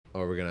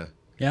Oh, we're gonna.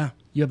 Yeah.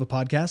 You have a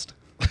podcast?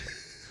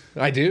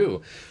 I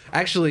do,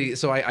 actually.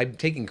 So I'm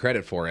taking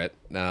credit for it,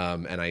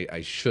 and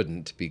I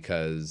shouldn't,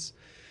 because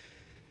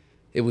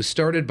it was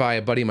started by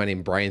a buddy of mine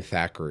named Brian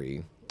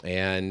Thackeray,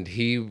 and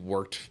he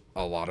worked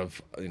a lot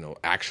of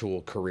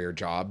actual career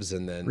jobs,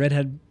 and then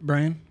Redhead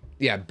Brian?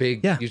 yeah,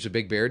 big, Yeah. usually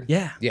big beard.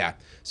 Yeah. Yeah.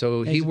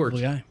 So Yeah, he he's a cool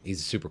worked, guy. he's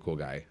a super cool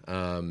guy.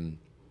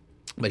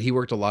 But he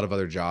worked a lot of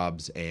other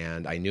jobs,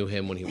 and I knew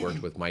him when he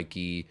worked with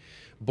Mikey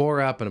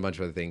Borup and a bunch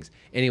of other things.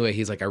 Anyway,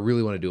 he's like, I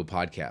really want to do a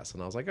podcast.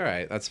 And I was like, all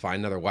right, that's fine.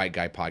 Another white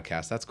guy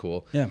podcast. That's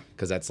cool. Yeah.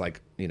 Because that's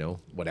like,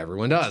 what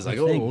everyone does. Like,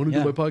 the thing, I want to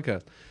yeah. do my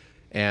podcast.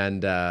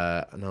 And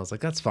I was like,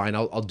 that's fine.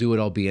 I'll do it.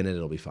 I'll be in it.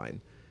 It'll be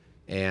fine.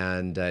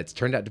 And it's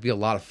turned out to be a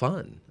lot of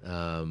fun.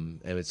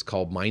 And it's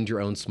called Mind Your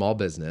Own Small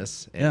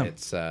Business. And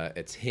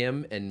it's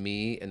him and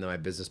me, and then my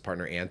business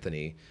partner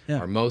Anthony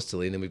are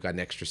mostly. And then we've got an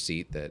extra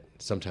seat that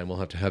sometime we'll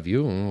have to have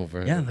you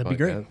over. Yeah, that'd be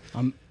great.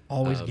 I'm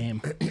always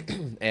game.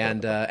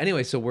 And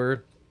anyway, so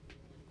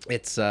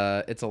it's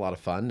a lot of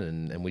fun,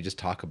 and we just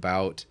talk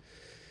about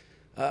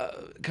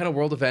kind of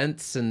world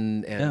events,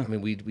 and I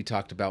mean, we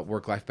talked about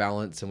work-life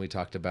balance, and we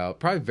talked about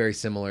probably very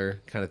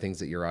similar kind of things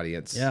that your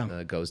audience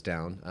goes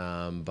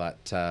down.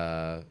 But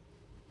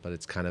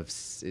it's kind of,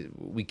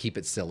 we keep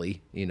it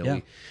silly,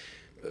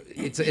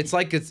 It's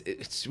like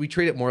we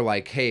treat it more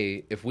like,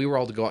 hey, if we were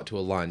all to go out to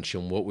a lunch,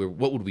 and what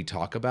would we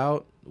talk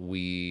about?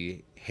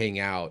 We hang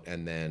out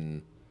and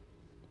then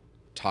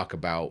talk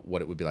about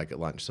what it would be like at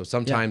lunch. So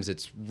sometimes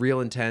it's real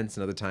intense,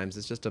 and other times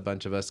it's just a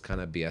bunch of us kind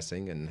of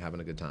BSing and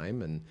having a good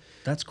time. And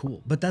That's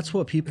cool. But that's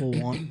what people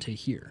want to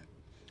hear.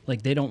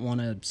 Like, they don't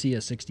want to see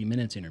a 60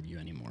 Minutes interview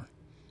anymore.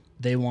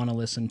 They want to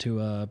listen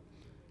to a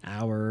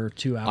hour,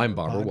 2 hour I'm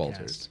Barbara podcast.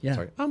 Walters. Yeah.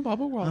 Sorry. I'm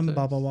Barbara Walters. I'm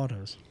Baba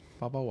Wattos.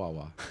 Baba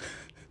Wawa.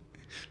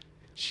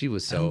 She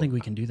was so. I don't think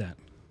we can do that.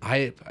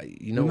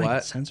 You know We might get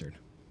what? censored.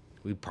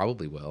 We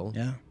probably will.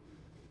 Yeah.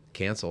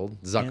 Canceled.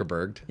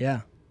 Zuckerberg.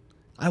 Yeah.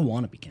 I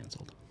want to be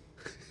canceled.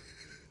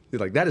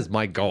 You're like, that is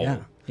my goal.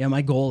 Yeah. Yeah,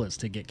 my goal is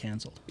to get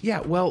canceled. Yeah,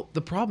 well,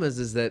 the problem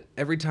is that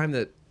every time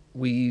that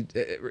we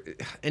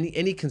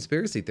any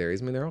conspiracy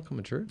theories, I mean, they're all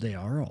coming true. They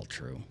are all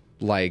true.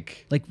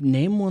 Like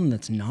name one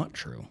that's not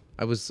true.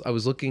 I was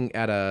looking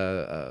at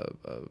a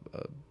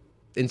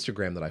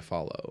Instagram that I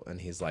follow, and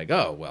he's like,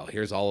 oh, well,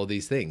 here's all of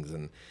these things,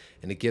 and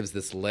it gives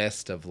this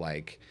list of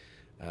like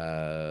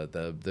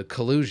the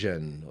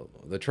collusion,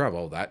 the Trump.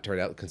 Oh, that turned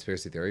out the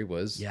conspiracy theory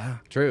was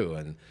true,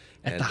 and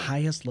at the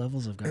highest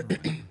levels of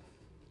government.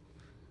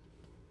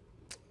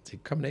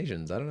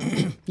 Combinations, I don't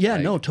know. Yeah,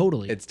 like, no,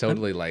 totally. It's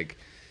totally like,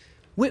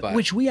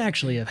 which we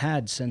actually have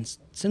had since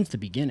the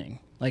beginning.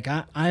 Like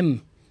I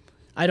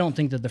don't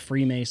think that the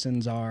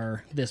Freemasons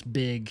are this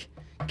big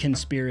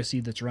conspiracy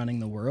that's running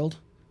the world,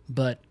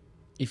 but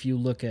if you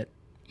look at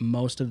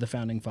most of the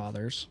founding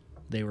fathers,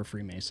 they were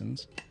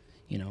Freemasons.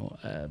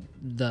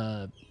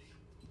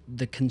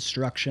 The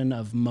construction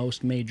of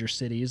most major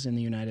cities in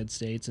the United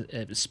States,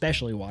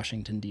 especially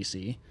Washington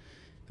D.C.,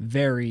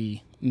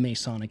 very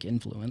Masonic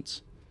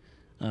influence.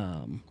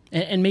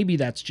 And maybe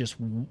that's just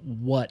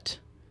what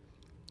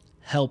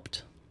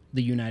helped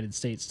the United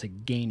States to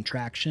gain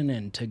traction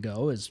and to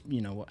go, is,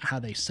 how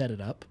they set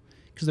it up.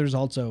 Because there's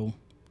also,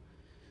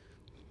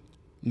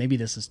 maybe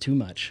this is too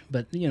much,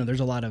 but, there's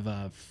a lot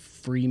of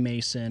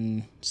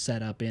Freemason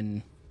set up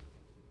in,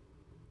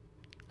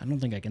 I don't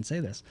think I can say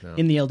this,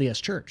 in the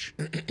LDS Church.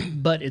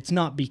 But it's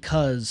not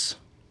because...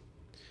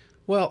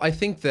 Well, I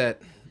think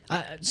that...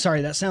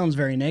 sorry, that sounds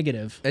very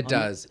negative. It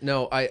does.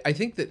 No, I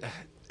think that...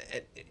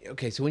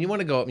 Okay, so when you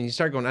want to go up and you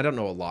start going, I don't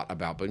know a lot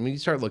about, but when you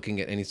start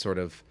looking at any sort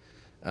of,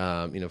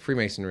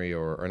 Freemasonry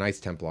or Knights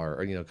Templar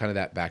or, kind of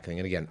that back thing.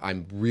 And again,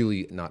 I'm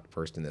really not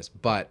versed in this,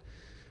 but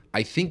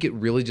I think it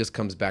really just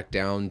comes back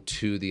down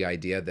to the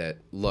idea that,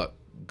 look,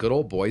 good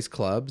old boys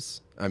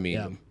clubs,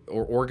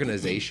 or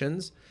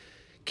organizations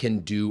can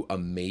do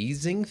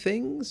amazing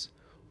things,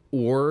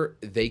 or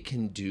they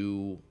can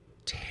do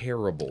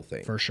terrible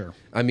things. For sure.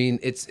 I mean,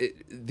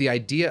 the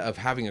idea of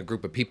having a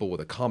group of people with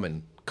a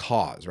common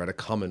cause, right? A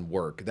common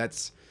work.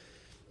 That's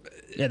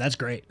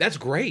great. That's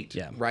great.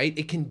 Yeah. Right.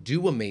 You can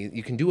do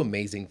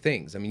amazing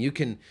things. I mean, you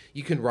can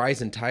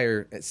rise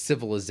entire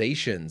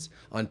civilizations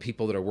on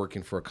people that are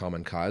working for a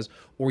common cause,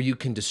 or you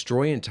can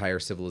destroy entire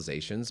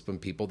civilizations from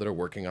people that are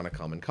working on a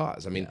common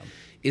cause. I mean,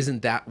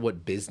 isn't that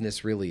what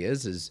business really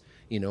is? Is,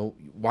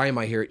 why am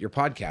I here at your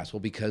podcast? Well,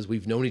 because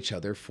we've known each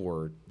other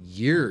for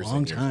years.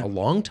 A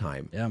long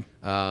time. Yeah.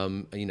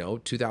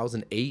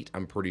 2008,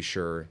 I'm pretty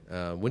sure.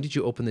 When did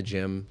you open the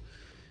gym?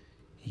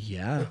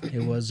 Yeah,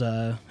 it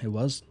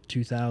was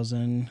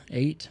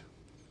 2008.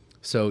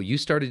 So you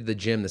started the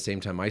gym the same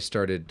time I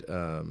started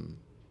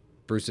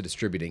Brusa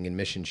Distributing in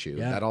Mission Shoe.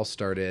 Yeah. That all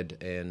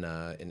started in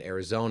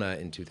Arizona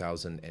in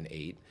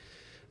 2008.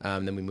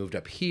 Then we moved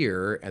up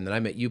here, and then I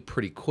met you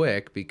pretty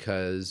quick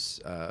because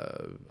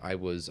I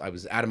was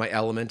out of my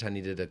element. I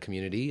needed a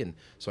community, and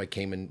so I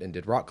came and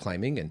did rock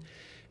climbing,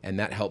 and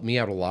that helped me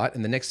out a lot.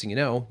 And the next thing you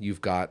know, you've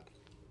got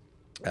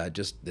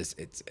just this.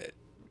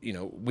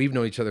 We've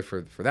known each other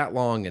for that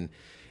long, and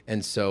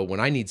And so when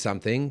I need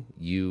something,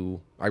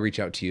 I reach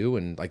out to you,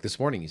 and like this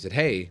morning, you said,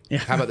 "Hey,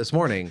 how about this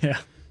morning?" Yeah.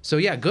 So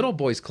yeah, good old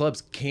boys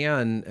clubs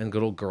and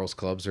good old girls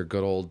clubs, or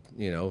good old,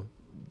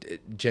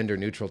 gender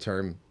neutral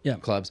term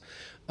clubs,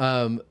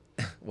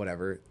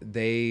 whatever,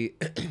 they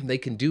they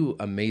can do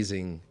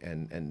amazing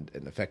and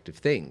effective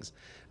things.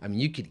 I mean,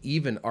 you could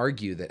even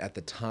argue that at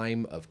the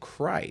time of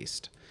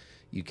Christ,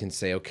 you can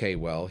say, okay,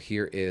 well,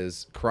 here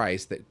is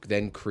Christ that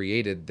then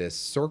created this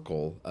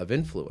circle of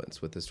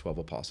influence with his 12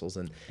 apostles,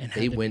 and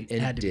they went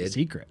and did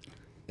secret.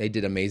 They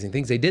did amazing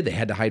things. They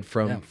had to hide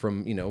from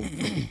from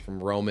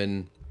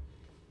Roman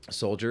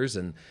soldiers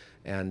and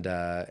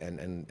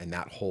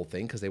that whole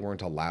thing, because they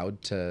weren't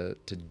allowed to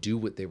do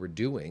what they were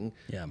doing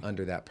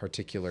under that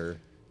particular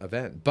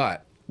event.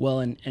 But well,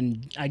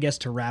 and I guess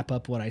to wrap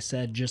up what I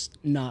said, just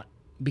not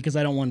because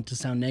I don't want it to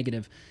sound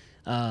negative,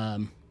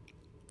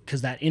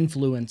 because that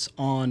influence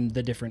on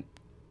the different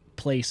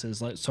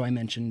places, so I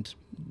mentioned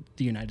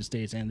the United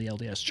States and the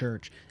LDS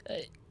Church,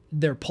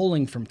 they're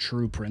pulling from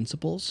true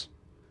principles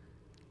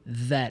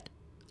that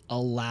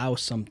allow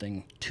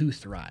something to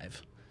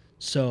thrive.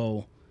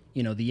 So,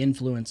 the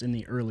influence in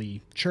the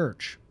early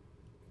church,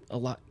 a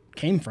lot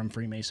came from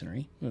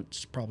Freemasonry.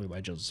 It's probably why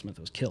Joseph Smith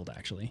was killed,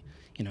 actually.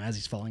 As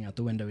he's falling out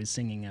the window, he's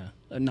singing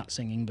not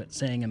singing, but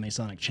saying a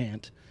Masonic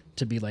chant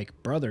to be like,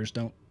 brothers,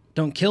 don't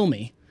kill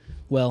me.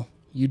 Well,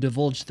 you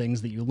divulged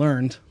things that you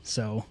learned,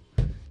 so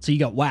you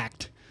got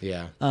whacked.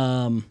 Yeah.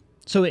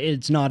 So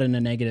it's not in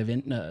a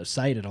negative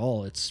sight at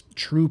all. It's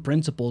true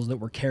principles that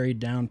were carried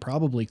down,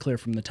 probably clear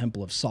from the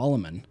Temple of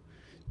Solomon,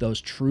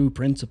 those true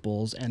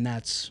principles, and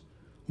that's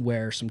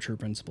where some true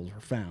principles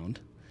were found.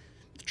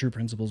 The true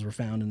principles were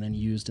found and then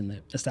used in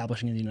the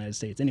establishing of the United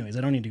States. Anyways,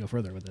 I don't need to go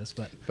further with this,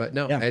 but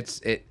no, yeah.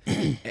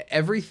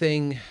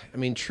 Everything. I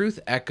mean, truth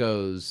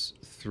echoes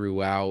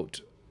throughout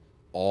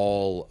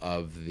all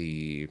of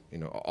the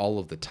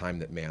time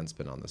that man's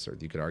been on this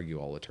earth. You could argue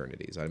all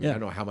eternities. I mean, I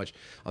don't know how much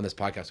on this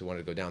podcast we wanted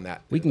to go down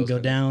that. We can go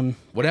down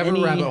whatever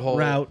rabbit hole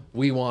route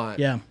we want.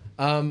 Yeah.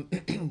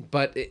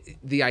 But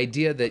the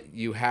idea that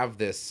you have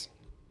this,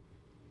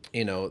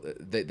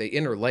 they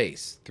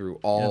interlace through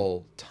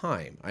all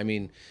time. I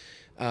mean,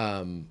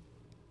 when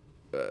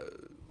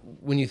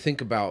you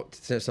think about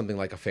something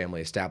like a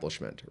family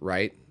establishment,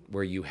 right,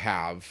 where you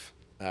have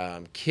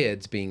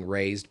kids being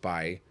raised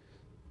by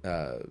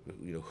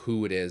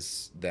who it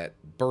is that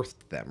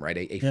birthed them, right?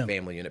 A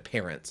family unit,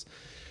 parents,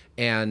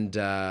 and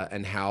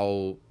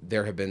how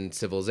there have been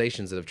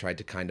civilizations that have tried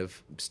to kind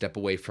of step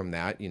away from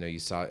that. You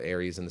saw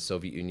areas in the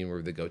Soviet Union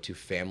where they go to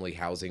family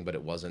housing, but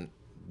it wasn't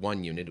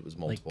one unit; it was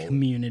multiple, like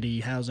community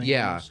housing.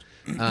 Yeah,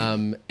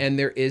 and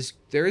there is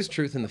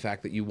truth in the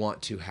fact that you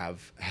want to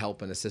have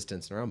help and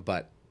assistance around,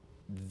 but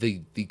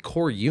the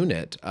core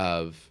unit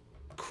of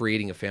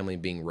creating a family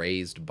and being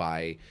raised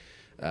by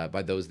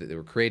those that they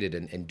were created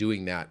and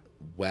doing that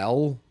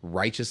well,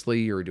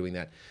 righteously, or doing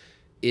that,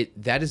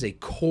 that is a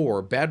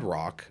core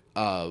bedrock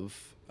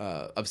of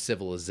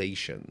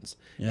civilizations.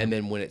 Yeah. And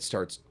then when it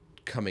starts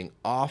coming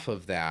off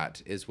of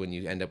that is when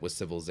you end up with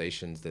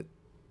civilizations that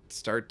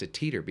start to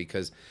teeter,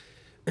 because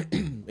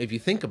if you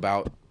think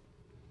about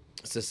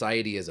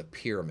society as a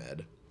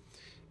pyramid,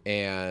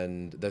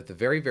 and that the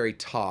very, very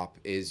top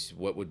is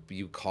what would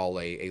you call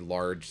a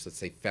large, let's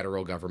say,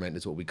 federal government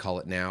is what we call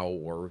it now,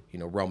 or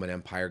Roman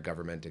Empire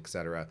government,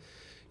 etc.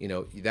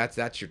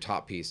 That's your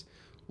top piece.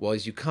 Well,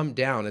 as you come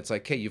down, it's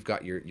like, hey, you've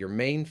got your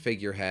main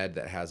figurehead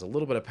that has a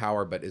little bit of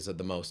power, but is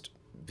the most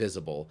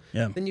visible.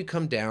 Yeah. Then you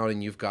come down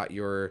and you've got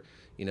your,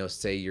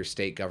 say your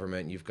state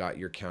government, you've got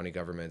your county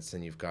governments,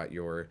 and you've got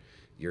your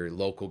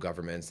local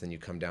governments. Then you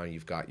come down and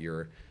you've got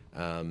your,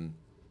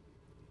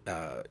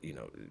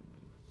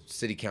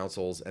 city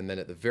councils, and then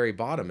at the very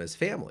bottom is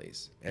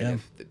families.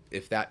 And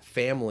if that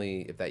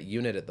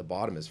unit at the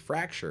bottom is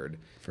fractured,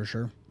 for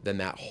sure, then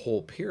that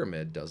whole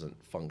pyramid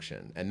doesn't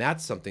function. And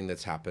that's something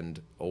that's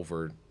happened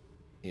over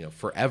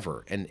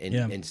forever,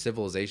 and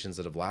civilizations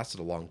that have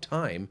lasted a long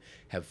time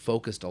have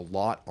focused a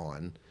lot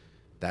on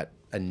that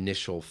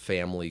initial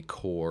family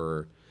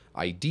core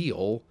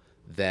ideal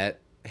that,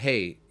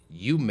 hey,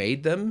 you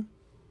made them,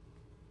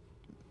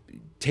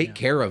 take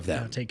care of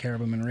them. Take care of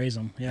them and raise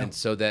them. Yeah. And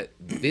so that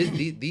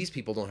these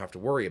people don't have to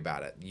worry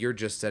about it. You're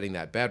just setting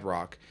that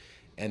bedrock,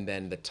 and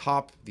then the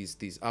top,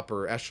 these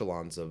upper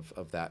echelons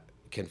of that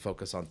can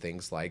focus on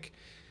things like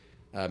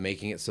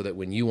making it so that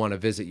when you want to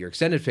visit your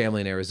extended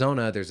family in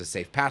Arizona, there's a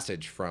safe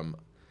passage from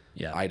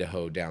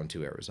Idaho down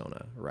to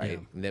Arizona, right?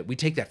 Yeah. And that we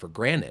take that for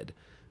granted.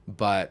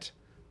 But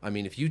I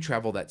mean, if you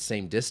travel that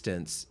same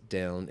distance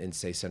down in,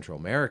 say, Central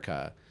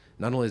America,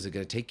 not only is it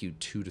going to take you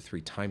 2 to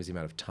 3 times the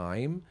amount of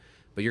time,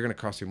 but you're going to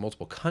cross through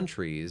multiple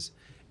countries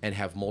and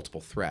have multiple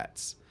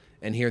threats.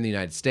 And here in the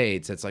United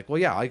States, it's like, well,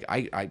 yeah,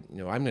 I'm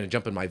going to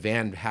jump in my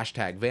van,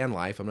 #van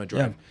life. I'm going to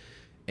drive,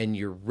 and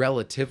you're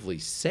relatively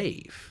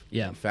safe.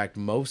 Yeah. In fact,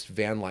 most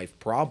van life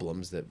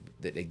problems that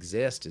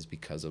exist is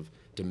because of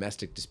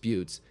domestic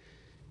disputes.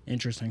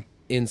 Interesting.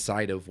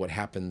 Inside of what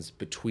happens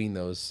between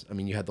those. I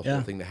mean, you had the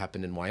whole thing that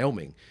happened in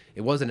Wyoming.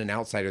 It wasn't an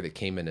outsider that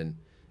came in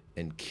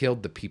and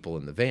killed the people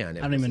in the van.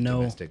 I don't even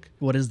know.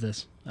 What is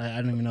this? I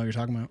don't even know what you're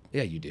talking about.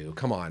 Yeah, you do.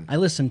 Come on. I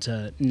listen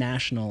to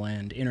national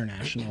and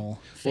international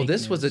Well,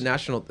 this news. was a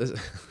national...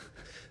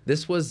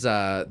 This was...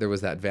 there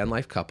was that van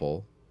life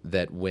couple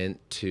that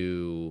went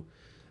to...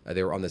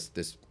 they were on this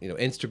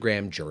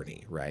Instagram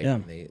journey, right? Yeah.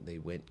 They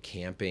went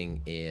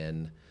camping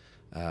in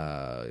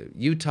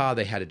Utah.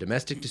 They had a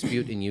domestic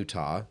dispute in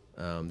Utah.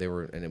 They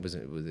were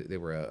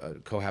a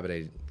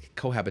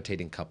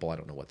cohabitating couple. I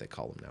don't know what they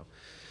call them now.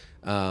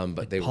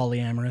 But they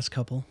polyamorous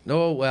couple.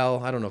 No,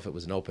 well, I don't know if it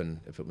was an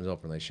open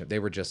relationship. They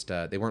were just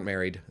they weren't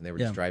married, and they were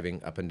just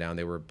driving up and down.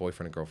 They were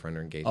boyfriend and girlfriend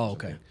or engaged. Oh,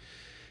 okay.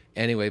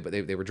 Anyway, but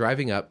they were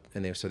driving up,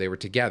 and they were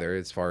together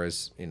as far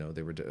as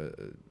they were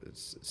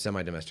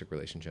semi-domestic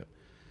relationship,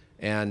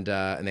 and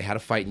they had a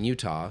fight in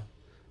Utah.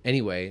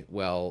 Anyway,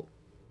 well,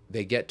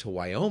 they get to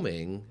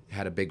Wyoming,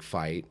 had a big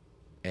fight,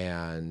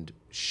 and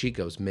she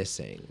goes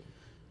missing.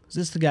 Is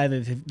this the guy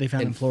that they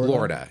found in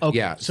Florida? Okay.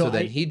 Yeah. So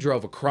then he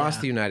drove across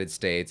the United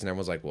States, and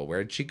everyone's like, well,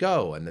 where did she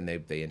go? And then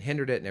they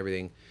hindered it and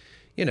everything.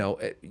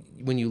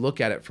 When you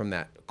look at it from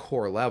that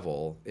core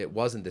level, it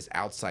wasn't this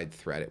outside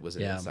threat. It was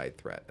an inside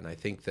threat. And I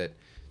think that,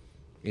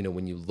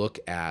 when you look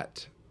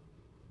at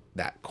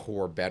that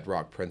core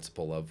bedrock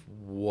principle of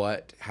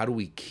how do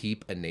we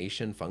keep a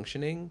nation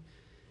functioning,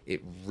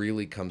 it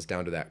really comes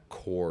down to that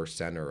core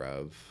center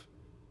of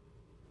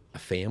a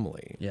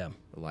family. Yeah.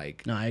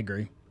 Like, no, I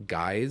agree.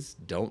 Guys,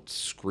 don't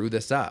screw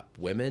this up.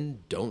 Women,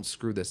 don't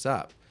screw this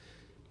up.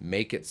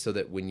 Make it so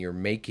that when you're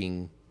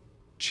making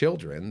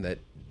children that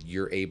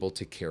you're able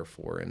to care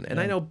for. And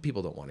I know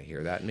people don't want to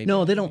hear that. Maybe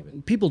no, they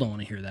don't. People don't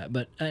want to hear that.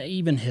 But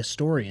even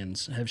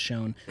historians have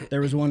shown.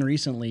 There was one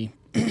recently,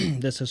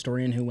 this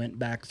historian who went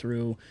back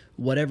through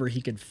whatever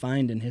he could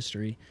find in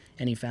history,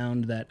 and he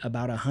found that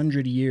about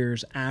 100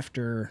 years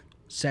after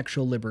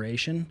sexual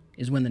liberation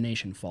is when the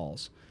nation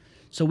falls.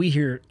 So we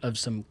hear of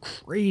some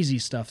crazy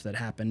stuff that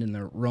happened in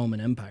the Roman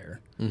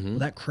Empire. Mm-hmm. Well,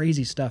 that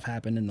crazy stuff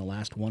happened in the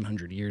last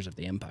 100 years of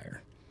the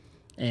empire.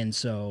 And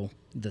so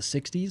the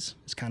 60s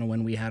is kind of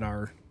when we had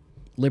our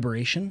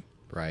liberation.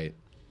 Right.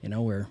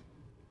 We're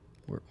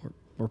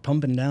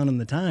pumping down in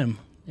the time,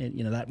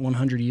 that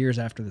 100 years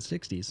after the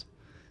 60s.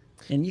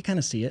 And you kind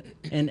of see it.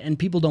 And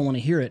people don't want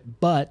to hear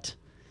it, but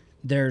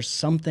there's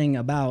something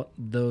about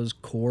those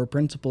core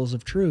principles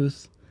of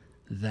truth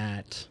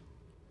that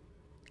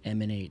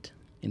emanate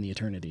in the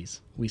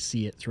eternities. We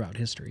see it throughout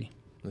history.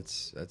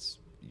 That's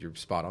you're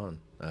spot on.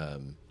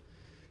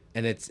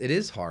 And it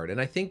is hard.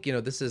 And I think, I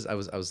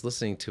was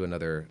listening to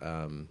another,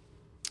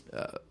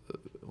 it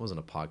wasn't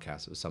a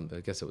podcast. It was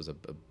I guess it was a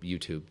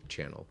YouTube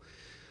channel,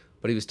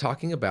 but he was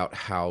talking about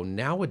how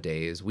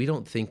nowadays we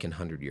don't think in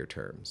 100-year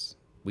terms.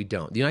 We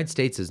don't. The United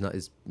States is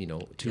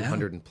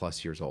 200 and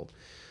plus years old.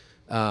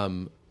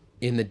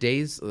 In the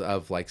days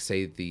of, like,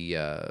 say,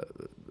 the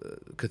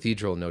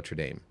Cathedral in Notre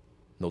Dame,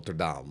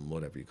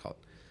 whatever you call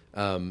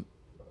it.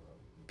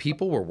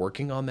 People were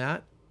working on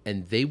that,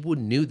 and they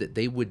knew that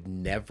they would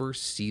never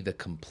see the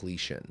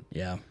completion.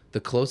 Yeah.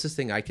 The closest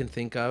thing I can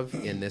think of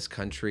in this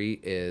country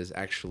is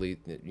actually,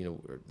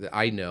 that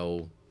I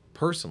know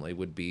personally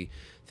would be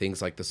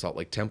things like the Salt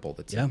Lake Temple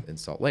that's in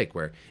Salt Lake,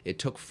 where it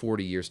took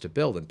 40 years to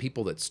build, and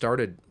people that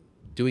started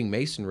doing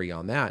masonry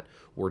on that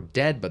were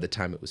dead by the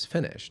time it was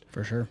finished.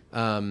 For sure.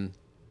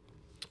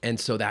 And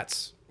so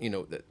that's,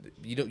 you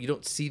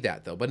don't see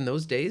that though. But in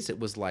those days, it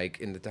was like,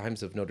 in the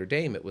times of Notre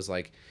Dame, it was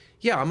like,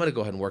 yeah, I'm going to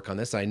go ahead and work on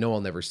this. I know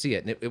I'll never see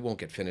it. And it won't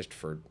get finished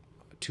for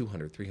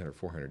 200, 300,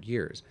 400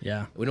 years.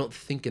 Yeah. We don't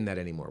think in that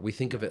anymore. We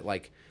think of it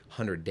like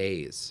 100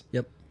 days.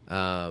 Yep.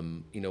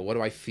 What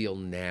do I feel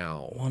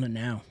now? Want it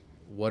now.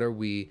 What are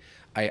we,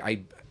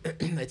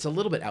 it's a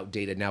little bit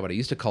outdated now, but I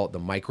used to call it the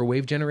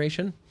microwave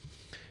generation,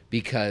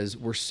 because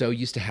we're so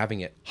used to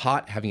having it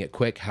hot, having it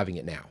quick, having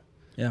it now.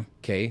 Yeah.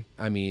 Okay.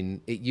 I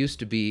mean, it used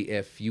to be,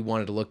 if you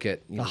wanted to look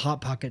at the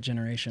Hot Pocket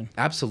generation.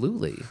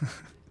 Absolutely.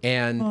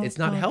 And it's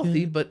not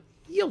healthy, but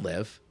you'll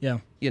live. Yeah.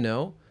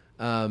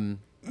 And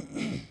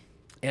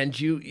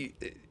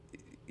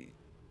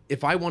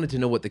if I wanted to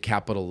know what the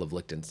capital of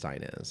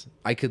Liechtenstein is,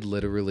 I could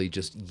literally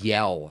just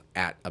yell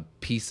at a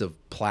piece of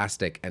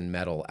plastic and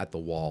metal at the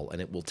wall,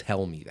 and it will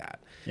tell me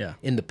that. Yeah.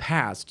 In the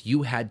past,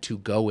 you had to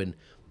go and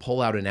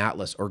pull out an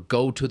atlas or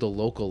go to the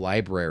local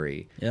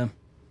library. Yeah.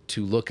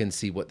 To look and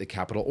see what the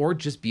capital, or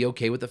just be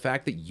okay with the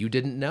fact that you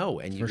didn't know,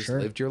 and you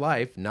lived your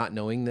life not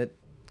knowing that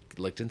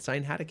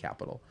Liechtenstein had a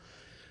capital.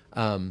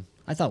 I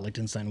thought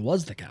Liechtenstein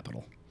was the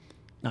capital.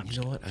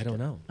 You know what? I don't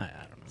know. I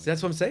don't know. See,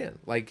 that's what I'm saying.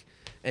 Like,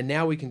 and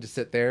now we can just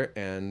sit there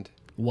and...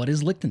 What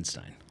is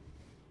Liechtenstein?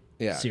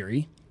 Yeah.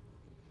 Siri.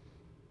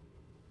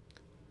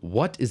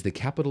 What is the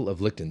capital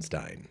of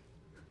Liechtenstein?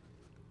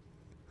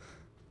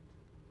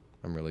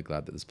 I'm really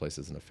glad that this place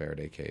isn't a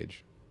Faraday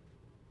cage.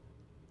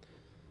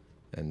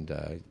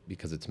 And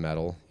because it's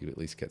metal, you at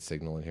least get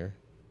signal in here.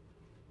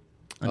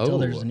 Until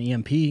there's an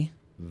EMP.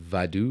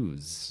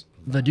 Vaduz.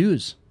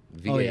 Vaduz.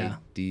 V-A-D. Oh, yeah.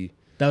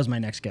 That was my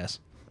next guess.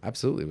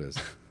 Absolutely was.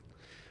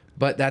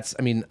 But that's,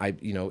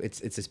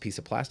 it's this piece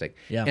of plastic.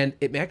 Yeah. And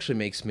it actually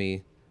makes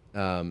me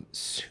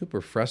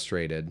super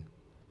frustrated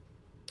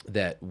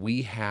that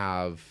we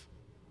have,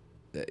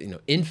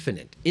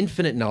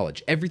 infinite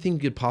knowledge. Everything you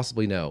could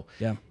possibly know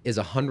is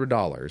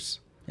 $100.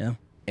 Yeah.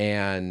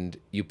 And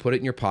you put it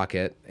in your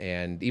pocket,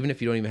 and even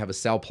if you don't even have a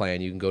cell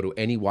plan, you can go to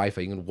any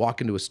Wi-Fi. You can walk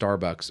into a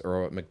Starbucks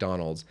or a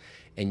McDonald's,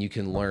 and you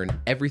can learn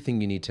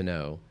everything you need to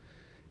know.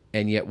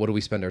 And yet, what do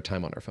we spend our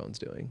time on our phones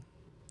doing?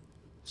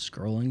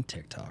 Scrolling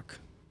TikTok.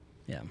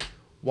 Yeah.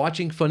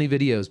 Watching funny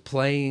videos,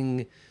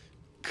 playing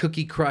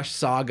Cookie Crush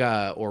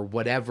Saga or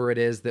whatever it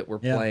is that we're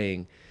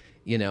playing.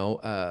 I'm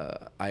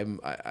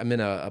in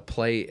a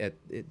play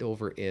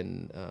over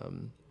in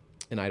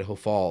Idaho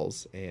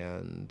Falls,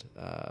 and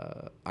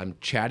I'm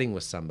chatting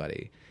with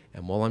somebody,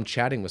 and while I'm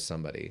chatting with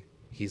somebody,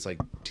 she's like,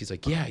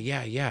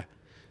 yeah,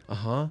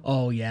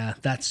 Oh yeah,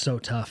 that's so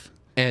tough.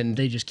 and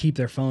They just keep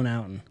their phone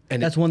out,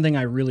 and that's one thing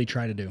I really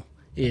try to do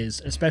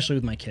is, especially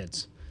with my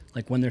kids,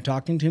 like when they're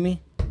talking to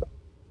me,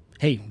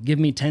 hey, give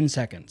me 10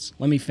 seconds,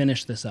 let me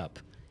finish this up,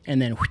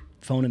 and then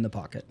phone in the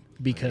pocket,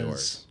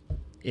 because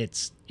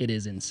it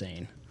is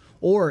insane.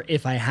 Or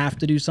if I have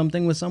to do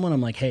something with someone,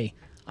 I'm like, hey,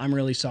 I'm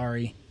really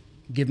sorry,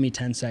 give me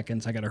 10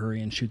 seconds, I gotta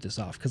hurry and shoot this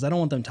off, because I don't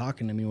want them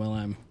talking to me while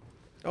I'm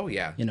and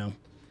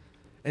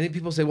then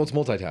people say, well, it's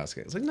multitasking.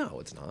 It's like, no,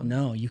 it's not.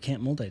 No, you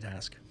can't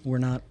multitask. We're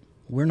not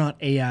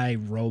AI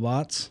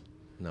robots.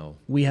 No,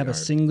 We have a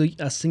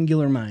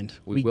singular mind.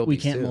 We will be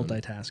can't soon.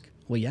 multitask.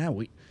 Well, yeah,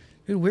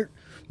 we're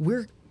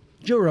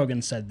Joe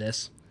Rogan said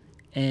this,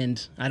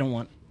 and I don't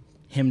want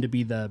him to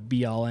be the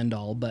be all end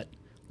all, but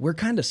we're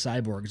kind of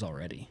cyborgs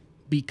already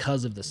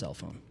because of the cell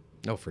phone.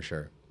 No, for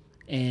sure.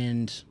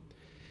 And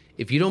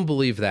If you don't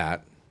believe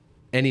that,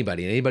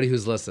 anybody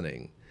who's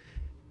listening,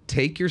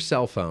 take your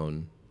cell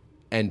phone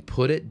and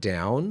put it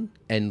down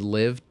and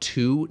live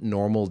 2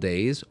 normal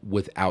days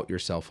without your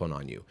cell phone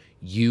on you.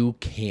 You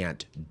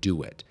can't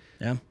do it.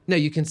 yeah, Now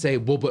you can say,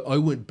 well, but I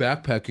went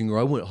backpacking or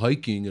I went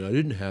hiking and I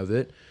didn't have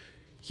it.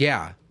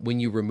 Yeah, when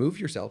you remove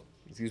yourself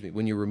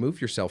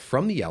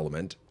from the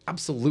element,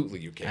 absolutely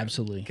you can.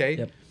 absolutely. Okay?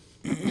 Yep.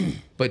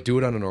 But do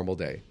it on a normal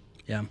day.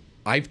 Yeah.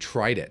 I've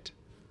tried it.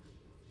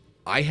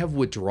 I have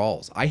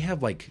withdrawals. I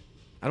have I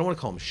don't want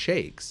to call them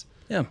shakes,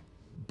 Yeah.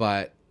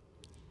 but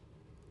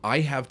I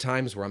have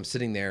times where I'm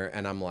sitting there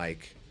and I'm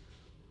like,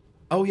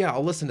 oh yeah,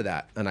 I'll listen to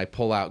that. And I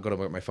pull out, go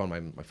to my phone.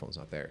 My phone's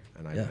not there.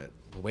 And I went,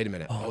 well, wait a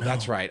minute. Oh,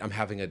 that's right. I'm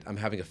having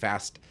a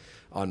fast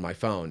on my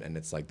phone. And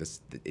it's like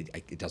this,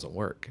 it doesn't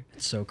work.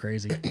 It's so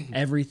crazy.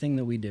 Everything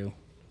that we do.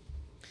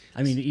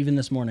 I mean, even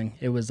this morning,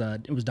 it was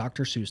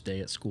Dr. Seuss Day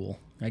at school.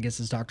 I guess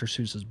it's Dr.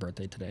 Seuss's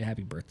birthday today.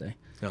 Happy birthday.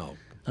 No.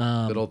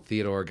 Good old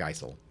Theodore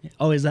Geisel.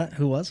 Oh, is that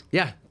who was?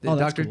 Yeah. Oh,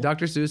 that's cool.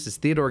 Dr. Seuss is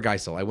Theodore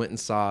Geisel. I went and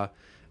saw,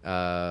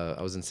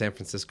 I was in San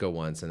Francisco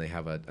once, and they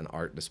have an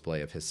art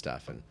display of his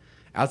stuff. And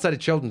outside of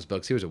children's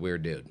books, he was a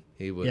weird dude.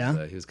 He was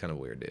kind of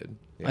a weird dude.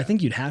 Yeah. I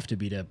think you'd have to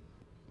be to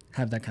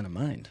have that kind of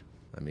mind.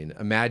 I mean,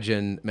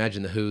 imagine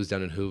the Who's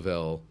down in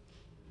Whoville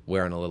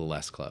wearing a little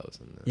less clothes.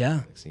 And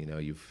next thing you know,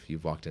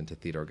 you've walked into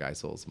Theodore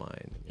Geisel's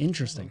mind.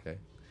 Interesting.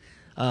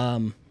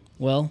 Okay.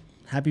 Well,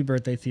 happy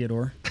birthday,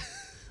 Theodore.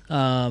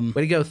 Way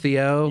to go,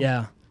 Theo.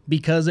 Yeah,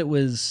 because it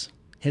was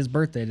his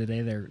birthday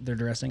today. They're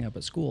dressing up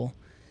at school,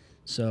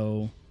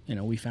 so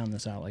we found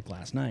this out like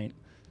last night.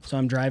 So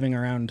I'm driving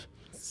around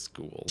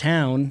School.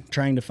 town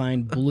trying to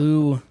find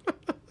blue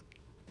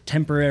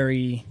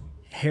temporary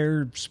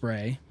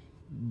hairspray,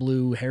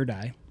 blue hair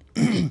dye.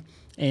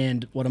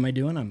 And what am I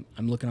doing?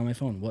 I'm looking on my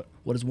phone. What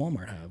does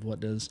Walmart have? What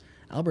does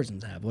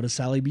Albertsons have? What does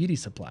Sally Beauty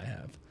Supply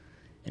have?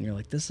 And you're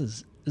like, this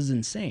is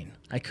insane.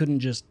 I couldn't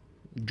just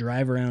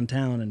drive around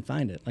town and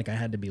find it. Like, I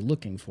had to be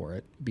looking for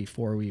it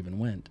before we even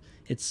went.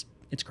 It's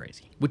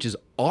crazy. Which is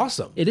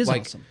awesome. It is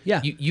awesome.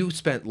 Yeah. You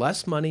spent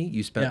less money.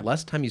 You spent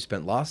less time. You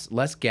spent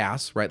less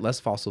gas, right? Less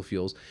fossil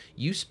fuels.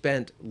 You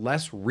spent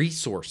less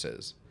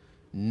resources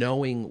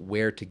knowing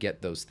where to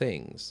get those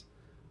things.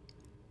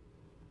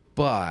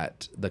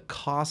 But the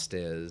cost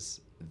is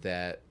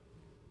that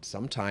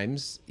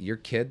sometimes your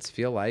kids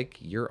feel like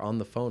you're on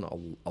the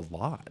phone a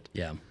lot.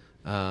 Yeah.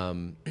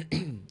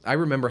 I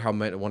remember how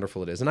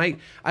wonderful it is. And I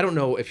don't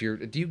know if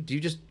do you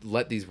just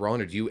let these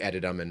run, or do you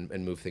edit them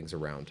and move things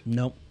around?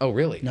 Nope. Oh,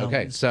 really? No,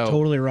 Okay. it's So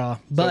totally raw.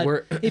 But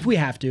we're if we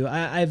have to,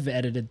 I've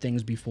edited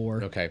things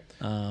before. okay.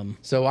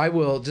 So I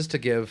will, just to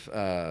give,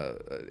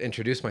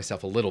 introduce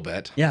myself a little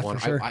bit. Yeah, for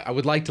sure. I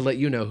would like to let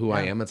you know who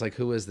I am. It's like,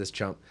 who is this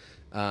chump?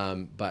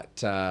 And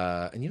you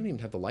don't even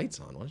have the lights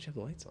on. Why don't you have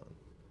the lights on?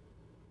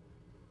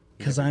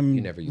 Because I'm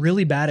never use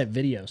really bad at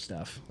video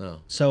stuff. Oh,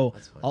 so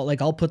that's fine.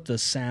 I'll put the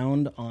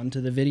sound onto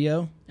the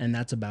video, and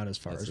that's about as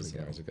far as we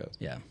go. As it goes.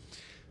 Yeah.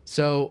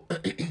 So,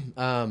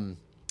 I'm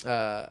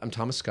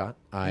Thomas Scott.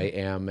 I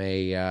am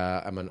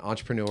I'm an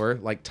entrepreneur,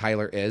 like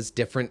Tyler is.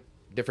 Different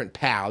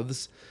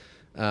paths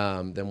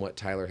than what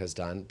Tyler has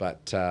done.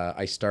 But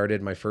I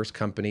started my first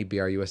company,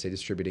 BRUSA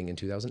Distributing, in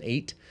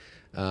 2008.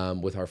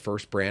 With our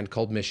first brand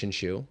called Mission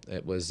Shoe.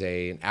 It was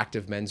an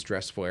active men's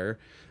dress wear,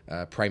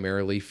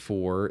 primarily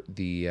for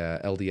the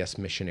LDS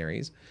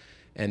missionaries.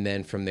 And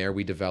then from there,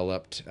 we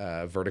developed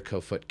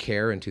Vertigo Foot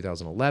Care in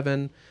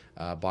 2011,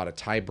 bought a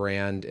Thai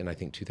brand in, I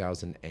think,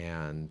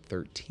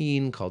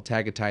 2013 called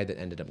Tagatai that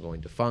ended up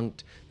going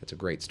defunct. That's a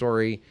great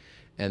story.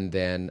 And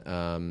then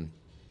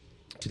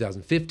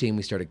 2015,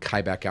 we started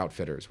Kaiback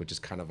Outfitters, which is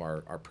kind of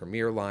our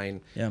premier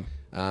line. Yeah.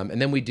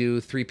 And then we do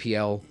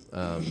 3PL.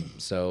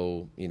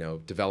 So,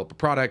 develop a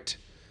product,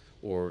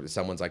 or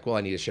someone's like, well,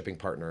 I need a shipping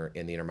partner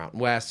in the Intermountain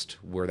West.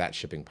 We're that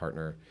shipping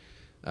partner.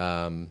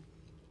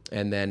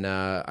 And then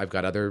I've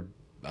got other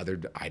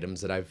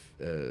items that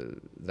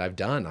I've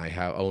done.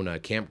 I own a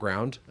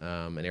campground,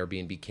 an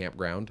Airbnb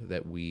campground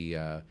that we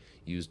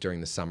use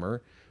during the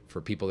summer for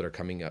people that are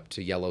coming up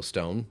to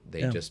Yellowstone.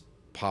 They just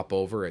pop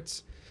over.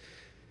 It's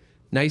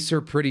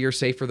nicer, prettier,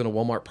 safer than a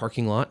Walmart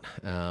parking lot.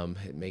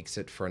 It makes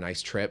it for a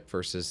nice trip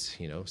versus,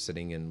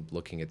 sitting and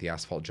looking at the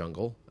asphalt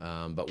jungle.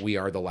 But we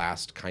are the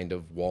last kind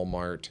of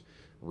Walmart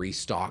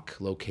restock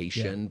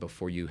location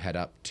before you head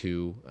up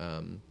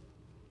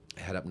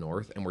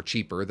north, and we're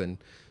cheaper than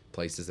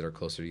places that are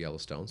closer to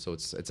Yellowstone. So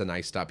it's a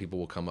nice stop. People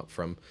will come up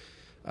from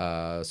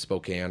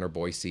Spokane or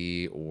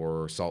Boise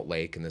or Salt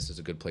Lake, and this is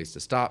a good place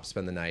to stop,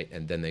 spend the night,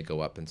 and then they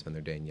go up and spend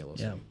their day in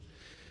Yellowstone. Yeah.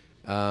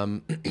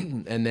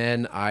 And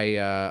then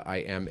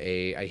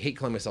I hate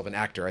calling myself an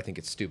actor. I think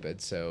it's stupid.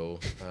 So,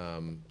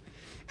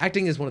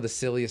 acting is one of the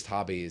silliest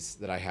hobbies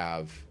that I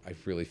have, I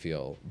really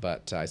feel,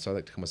 but so I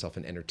like to call myself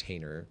an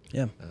entertainer.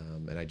 Yeah.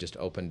 And I just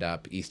opened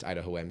up East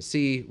Idaho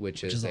MC,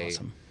 which is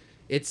awesome.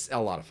 It's a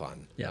lot of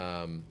fun.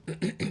 Yeah.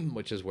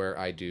 Which is where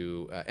I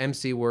do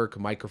MC work,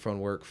 microphone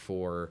work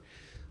for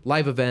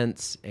live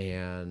events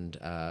and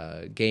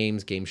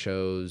games, game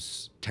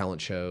shows,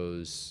 talent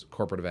shows,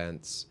 corporate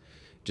events,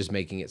 just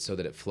making it so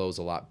that it flows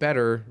a lot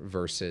better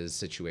versus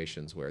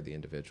situations where the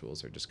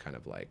individuals are just kind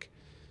of like,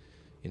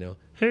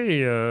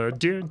 hey,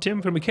 dear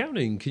Tim from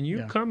accounting, can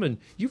you come and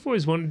you've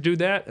always wanted to do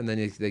that? And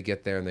then they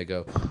get there and they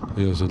go,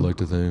 yes, I'd like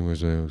to thank, we're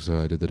so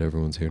excited that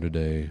everyone's here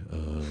today.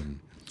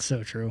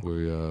 So true.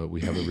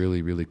 We have a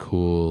really, really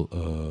cool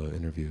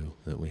interview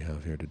that we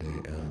have here today.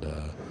 And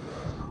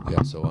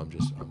so I'm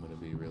going to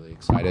be really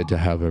excited to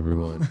have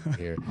everyone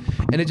here.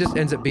 And it just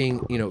ends up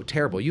being,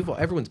 terrible.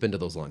 Everyone's been to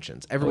those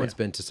luncheons. Everyone's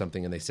been to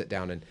something and they sit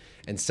down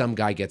and some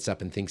guy gets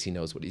up and thinks he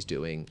knows what he's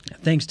doing.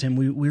 Thanks, Tim.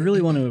 We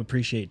really want to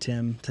appreciate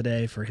Tim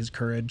today for his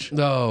courage.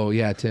 Oh,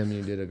 yeah, Tim,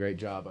 you did a great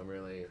job. I'm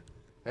really...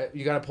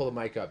 You got to pull the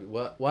mic up.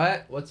 What?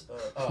 What's...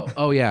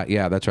 Oh,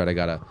 yeah, that's right. I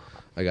got to...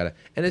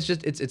 And it's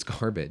just, it's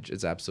garbage.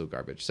 It's absolute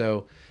garbage.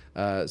 So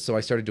I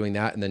started doing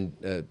that. And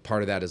then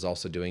part of that is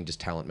also doing just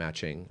talent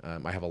matching.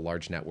 I have a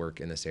large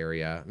network in this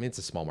area. I mean, it's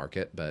a small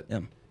market, but,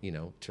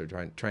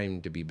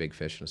 trying to be big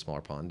fish in a smaller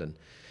pond.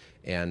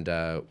 And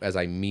as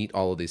I meet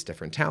all of these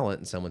different talent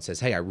and someone says,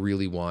 hey, I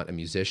really want a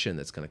musician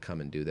that's going to come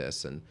and do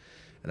this. And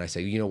I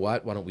say, you know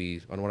what? Why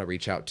don't I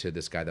reach out to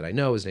this guy that I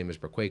know? His name is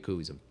Brakweku.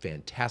 He's a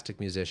fantastic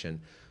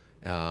musician.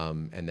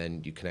 And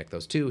then you connect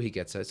those two. He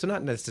gets so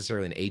not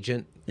necessarily an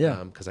agent,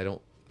 because I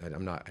don't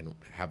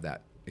have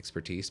that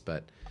expertise,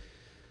 but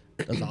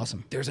that's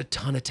awesome. There's a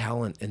ton of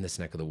talent in this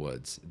neck of the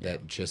woods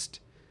that just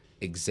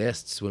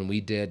exists. When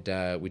we did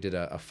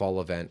a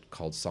fall event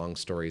called Song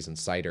Stories and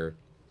Cider,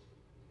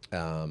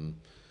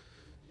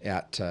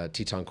 at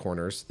Teton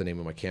Corners, the name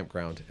of my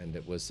campground, and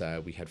it was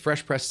we had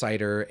fresh pressed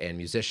cider and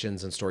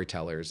musicians and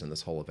storytellers in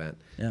this whole event.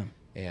 Yeah,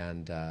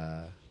 and.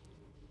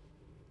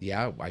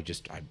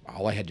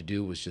 All I had to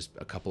do was just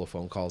a couple of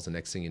phone calls. The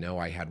next thing you know,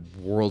 I had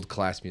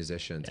world-class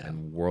musicians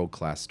and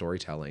world-class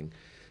storytelling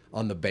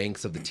on the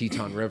banks of the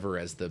Teton River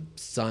as the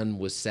sun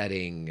was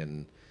setting,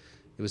 and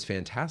it was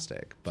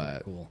fantastic.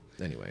 But cool.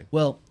 Anyway.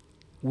 Well,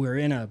 we're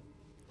in a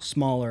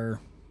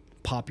smaller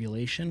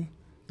population,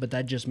 but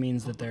that just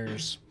means that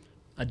there's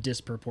a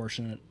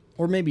disproportionate,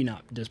 or maybe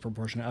not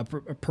disproportionate,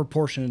 a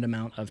proportionate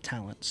amount of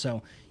talent.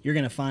 So you're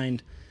going to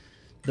find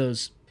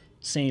those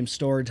same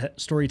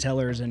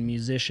storytellers and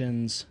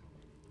musicians.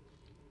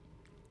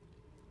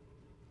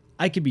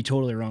 I could be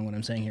totally wrong what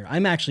I'm saying here.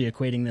 I'm actually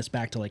equating this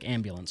back to like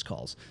ambulance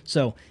calls.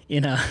 So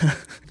in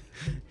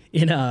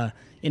a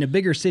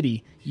bigger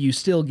city, you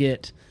still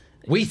get.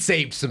 We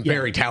saved some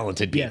very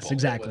talented people. Yes,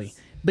 exactly.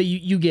 But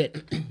you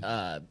get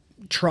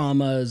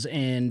traumas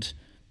and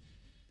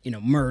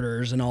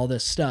murders and all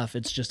this stuff.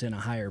 It's just in a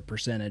higher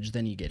percentage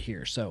than you get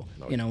here. So,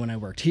 when I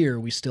worked here,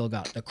 we still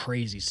got the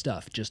crazy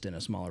stuff just in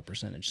a smaller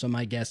percentage. So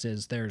my guess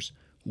is there's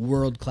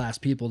world-class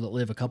people that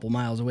live a couple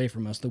miles away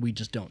from us that we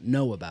just don't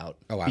know about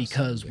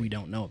because we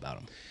don't know about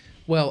them.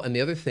 Well, and the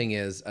other thing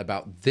is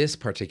about this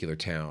particular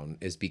town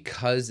is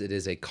because it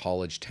is a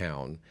college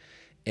town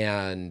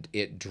and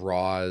it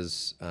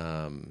draws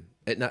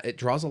it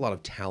draws a lot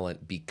of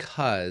talent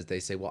because they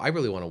say, well, I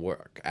really want to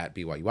work at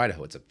BYU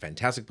Idaho. It's a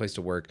fantastic place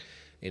to work.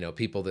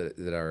 People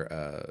that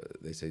are,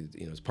 they say,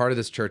 it's part of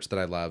this church that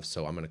I love,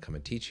 so I'm going to come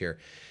and teach here.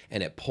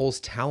 And it pulls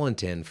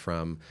talent in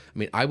from,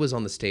 I was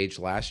on the stage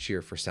last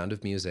year for Sound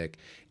of Music,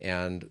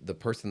 and the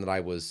person that I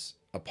was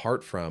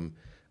apart from,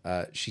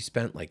 she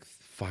spent like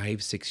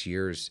 5-6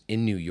 years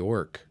in New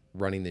York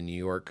running the New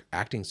York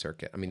acting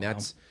circuit.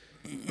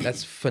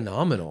 That's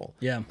phenomenal.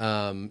 Yeah.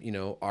 You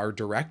know, our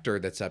director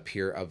that's up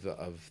here of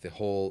the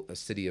whole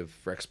city of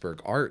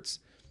Rexburg Arts,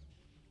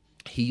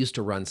 he used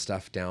to run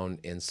stuff down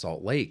in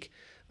Salt Lake.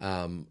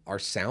 Our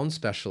sound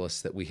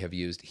specialist that we have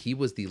used, he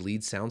was the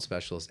lead sound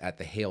specialist at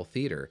the Hale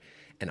Theater,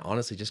 and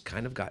honestly just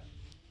kind of got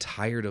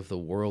tired of the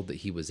world that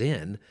he was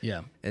in.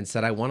 Yeah. And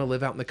said, I want to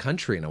live out in the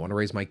country and I want to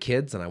raise my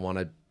kids and I want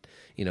to,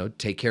 you know,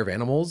 take care of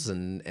animals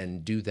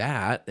and do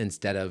that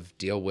instead of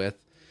deal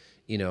with,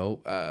 you know,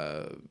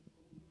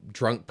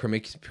 drunk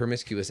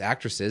promiscuous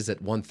actresses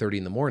at 1:30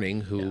 in the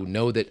morning who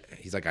know that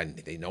he's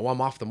like, they know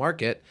I'm off the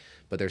market,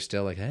 but they're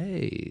still like,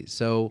 hey.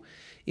 So,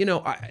 you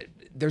know,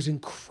 there's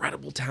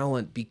incredible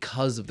talent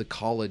because of the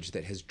college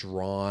that has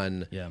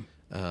drawn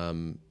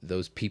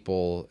those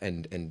people,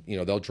 and you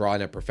know, they'll draw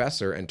in a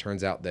professor and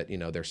turns out that, you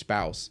know, their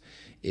spouse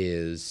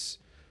is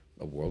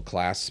a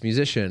world-class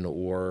musician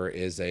or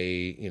is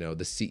you know,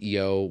 the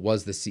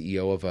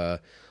CEO of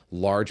a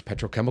large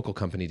petrochemical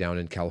company down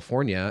in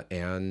California,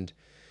 and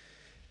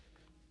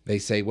they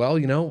say, well,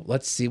 you know,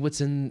 let's see what's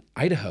in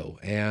Idaho.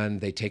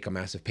 And they take a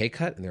massive pay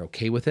cut and they're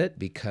okay with it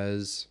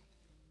because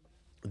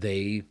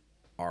they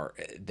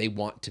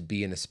want to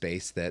be in a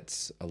space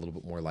that's a little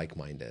bit more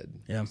like-minded.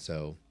 Yeah.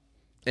 So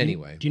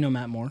anyway. Do you know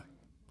Matt Moore?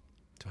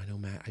 Do I know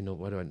Matt?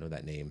 Why do I know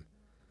that name?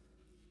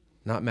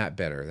 Not Matt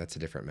Better. That's a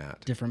different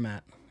Matt. Different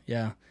Matt.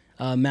 Yeah.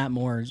 Matt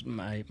Moore is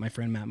my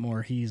friend Matt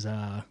Moore. He's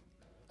a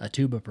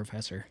tuba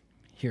professor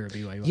here at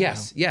BYU.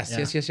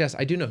 Yes.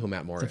 I do know who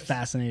Matt Moore is. He's a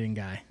fascinating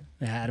guy.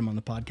 I had him on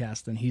the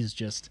podcast, and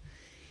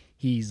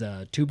he's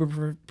a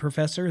tuba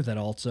professor that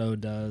also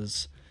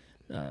does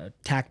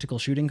tactical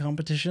shooting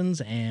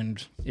competitions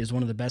and is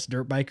one of the best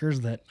dirt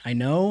bikers that I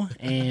know,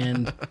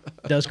 and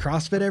does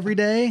CrossFit every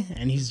day.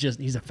 And he's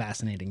a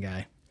fascinating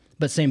guy.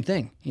 But same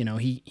thing, you know,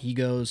 he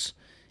goes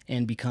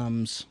and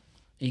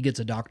he gets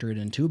a doctorate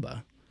in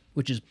tuba,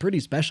 which is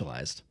pretty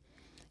specialized.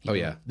 Oh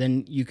yeah.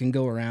 Then you can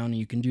go around and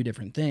you can do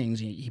different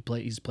things.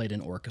 He's played in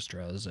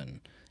orchestras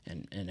and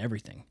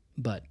everything.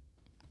 But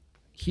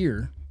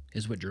here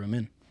is what drew him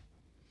in.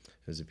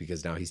 Is it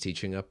because now he's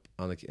teaching up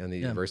on the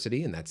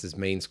university and that's his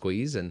main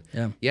squeeze? And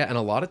yeah, and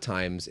a lot of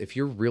times if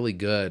you're really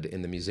good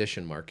in the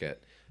musician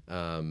market,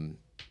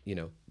 you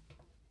know,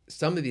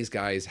 some of these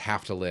guys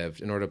have to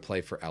live in order to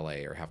play for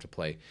LA or have to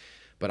play.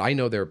 But I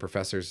know there are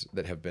professors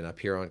that have been up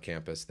here on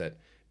campus that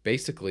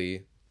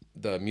basically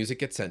the music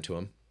gets sent to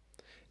them,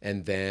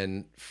 and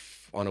then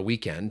on a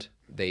weekend,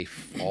 they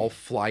all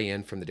fly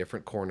in from the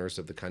different corners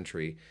of the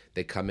country.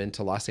 They come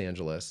into Los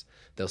Angeles.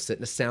 They'll sit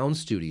in a sound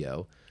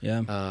studio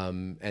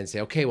and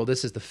say, okay, well,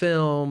 this is the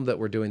film that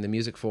we're doing the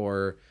music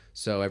for,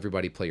 so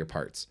everybody play your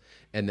parts.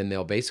 And then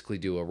they'll basically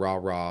do a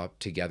rah-rah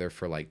together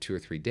for like 2 or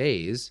 3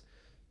 days.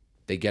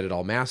 They get it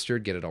all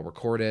mastered, get it all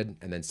recorded,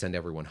 and then send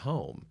everyone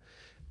home.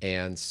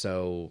 And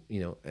so,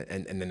 you know,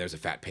 and then there's a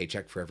fat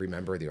paycheck for every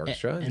member of the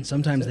orchestra. And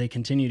sometimes they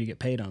continue to get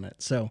paid on it.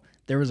 So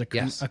there was a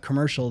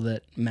commercial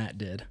that Matt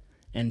did,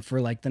 and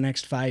for like the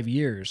next 5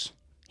 years,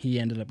 he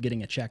ended up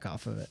getting a check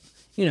off of it.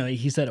 You know,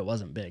 he said it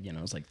wasn't big, you know,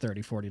 it was like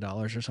 $30,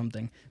 $40 or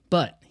something,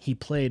 but he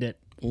played it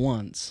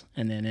once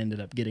and then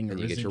ended up getting a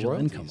residual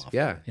income off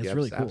it. It's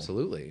really cool.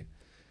 Absolutely.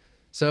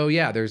 So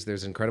yeah,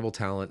 there's incredible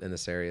talent in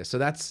this area. So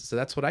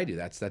that's what I do.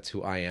 That's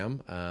who I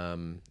am.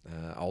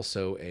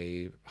 Also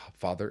a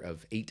father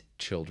of 8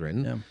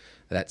 children. Yeah.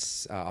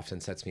 That's often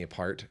sets me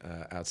apart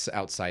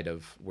outside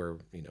of where,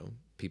 you know,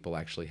 people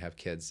actually have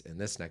kids in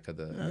this neck of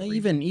the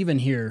even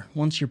here,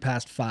 once you're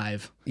past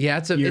 5,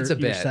 it's a bit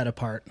you're set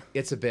apart.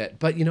 It's a bit,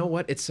 but you know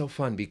what? It's so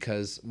fun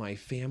because my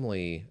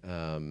family,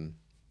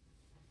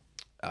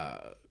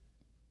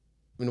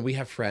 we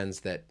have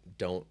friends that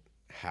don't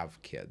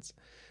have kids.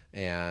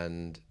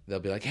 And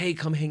they'll be like, hey,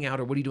 come hang out,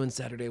 or what are you doing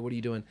Saturday? What are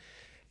you doing?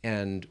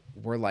 And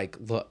we're like,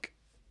 look,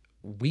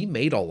 we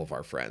made all of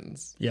our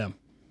friends. Yeah.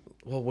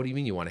 Well, what do you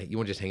mean you want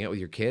to just hang out with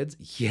your kids?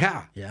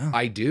 Yeah,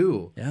 I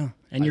do. Yeah.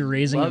 And you're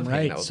raising them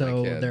right,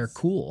 so they're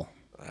cool.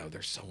 Oh,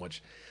 there's so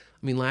much.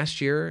 I mean,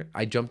 last year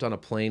I jumped on a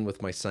plane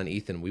with my son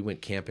Ethan. We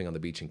went camping on the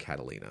beach in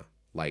Catalina.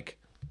 Like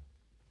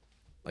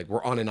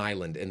we're on an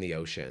island in the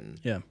ocean.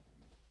 Yeah.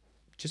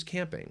 Just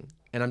camping.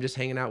 And I'm just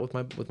hanging out with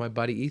my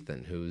buddy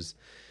Ethan, who's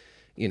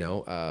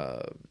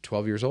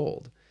 12 years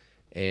old.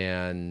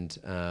 And,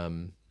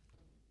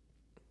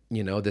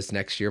 this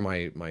next year,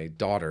 my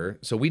daughter,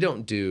 so we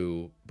don't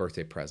do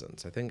birthday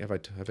presents. I think, have I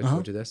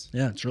told you this?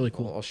 Yeah, it's really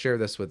cool. I'll share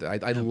this with,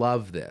 I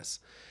love this.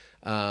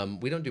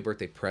 We don't do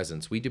birthday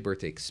presents. We do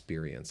birthday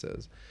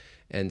experiences.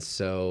 And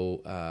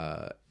so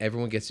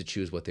everyone gets to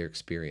choose what their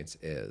experience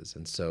is.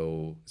 And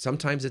so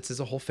sometimes it's as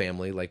a whole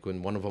family. Like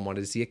when one of them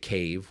wanted to see a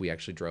cave, we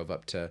actually drove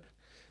up to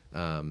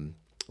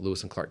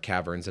Lewis and Clark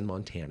Caverns in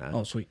Montana.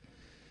 Oh, sweet.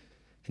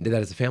 And did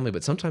that as a family,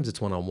 but sometimes it's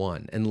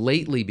one-on-one. And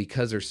lately,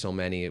 because there's so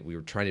many, we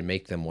were trying to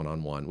make them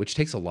one-on-one, which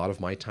takes a lot of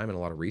my time and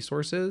a lot of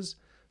resources.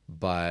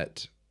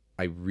 But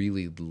I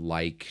really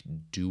like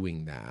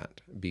doing that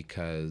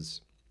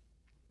because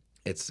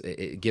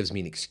it gives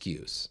me an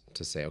excuse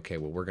to say, okay,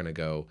 well, we're going to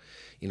go.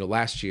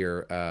 Last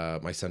year,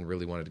 my son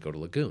really wanted to go to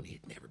Lagoon. He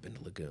had never been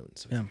to Lagoon.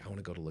 So he's like, I want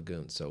to go to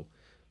Lagoon. So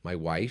My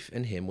wife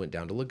and him went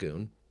down to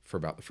Lagoon for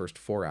about the first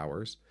 4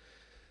 hours.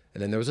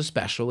 And then there was a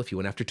special. If you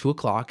went after 2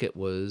 o'clock, it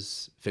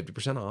was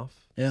 50%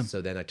 off. Yeah.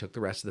 So then I took the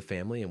rest of the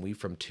family, and we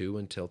from 2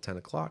 until 10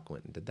 o'clock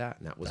went and did that.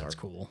 And That's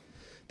cool.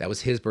 That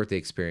was his birthday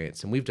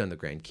experience. And we've done the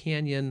Grand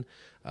Canyon.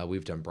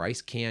 We've done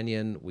Bryce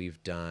Canyon.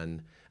 We've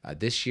done,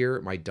 this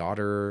year, my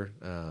daughter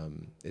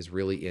is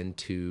really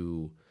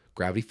into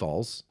Gravity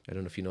Falls. I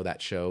don't know if you know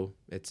that show.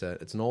 It's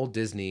an old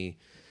Disney,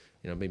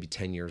 maybe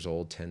 10 years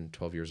old, 10,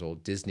 12 years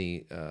old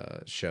Disney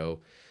show.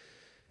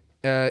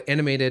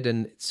 Animated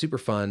and super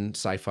fun,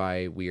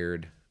 sci-fi,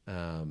 weird,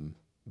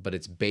 but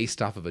it's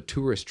based off of a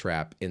tourist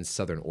trap in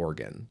Southern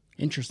Oregon.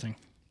 Interesting.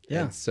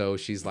 Yeah. And so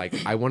she's like,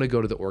 I want to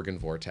go to the Oregon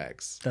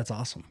Vortex. That's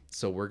awesome.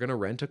 So we're going to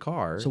rent a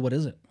car. So what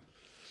is it?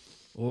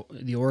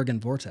 The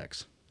Oregon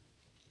Vortex.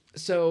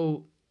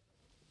 So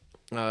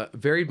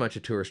very much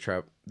a tourist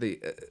trap.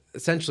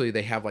 Essentially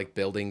they have like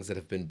buildings that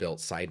have been built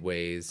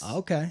sideways.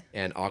 Okay.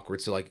 And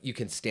awkward. So like you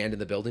can stand in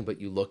the building, but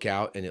you look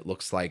out and it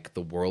looks like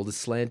the world is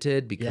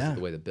slanted because of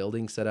the way the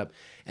building's set up.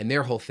 And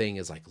their whole thing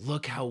is like,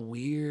 look how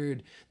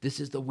weird. This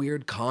is the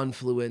weird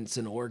confluence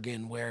in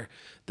Oregon where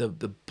the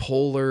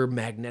polar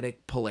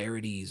magnetic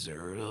polarities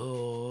are,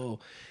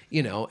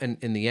 and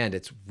in the end,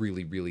 it's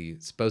really, really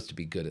supposed to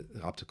be good at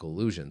optical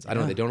illusions. I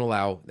don't know. They don't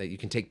allow that you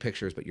can take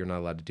pictures, but you're not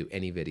allowed to do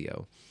any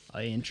video.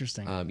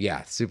 Interesting.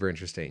 Yeah, super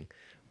interesting.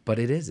 But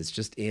it is. It's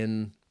just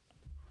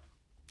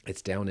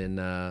it's down in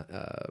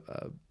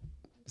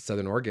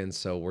Southern Oregon.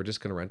 So we're just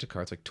going to rent a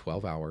car. It's like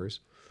 12 hours.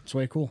 It's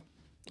way cool.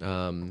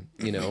 One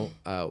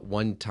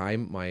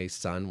time my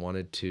son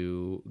wanted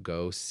to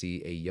go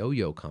see a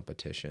yo-yo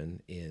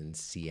competition in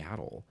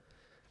Seattle.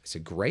 I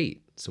said,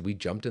 great. So we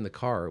jumped in the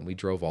car and we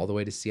drove all the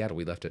way to Seattle.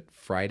 We left it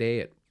Friday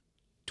at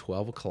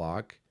 12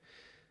 o'clock.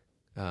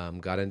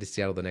 Got into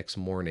Seattle the next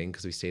morning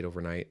because we stayed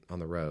overnight on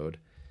the road.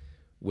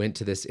 Went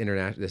to this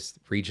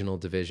regional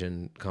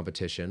division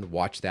competition,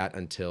 watched that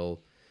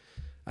until,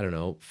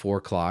 4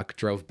 o'clock,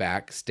 drove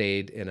back,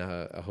 stayed in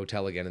a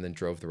hotel again, and then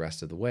drove the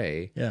rest of the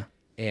way. Yeah.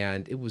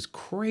 And it was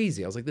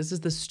crazy. I was like, this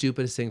is the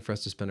stupidest thing for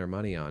us to spend our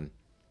money on.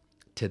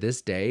 To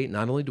this day,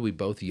 not only do we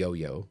both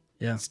yo-yo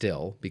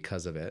still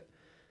because of it,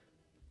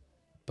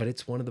 but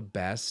it's one of the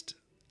best,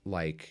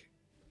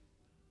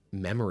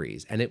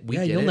 memories. And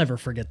you'll never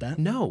forget that.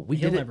 No,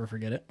 You'll never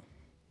forget it.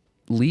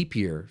 Leap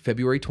year,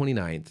 February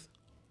 29th.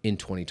 In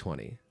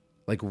 2020,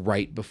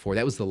 right before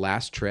that was the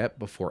last trip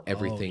before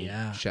everything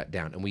shut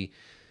down, and we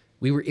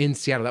were in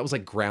Seattle. That was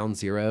like ground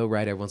zero,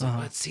 right? Everyone's like,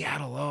 "Oh, it's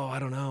Seattle." Oh, I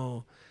don't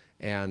know,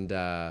 and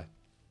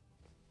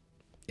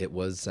it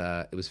was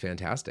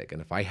fantastic.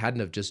 And if I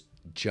hadn't have just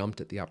jumped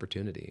at the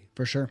opportunity,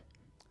 for sure.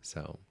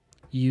 So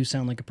you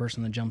sound like a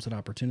person that jumps at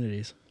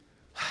opportunities.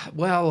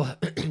 Well,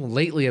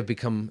 lately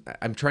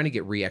I'm trying to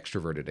get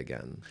re-extroverted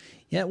again.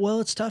 Yeah, well,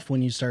 it's tough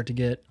when you start to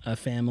get a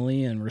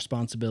family and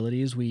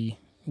responsibilities.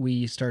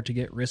 We start to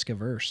get risk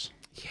averse.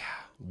 Yeah,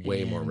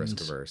 way more risk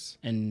averse.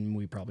 And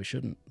we probably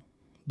shouldn't.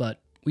 But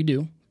we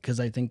do, because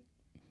I think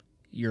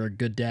you're a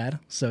good dad.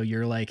 So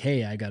you're like,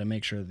 hey, I got to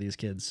make sure that these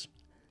kids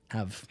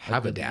have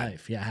a dad.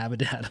 Life. Yeah, have a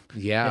dad.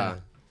 Yeah.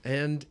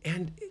 And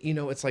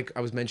it's like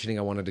I was mentioning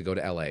I wanted to go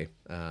to LA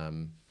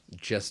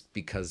just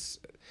because.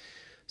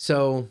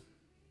 So,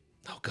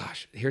 oh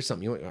gosh, here's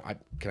something. I'm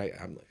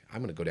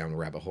going to go down the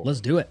rabbit hole.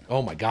 Let's do it.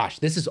 Oh my gosh,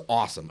 this is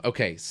awesome.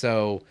 Okay,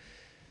 so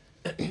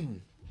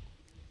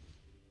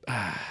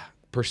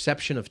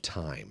perception of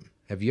time.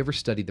 Have you ever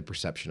studied the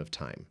perception of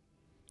time?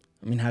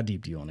 I mean, how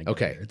deep do you want to go?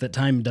 Okay, that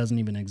time doesn't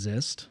even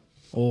exist,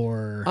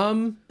 or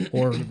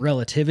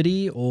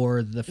relativity,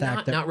 or the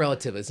fact that not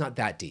relativity. It's not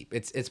that deep.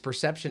 It's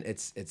perception.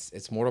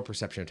 It's mortal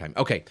perception of time.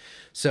 Okay,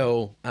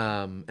 so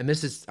and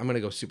this is I'm going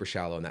to go super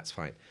shallow, and that's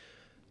fine.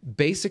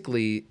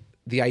 Basically,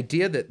 the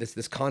idea that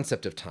this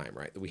concept of time,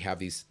 right? That we have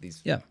these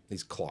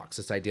clocks.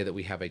 This idea that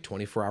we have a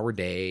 24-hour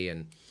day,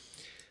 and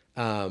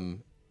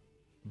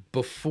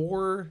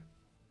before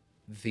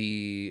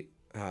the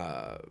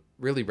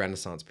really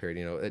Renaissance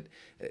period,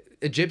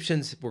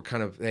 Egyptians were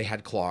they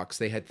had clocks,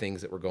 they had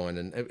things that were going,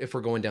 and if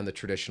we're going down the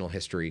traditional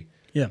history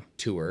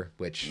tour,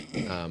 which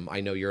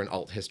I know you're an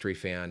alt history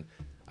fan,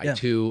 I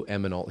too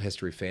am an alt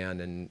history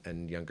fan,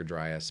 and Younger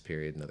Dryas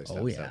period and other stuff.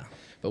 Oh yeah.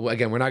 So, but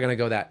again, we're not going to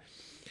go that.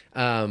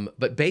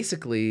 But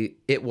basically,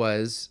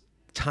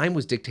 time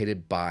was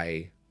dictated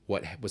by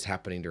what was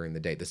happening during the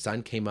day. The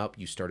sun came up,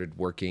 you started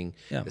working.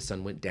 Yeah. The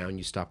sun went down,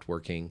 you stopped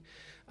working.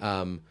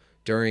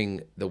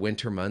 During the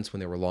winter months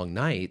when there were long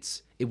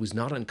nights, it was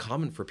not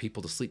uncommon for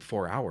people to sleep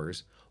 4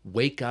 hours,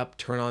 wake up,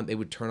 they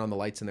would turn on the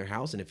lights in their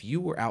house. And if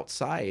you were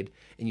outside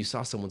and you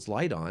saw someone's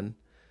light on,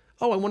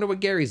 oh, I wonder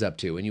what Gary's up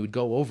to. And you would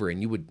go over and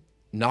you would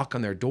knock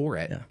on their door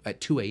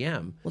at 2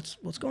 a.m.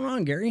 What's going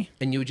on, Gary?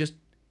 And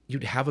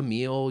you'd have a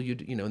meal,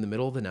 in the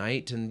middle of the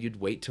night, and you'd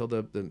wait till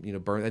the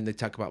burn. And they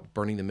talk about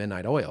burning the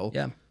midnight oil.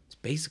 Yeah. It's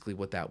basically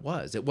what that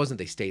was. It wasn't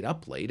they stayed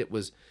up late. It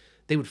was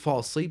they would fall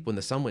asleep when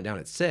the sun went down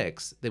at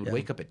 6. They would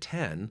wake up at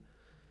 10,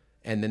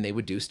 and then they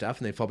would do stuff,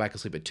 and they'd fall back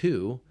asleep at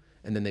 2,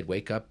 and then they'd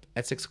wake up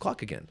at 6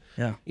 o'clock again.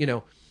 Yeah.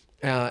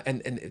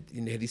 And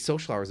you had these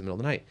social hours in the middle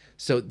of the night.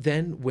 So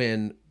then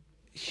when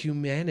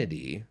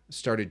humanity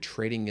started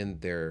trading in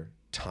their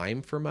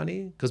time for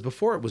money, because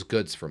before it was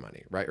goods for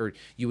money, right? Or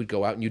you would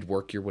go out and you'd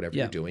work your whatever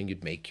you're doing,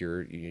 you'd make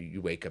your,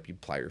 you wake up,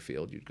 you'd plow your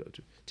field, you'd go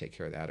to take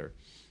care of that, or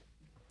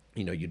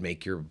you'd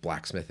make your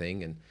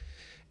blacksmithing,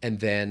 and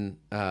then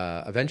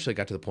eventually it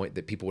got to the point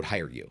that people would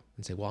hire you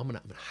and say, well, I'm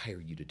gonna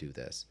hire you to do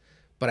this,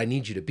 but I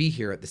need you to be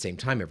here at the same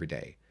time every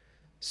day.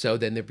 So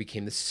then there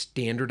became the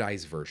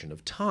standardized version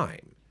of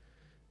time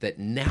that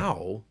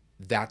now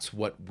that's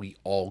what we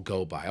all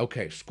go by.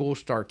 Okay, school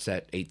starts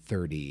at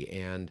 8:30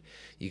 and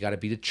you got to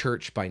be to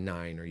church by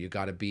 9, or you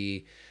got to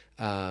be,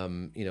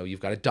 you've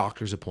got a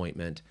doctor's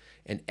appointment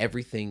and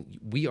everything.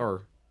 We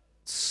are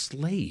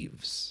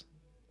slaves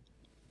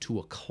to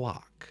a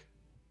clock.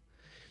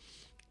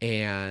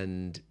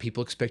 And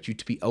people expect you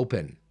to be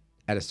open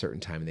at a certain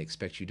time, and they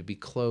expect you to be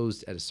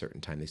closed at a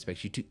certain time. They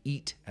expect you to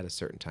eat at a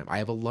certain time. I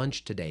have a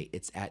lunch today.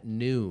 It's at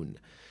noon.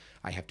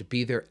 I have to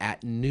be there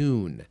at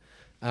noon.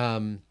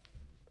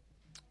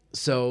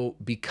 So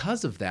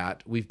because of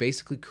that, we've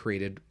basically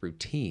created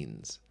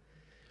routines.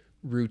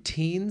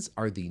 Routines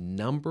are the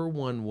number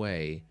one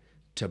way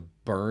to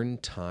burn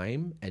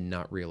time and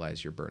not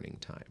realize you're burning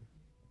time.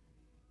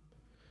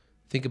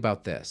 Think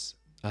about this.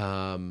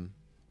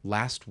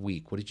 Last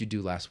week, what did you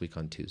do last week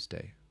on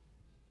Tuesday?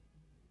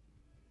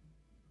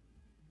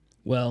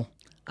 Well,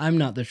 I'm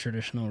not the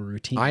traditional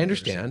routine. I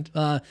understand.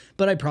 But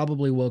I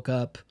probably woke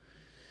up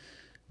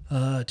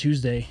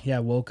Tuesday. Yeah,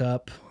 woke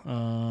up,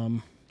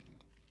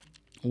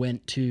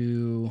 went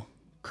to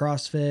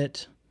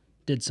CrossFit,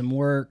 did some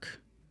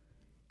work,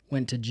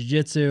 went to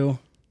jiu-jitsu,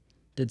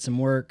 did some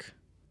work,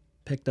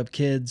 picked up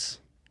kids,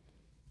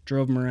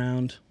 drove them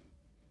around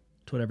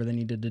to whatever they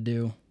needed to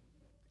do,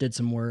 did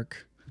some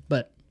work.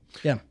 But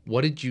yeah.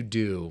 What did you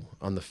do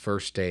on the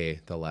first day,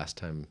 the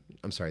last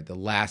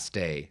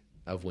day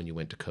of when you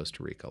went to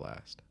Costa Rica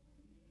last?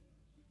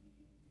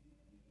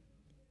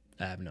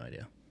 I have no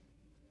idea.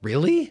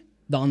 Really?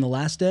 On the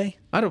last day?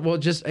 Before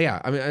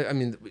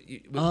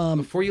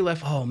you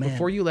left. Oh, man.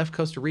 Before you left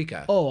Costa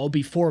Rica. Oh,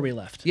 before we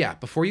left. Yeah,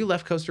 before you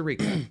left Costa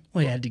Rica.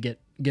 Well, you had to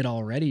get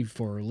all ready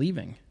for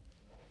leaving.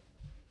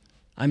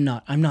 I'm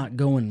not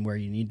going where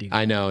you need to go.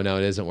 I know, no,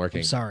 it isn't working.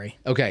 I'm sorry.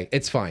 Okay,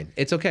 it's fine.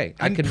 It's okay.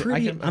 I'm happy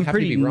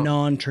pretty to be wrong.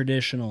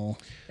 non-traditional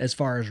as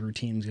far as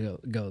routines go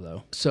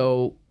though.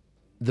 So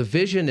the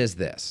vision is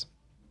this.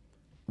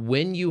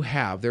 When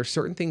there are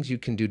certain things you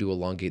can do to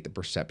elongate the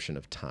perception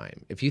of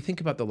time. If you think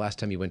about the last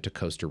time you went to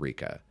Costa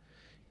Rica,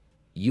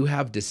 you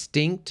have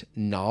distinct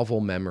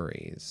novel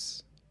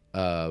memories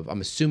of,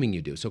 I'm assuming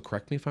you do, so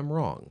correct me if I'm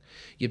wrong.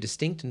 You have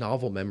distinct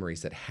novel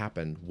memories that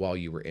happened while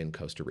you were in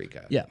Costa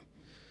Rica. Yeah.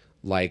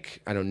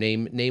 Like, I don't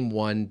know, name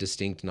one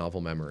distinct novel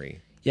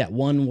memory. Yeah,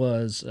 one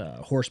was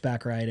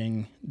horseback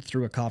riding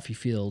through a coffee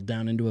field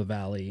down into a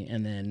valley,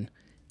 and then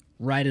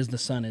right as the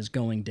sun is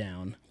going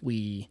down,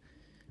 we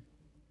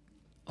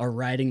are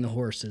riding the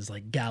horses,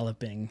 like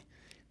galloping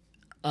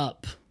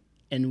up,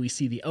 and we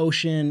see the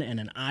ocean and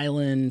an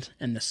island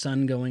and the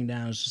sun going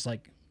down. It's just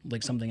like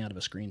something out of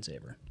a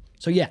screensaver.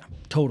 So yeah,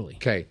 totally.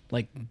 Okay.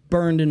 Like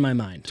burned in my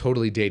mind.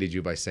 Totally dated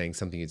you by saying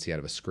something you'd see out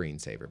of a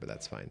screensaver, but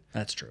that's fine.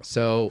 That's true.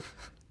 So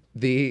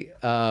the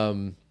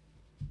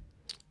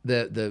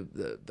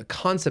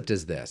concept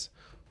is this.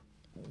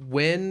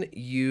 When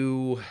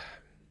you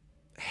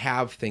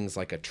have things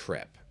like a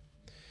trip,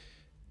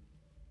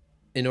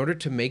 in order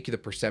to make the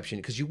perception,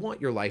 because you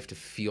want your life to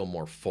feel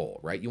more full,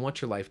 right? You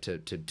want your life to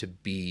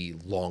be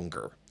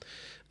longer.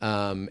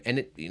 And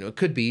it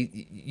could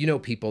be,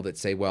 people that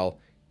say, well,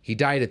 he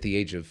died at the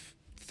age of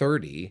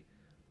 30,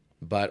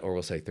 or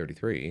we'll say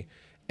 33,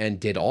 and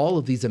did all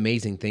of these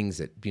amazing things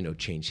that,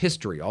 changed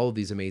history, all of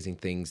these amazing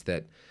things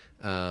that,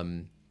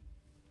 wow,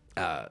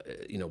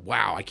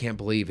 I can't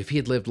believe if he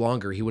had lived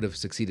longer, he would have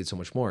succeeded so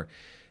much more.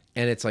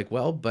 And it's like,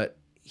 well, but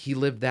he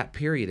lived that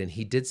period and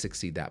he did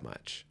succeed that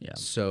much. Yeah.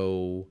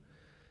 So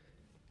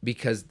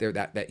because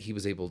that he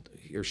was able,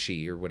 or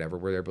she or whatever,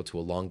 were able to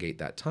elongate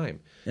that time.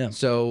 Yeah.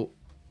 So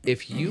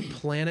if you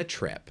plan a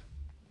trip,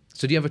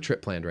 so do you have a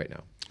trip planned right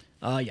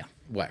now? Yeah.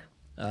 Where?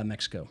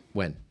 Mexico.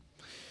 When?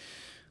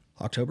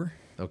 October.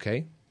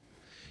 Okay.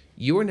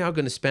 You are now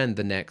going to spend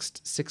the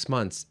next 6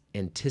 months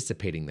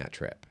anticipating that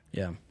trip.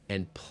 Yeah.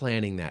 And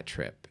planning that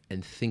trip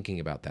and thinking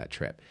about that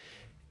trip.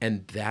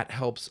 And that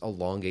helps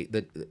elongate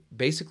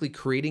basically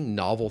creating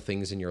novel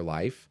things in your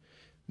life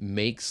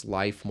makes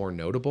life more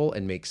notable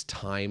and makes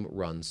time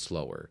run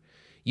slower.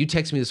 You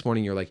texted me this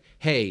morning, you're like,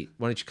 hey,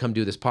 why don't you come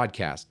do this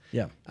podcast?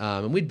 Yeah.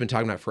 And we'd been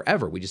talking about it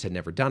forever. We just had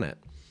never done it.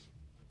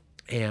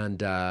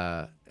 And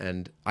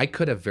I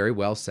could have very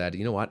well said,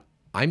 you know what?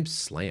 I'm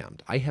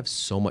slammed. I have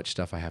so much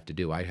stuff I have to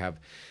do. I have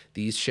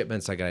these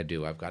shipments I got to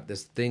do. I've got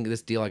this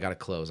deal I got to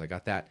close. I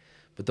got that.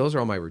 But those are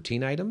all my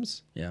routine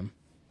items. Yeah.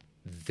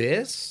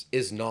 This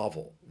is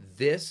novel.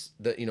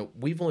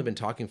 We've only been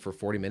talking for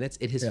 40 minutes.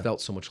 It has felt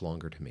so much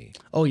longer to me.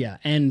 Oh yeah,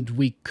 and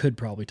we could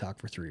probably talk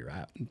for 3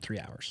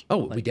 hours.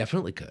 Oh, we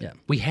definitely could. Yeah.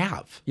 We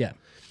have. Yeah.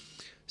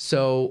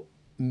 So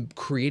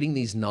creating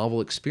these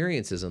novel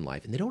experiences in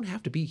life, and they don't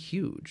have to be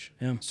huge.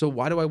 Yeah. So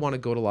why do I want to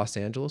go to Los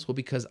Angeles? Well,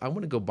 because I'm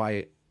going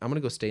to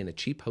go stay in a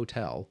cheap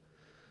hotel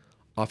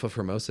off of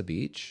Hermosa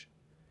Beach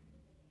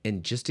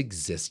and just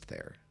exist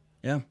there.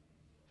 Yeah.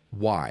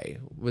 Why?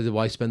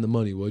 Why spend the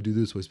money? Why do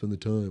this? Why spend the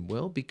time?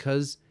 Well,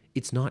 because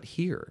it's not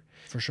here.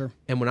 For sure.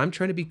 And when I'm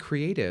trying to be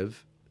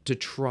creative, to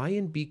try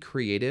and be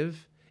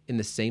creative in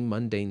the same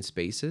mundane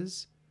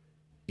spaces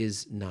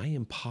is nigh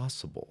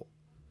impossible.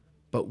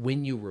 But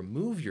when you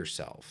remove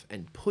yourself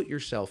and put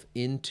yourself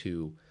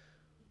into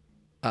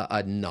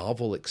a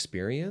novel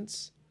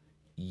experience,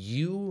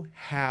 you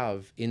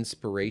have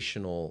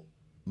inspirational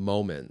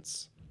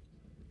moments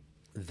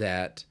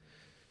that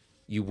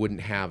you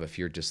wouldn't have if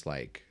you're just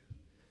like...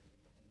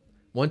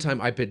 One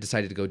time I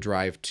decided to go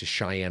drive to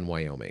Cheyenne,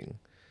 Wyoming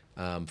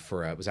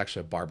it was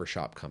actually a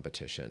barbershop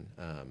competition,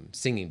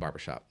 singing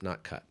barbershop,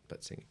 not cut,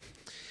 but singing.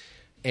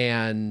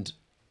 And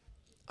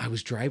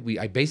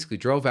I basically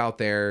drove out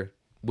there,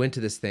 went to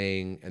this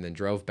thing, and then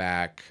drove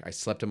back. I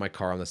slept in my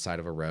car on the side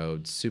of a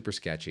road, super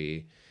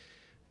sketchy.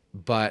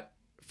 But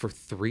for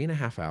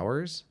 3.5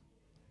 hours,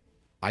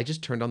 I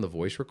just turned on the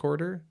voice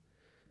recorder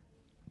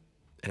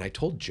and I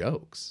told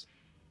jokes.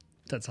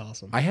 That's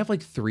awesome. I have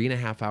like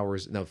 3.5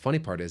 hours. Now, the funny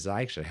part is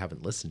I actually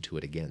haven't listened to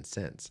it again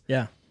since.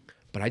 Yeah.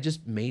 But I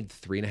just made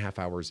 3.5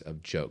 hours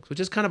of jokes, which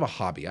is kind of a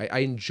hobby. I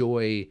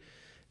enjoy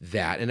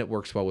that, and it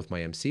works well with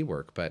my MC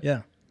work. But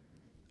Yeah.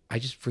 I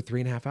just, for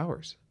 3.5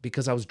 hours,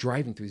 because I was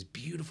driving through these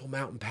beautiful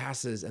mountain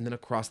passes and then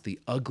across the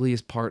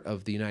ugliest part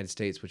of the United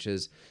States, which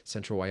is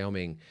central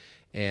Wyoming,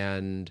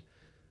 and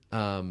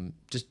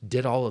just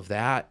did all of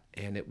that,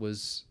 and it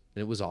was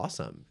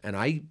awesome. And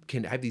I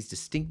have these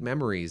distinct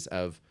memories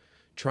of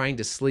trying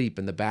to sleep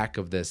in the back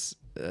of this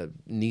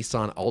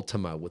Nissan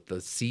Altima with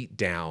the seat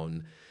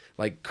down,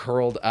 like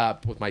curled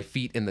up with my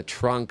feet in the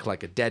trunk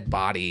like a dead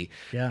body,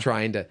 Yeah.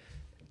 trying to...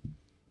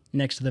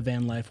 Next to the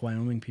Van Life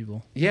Wyoming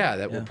people. Yeah,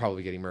 that were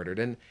probably getting murdered.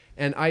 And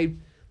I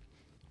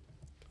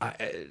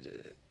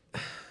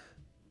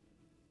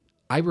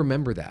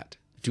remember that.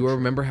 Do I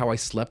remember how I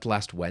slept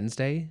last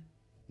Wednesday?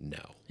 No.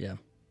 Yeah.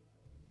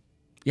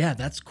 Yeah,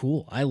 that's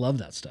cool. I love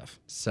that stuff.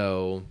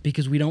 So...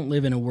 Because we don't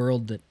live in a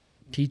world that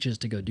teaches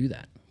to go do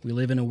that. We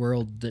live in a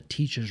world that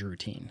teaches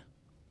routine.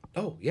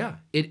 Oh, yeah.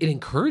 It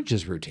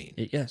encourages routine.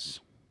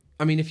 Yes.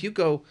 I mean, if you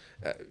go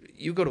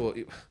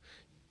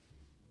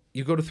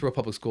through a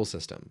public school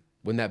system,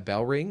 when that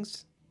bell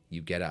rings,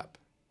 you get up.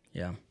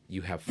 Yeah.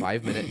 You have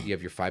 5 minutes, you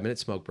have your 5-minute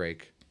smoke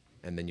break,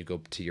 and then you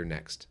go to your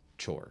next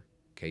chore,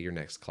 okay, your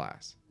next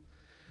class.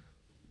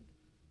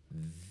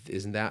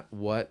 Isn't that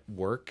what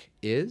work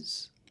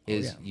is?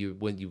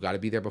 When you got to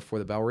be there before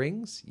the bell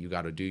rings, you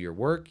got to do your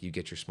work, you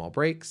get your small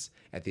breaks.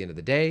 At the end of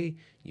the day,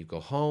 you go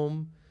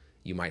home,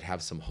 you might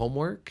have some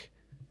homework.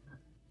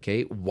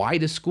 Okay, why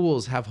do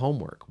schools have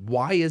homework?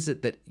 Why is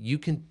it that you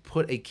can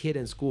put a kid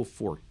in school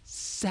for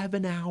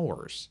 7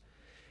 hours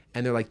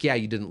and they're like, yeah,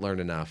 you didn't learn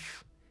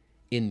enough?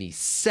 In the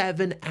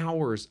 7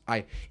 hours,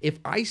 if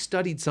I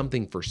studied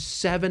something for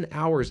 7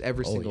 hours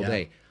every single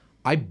day,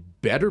 I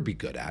better be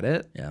good at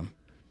it. Yeah.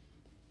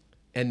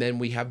 And then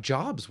we have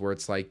jobs where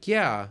it's like,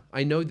 yeah,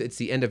 I know that it's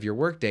the end of your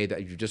workday,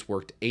 that you just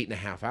worked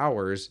 8.5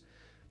 hours,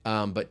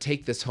 but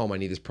take this home. I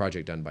need this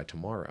project done by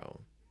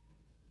tomorrow.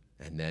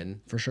 And then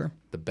For sure.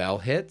 the bell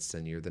hits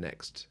and you're the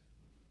next.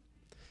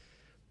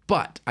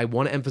 But I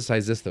want to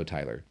emphasize this though,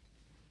 Tyler.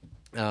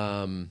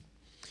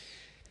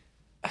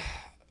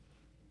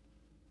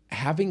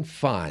 Having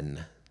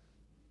fun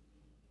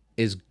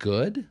is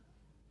good,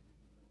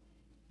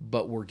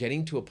 but we're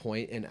getting to a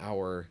point in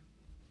our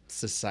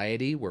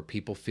society where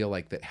people feel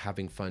like that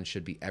having fun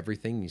should be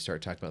everything. You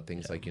start talking about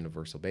things like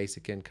universal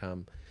basic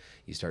income.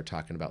 You start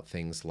talking about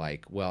things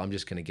like, well, I'm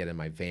just going to get in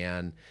my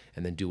van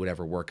and then do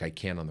whatever work I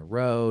can on the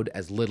road,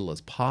 as little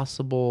as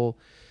possible.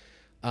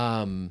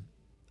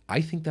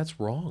 I think that's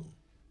wrong.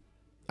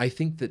 I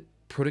think that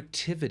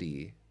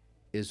productivity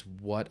is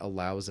what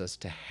allows us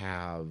to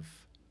have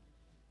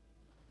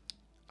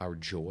our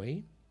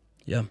joy.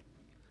 Yeah.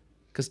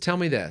 Because tell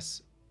me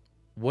this,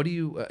 what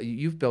do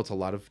you've built a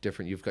lot of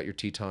different, you've got your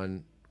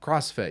Teton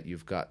CrossFit,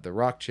 you've got the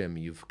Rock Gym,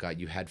 you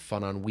had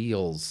Fun on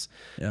Wheels,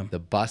 the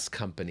bus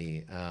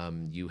company,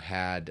 you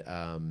had,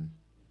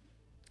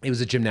 it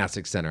was a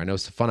gymnastics center. I know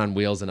Fun on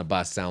Wheels and a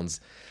bus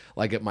sounds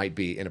like it might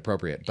be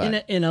inappropriate,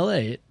 but in LA,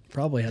 it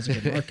probably has a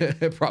good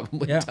market. it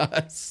probably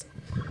does.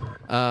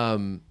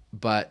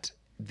 But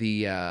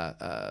the,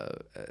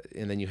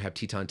 and then you have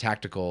Teton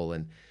Tactical,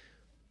 and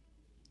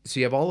so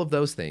you have all of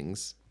those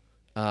things.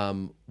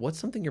 What's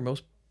something you're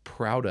most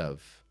proud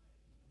of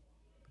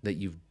that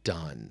you've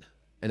done?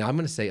 And I'm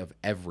going to say of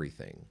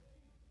everything.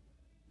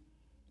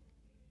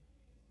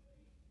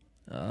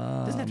 It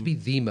doesn't have to be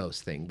the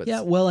most thing, but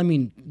well, I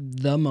mean,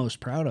 the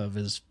most proud of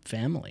is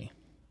family.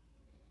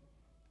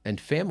 And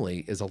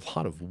family is a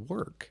lot of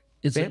work.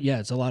 It's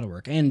a lot of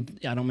work, and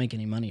I don't make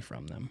any money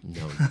from them.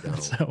 No, you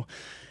don't. So,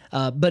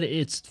 but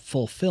it's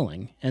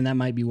fulfilling, and that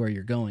might be where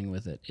you're going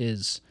with it.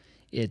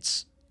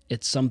 It's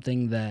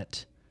something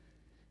that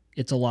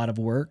it's a lot of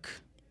work,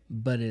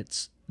 but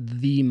it's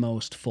the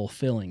most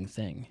fulfilling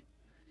thing.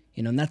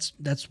 You know, and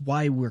that's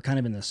why we're kind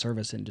of in the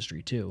service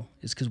industry too,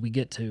 is because we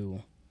get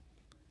to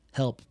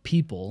help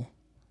people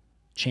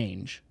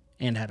change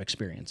and have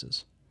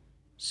experiences.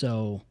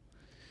 So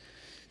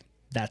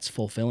that's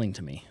fulfilling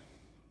to me.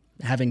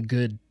 Having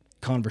good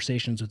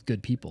conversations with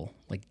good people,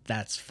 like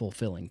that's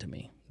fulfilling to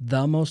me.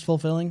 The most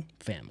fulfilling,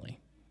 family.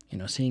 You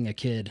know, seeing a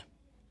kid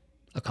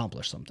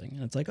accomplish something.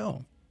 And it's like,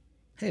 oh,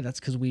 hey, that's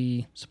because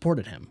we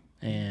supported him.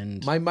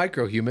 And My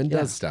micro human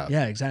does stuff.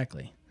 yeah,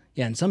 exactly.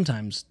 Yeah, and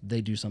sometimes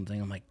they do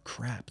something. I'm like,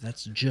 crap,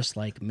 that's just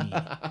like me.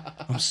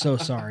 I'm so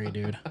sorry,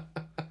 dude.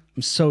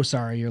 I'm so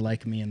sorry you're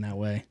like me in that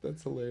way.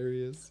 That's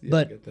hilarious. Yeah,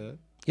 But- I get that.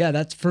 Yeah,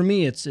 that's for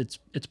me. It's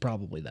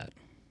probably that.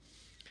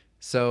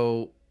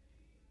 So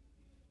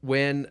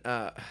when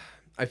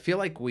I feel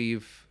like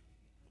we've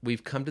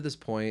come to this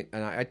point,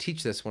 and I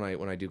teach this when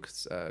I do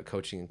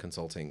coaching and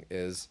consulting,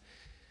 is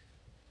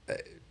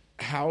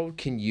how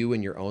can you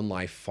in your own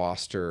life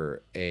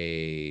foster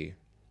I'm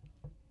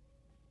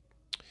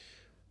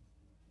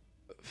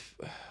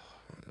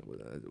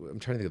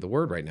trying to think of the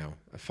word right now.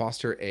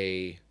 Foster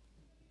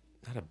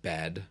not a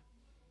bed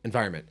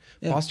environment.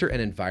 Yeah. Foster an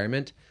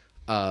environment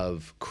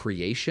of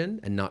creation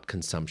and not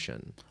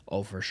consumption.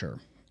 Oh, for sure.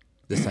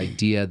 This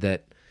idea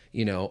that,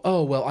 you know,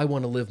 oh, well, I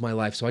want to live my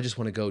life, so I just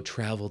want to go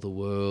travel the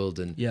world.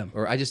 And, Yeah.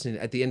 or I just,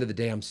 at the end of the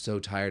day, I'm so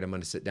tired, I'm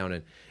going to sit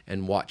down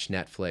and watch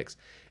Netflix.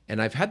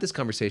 And I've had this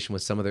conversation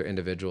with some other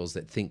individuals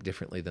that think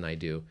differently than I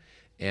do.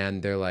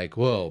 And they're like,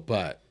 whoa,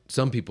 but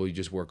some people, you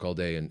just work all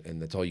day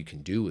and that's all you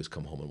can do is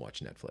come home and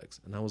watch Netflix.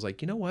 And I was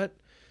like, you know what?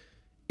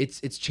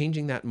 It's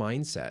changing that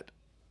mindset.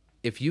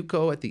 If you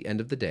go at the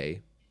end of the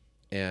day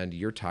and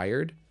you're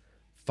tired,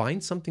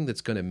 find something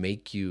that's going to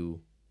make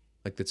you,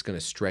 like, that's going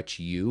to stretch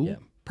you. Yeah.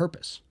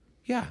 Purpose.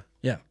 Yeah.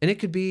 Yeah. And it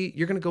could be,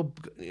 you're going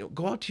to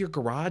go out to your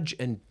garage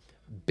and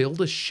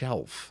build a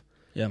shelf.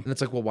 Yeah. And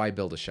it's like, well, why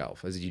build a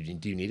shelf? Do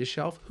you need a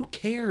shelf? Who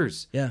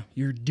cares? Yeah.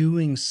 You're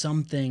doing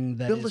something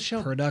that Build a is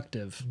shelf.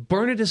 productive.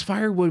 Burn it as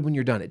firewood when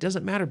you're done. It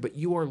doesn't matter, but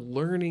you are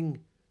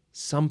learning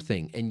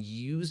something, and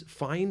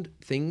find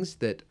things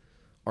that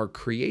are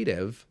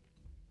creative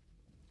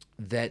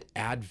that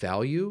add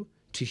value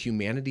to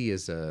humanity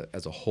as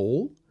a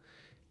whole,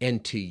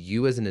 and to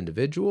you as an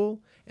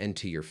individual, and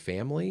to your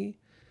family.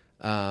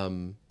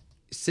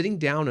 Sitting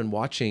down and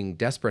watching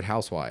Desperate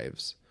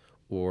Housewives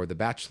or The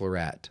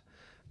Bachelorette,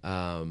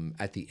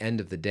 at the end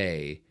of the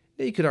day,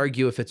 you could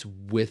argue if it's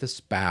with a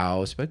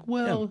spouse, like,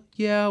 well,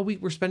 yeah,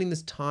 we're spending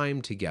this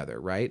time together,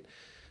 right?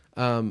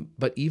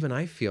 But even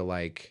I feel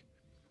like,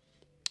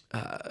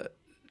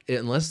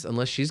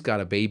 unless she's got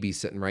a baby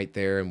sitting right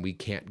there and we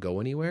can't go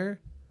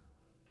anywhere,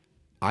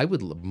 I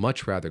would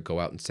much rather go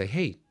out and say,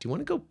 hey, do you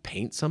want to go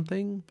paint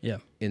something? Yeah.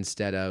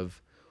 Instead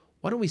of,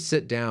 why don't we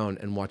sit down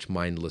and watch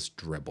mindless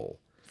dribble?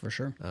 For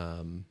sure.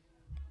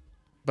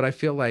 But I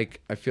feel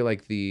like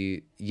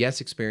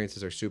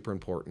experiences are super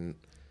important,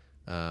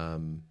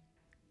 but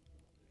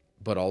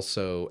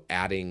also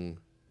adding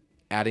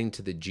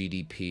to the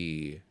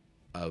GDP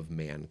of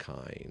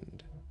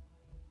mankind.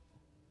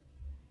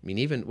 I mean,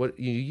 even what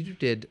you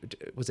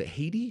did, was it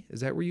Haiti?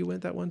 Is that where you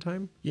went that one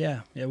time?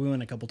 Yeah. Yeah. We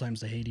went a couple times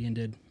to Haiti and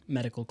did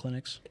medical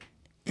clinics.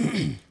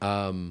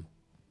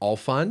 All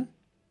fun?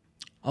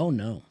 Oh,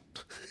 no.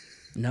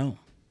 No.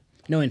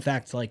 No, in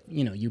fact, like,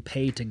 you know, you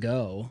pay to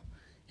go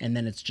and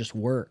then it's just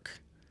work.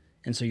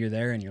 And so you're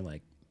there and you're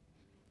like,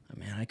 oh,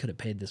 man, I could have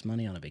paid this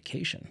money on a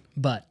vacation.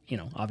 But, you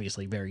know,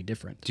 obviously very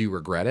different. Do you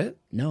regret it?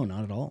 No,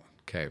 not at all.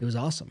 Okay. It was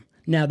awesome.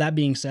 Now, that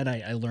being said,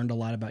 I learned a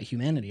lot about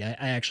humanity. I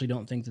actually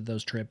don't think that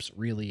those trips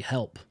really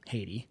help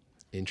Haiti.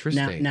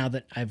 Interesting. Now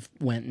that I've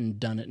went and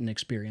done it and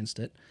experienced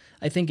it,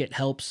 I think it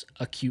helps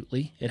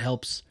acutely. It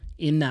helps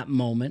in that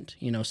moment,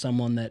 you know,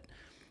 someone that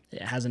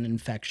has an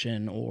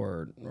infection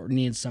or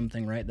needs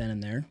something right then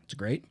and there. It's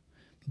great.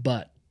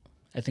 But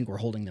I think we're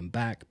holding them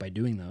back by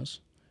doing those.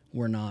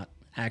 We're not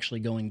actually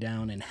going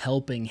down and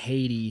helping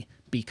Haiti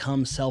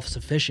become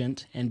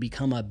self-sufficient and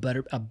become a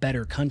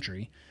better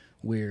country.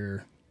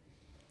 We're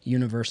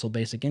universal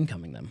basic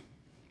incoming them.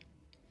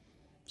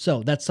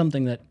 So that's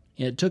something that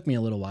it took me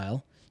a little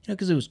while, you know,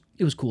 because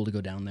it was cool to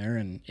go down there,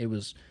 and it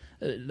was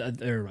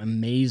they're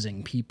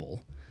amazing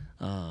people.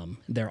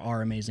 There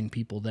are amazing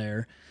people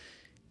there.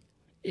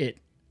 It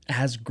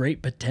has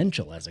great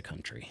potential as a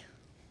country,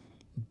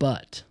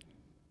 but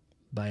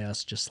by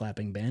us just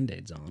slapping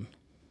Band-Aids on,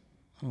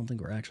 I don't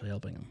think we're actually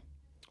helping them.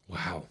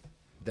 Wow,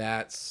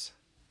 that's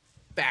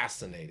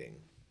fascinating.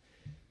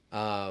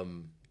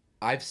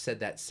 I've said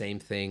that same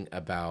thing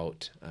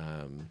about,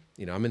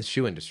 you know, I'm in the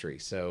shoe industry.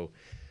 So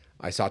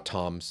I saw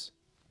Tom's,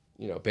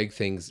 you know, big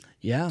things,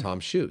 Yeah.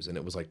 Tom's shoes. And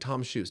it was like,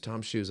 Tom's shoes.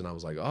 And I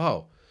was like,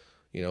 oh,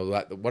 you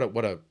know,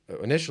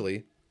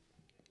 initially,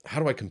 how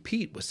do I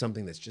compete with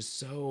something that's just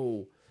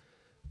so,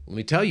 let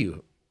me tell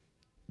you,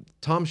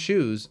 Tom's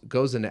shoes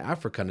goes into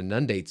Africa and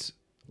inundates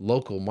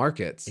local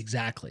markets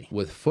Exactly.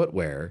 with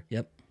footwear.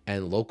 Yep.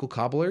 And local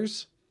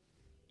cobblers,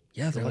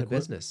 Yeah, they're they're out like, of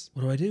business.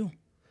 What do I do?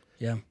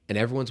 Yeah. And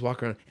everyone's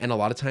walking around. And a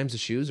lot of times the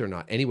shoes are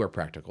not anywhere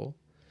practical.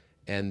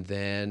 And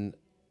then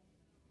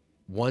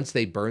once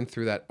they burn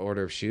through that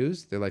order of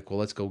shoes, they're like, well,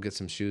 let's go get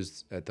some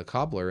shoes at the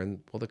cobbler. And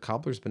well, the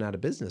cobbler's been out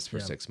of business for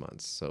 6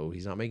 months, so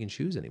he's not making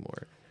shoes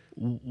anymore.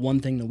 One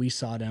thing that we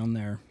saw down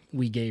there,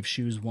 we gave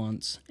shoes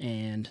once,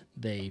 and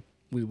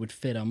we would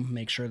fit them,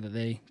 make sure that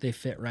they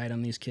fit right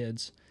on these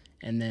kids,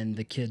 and then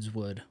the kids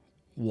would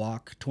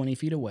walk 20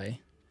 feet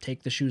away,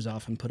 take the shoes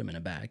off, and put them in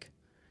a bag.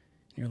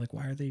 And you're like,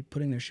 why are they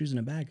putting their shoes in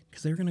a bag?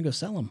 Because they're going to go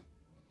sell them.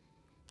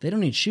 They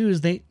don't need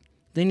shoes. They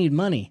need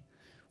money.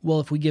 Well,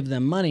 if we give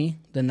them money,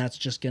 then that's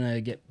just going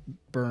to get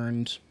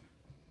burned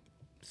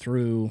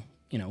through,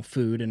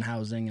 food and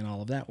housing and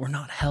all of that. We're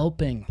not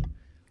helping.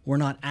 We're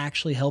not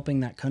actually helping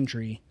that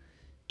country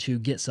to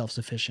get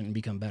self-sufficient and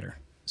become better.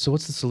 So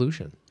what's the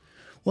solution?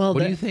 Well,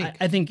 what do you think?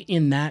 I think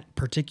in that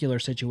particular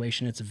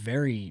situation, it's a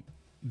very,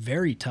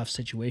 very tough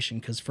situation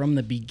because from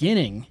the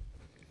beginning,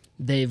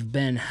 they've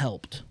been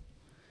helped.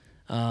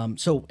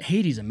 So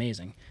Haiti's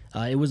amazing.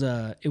 It was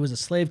a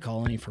slave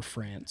colony for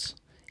France,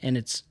 and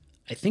it's,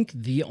 I think,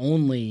 the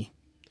only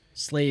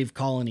slave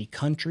colony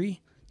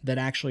country that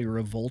actually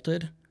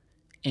revolted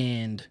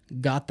and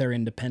got their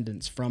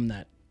independence from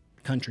that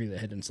country that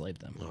had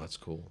enslaved them. Oh, that's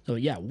cool. So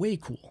yeah, way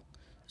cool.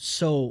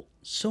 So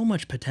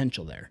much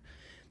potential there.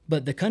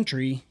 But the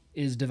country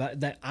is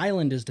that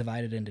island is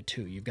divided into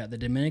two. You've got the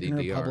Dominican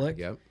Republic,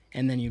 yep.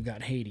 And then you've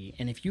got Haiti.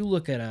 And if you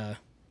look at a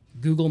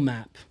Google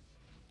map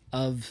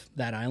of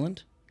that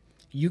island,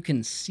 you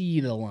can see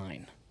the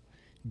line.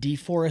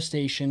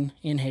 Deforestation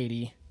in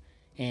Haiti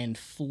and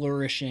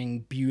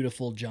flourishing,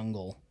 beautiful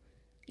jungle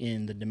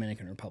in the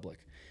Dominican Republic.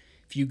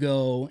 If you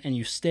go and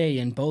you stay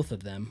in both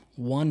of them,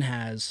 one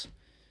has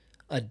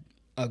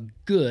a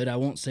good, I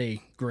won't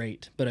say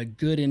great, but a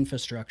good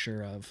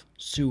infrastructure of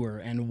sewer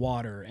and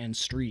water and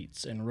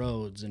streets and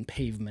roads and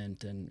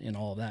pavement and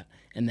all of that.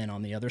 And then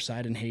on the other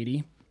side in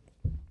Haiti,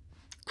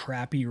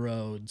 crappy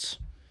roads.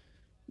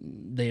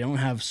 They don't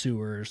have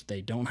sewers.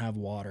 They don't have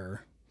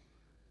water.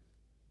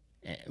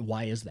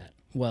 Why is that?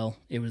 Well,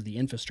 it was the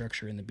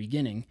infrastructure in the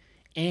beginning,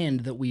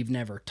 and that we've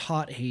never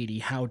taught Haiti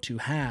how to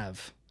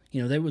have,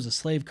 there was a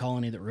slave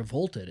colony that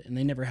revolted, and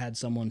they never had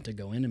someone to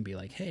go in and be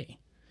like, hey,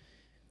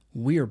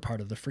 we are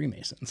part of the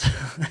Freemasons,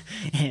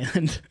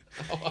 and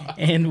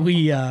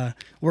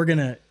we're going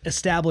to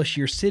establish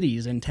your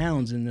cities and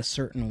towns in this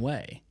certain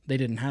way. They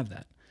didn't have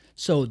that.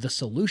 So the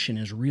solution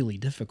is really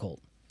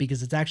difficult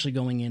because it's actually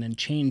going in and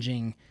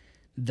changing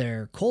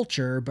their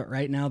culture, but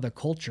right now the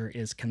culture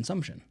is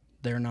consumption.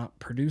 They're not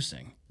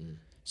producing.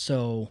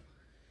 So,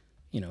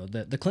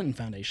 the Clinton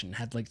Foundation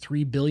had like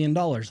 $3 billion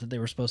that they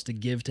were supposed to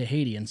give to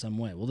Haiti in some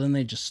way. Well, then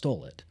they just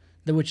stole it,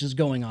 which is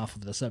going off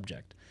of the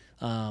subject.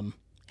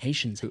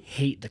 Haitians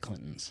hate the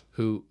Clintons.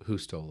 Who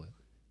stole it?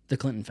 The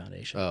Clinton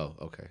Foundation. Oh,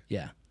 okay.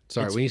 Yeah.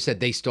 Sorry, when you said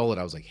they stole it,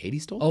 I was like, Haiti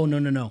stole it? Oh,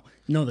 no.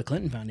 No, the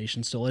Clinton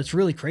Foundation stole it. It's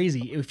really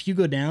crazy. If you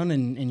go down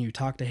and you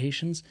talk to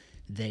Haitians,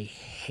 they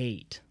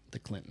hate the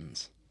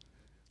Clintons.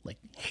 Like,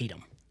 hate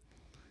them.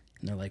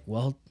 And they're like,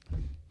 well,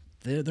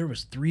 there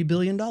was $3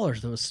 billion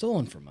that was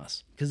stolen from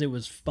us because it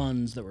was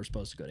funds that were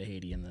supposed to go to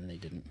Haiti and then they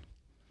didn't.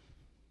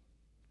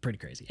 Pretty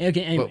crazy.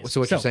 Okay, anyways,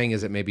 so what you're saying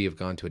is that maybe you've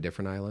gone to a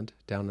different island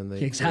down in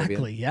the exactly,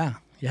 Caribbean?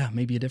 Yeah,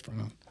 maybe a different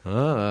one.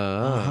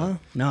 Uh-huh.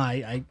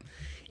 No,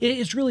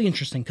 it's really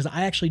interesting because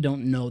I actually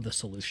don't know the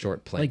solution.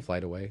 Short plane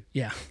flight away.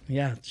 Yeah,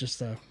 it's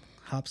just a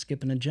hop,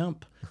 skip, and a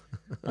jump.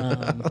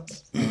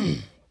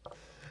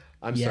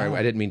 I'm sorry,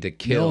 I didn't mean to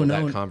kill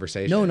that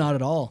conversation. No, not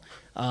at all.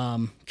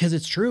 Because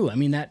it's true. I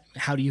mean,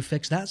 how do you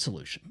fix that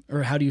solution?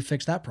 Or how do you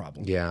fix that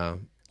problem? Yeah.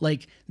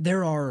 Like,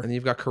 there are... And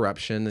you've got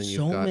corruption, and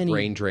you've got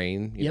brain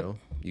drain, you know,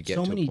 you get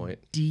to a point. So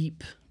many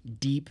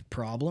deep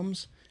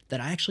problems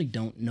that I actually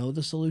don't know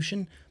the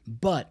solution,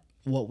 but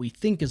what we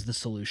think is the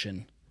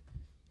solution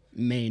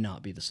may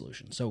not be the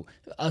solution. So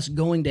us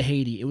going to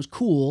Haiti, it was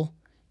cool.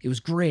 It was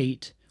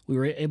great. We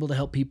were able to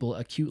help people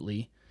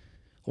acutely,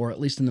 or at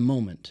least in the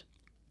moment.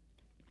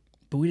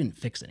 But we didn't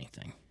fix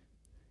anything.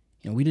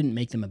 We didn't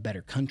make them a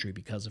better country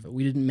because of it.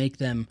 We didn't make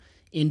them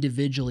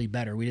individually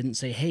better. We didn't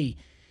say, hey,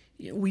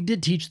 we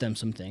did teach them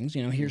some things.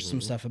 Here's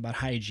some stuff about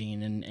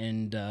hygiene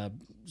and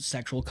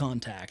sexual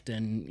contact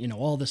and,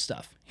 all this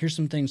stuff. Here's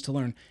some things to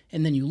learn.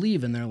 And then you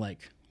leave and they're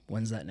like,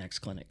 when's that next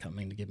clinic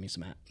coming to give me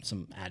some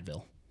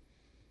Advil?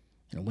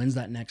 When's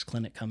that next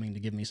clinic coming to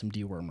give me some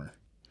dewormer?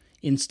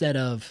 Instead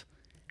of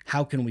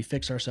how can we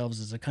fix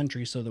ourselves as a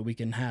country so that we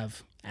can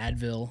have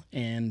Advil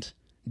and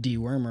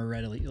dewormer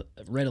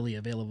readily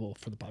available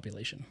for the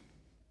population.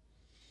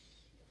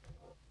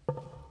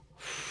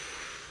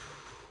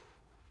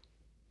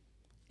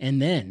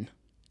 And then,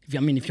 if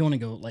you want to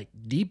go like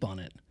deep on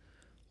it,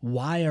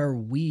 why are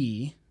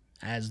we,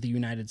 as the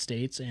United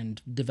States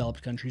and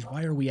developed countries,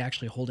 why are we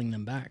actually holding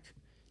them back?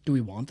 Do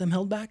we want them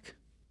held back?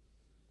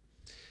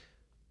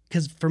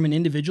 Because from an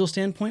individual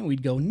standpoint,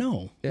 we'd go,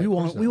 no. We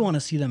want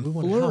to see them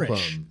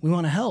flourish. We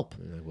want to help.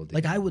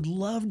 Like, I would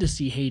love to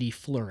see Haiti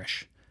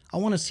flourish. I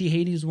want to see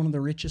Haiti as one of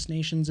the richest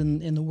nations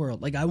in the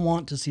world. Like, I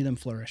want to see them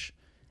flourish.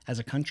 As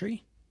a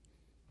country,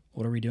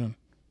 what are we doing?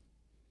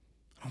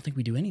 I don't think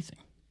we do anything.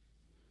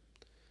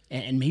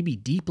 And maybe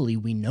deeply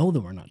we know that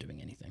we're not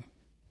doing anything.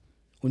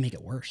 we make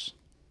it worse.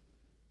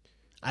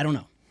 I don't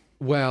know.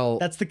 Well,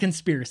 That's the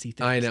conspiracy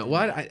theory. I know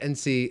what and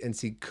see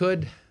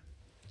could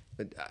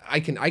I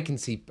can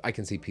see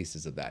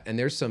pieces of that. And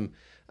there's some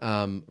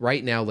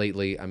right now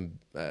lately. I'm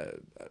a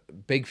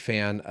big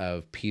fan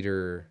of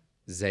Peter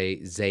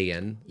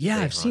Zayin. Yeah,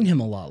 I've seen him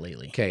a lot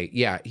lately. Okay,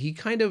 yeah, he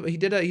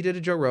did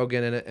a Joe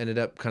Rogan, and it ended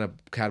up kind of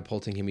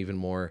catapulting him even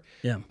more.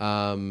 Yeah.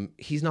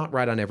 He's not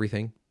right on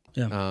everything.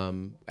 Yeah.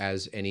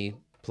 As any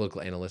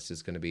political analyst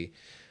is going to be,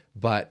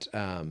 but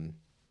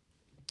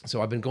so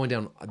I've been going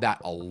down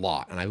that a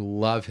lot, and I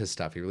love his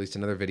stuff. He released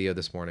another video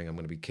this morning. I'm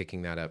going to be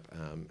kicking that up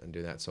and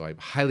do that. So I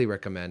highly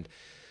recommend.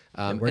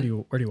 Where do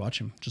you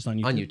watch him? Just on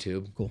YouTube? On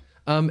YouTube. Cool.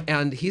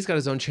 And he's got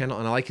his own channel,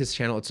 and I like his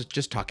channel. It's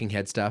just talking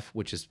head stuff,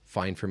 which is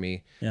fine for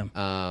me. Yeah.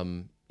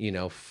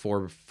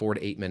 4 to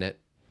 8 minute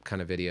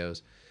kind of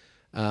videos.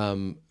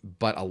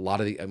 But a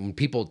lot of when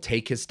people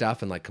take his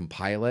stuff and like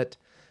compile it,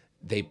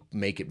 they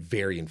make it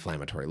very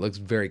inflammatory. It looks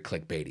very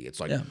clickbaity. It's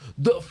like,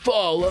 the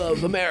fall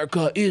of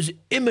America is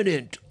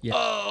imminent. Yeah.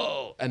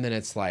 Oh, and then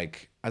it's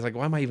like, I was like,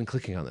 why am I even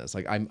clicking on this?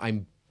 Like,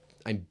 I'm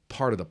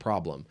part of the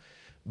problem.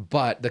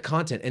 But the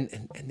content,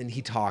 and then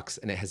he talks,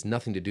 and it has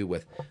nothing to do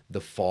with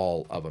the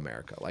fall of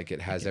America. Like,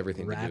 it has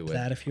everything to do with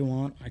that if you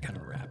want. I kind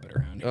of wrap it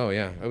around here. Oh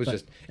yeah,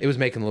 it was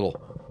making a little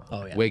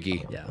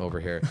wiggy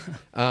over here.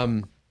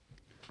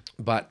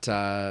 But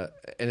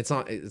and it's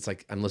not. It's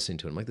like I'm listening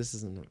to it. I'm like, this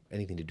isn't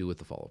anything to do with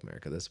the fall of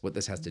America. What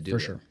this has to do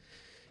with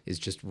is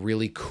just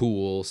really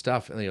cool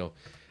stuff.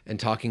 And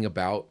talking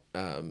about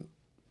a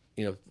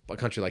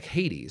country like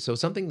Haiti. So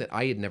something that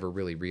I had never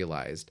really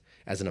realized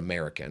as an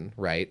American,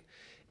 right,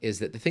 is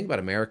that the thing about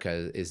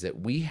America is that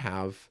we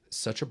have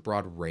such a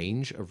broad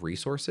range of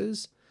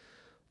resources.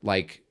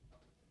 Like,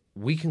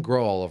 we can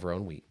grow all of our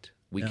own wheat.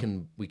 We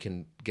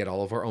can get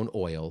all of our own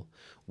oil.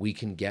 We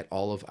can get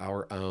all of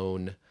our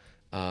own.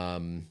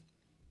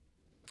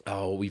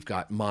 We've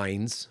got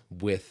mines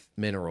with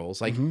minerals.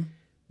 Like,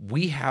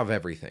 we have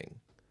everything.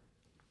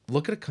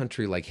 Look at a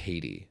country like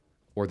Haiti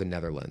or the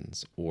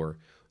Netherlands, or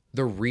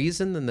the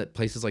reason that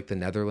places like the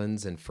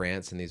Netherlands and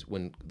France and these,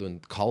 when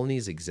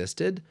colonies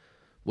existed,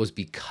 was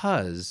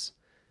because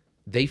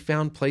they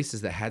found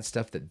places that had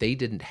stuff that they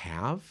didn't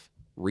have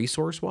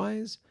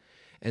resource-wise.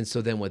 And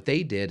so then what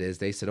they did is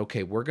they said,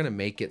 okay, we're going to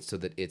make it so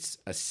that it's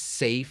a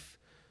safe,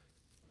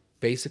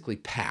 basically,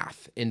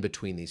 path in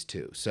between these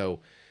two.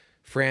 So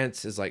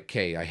France is like,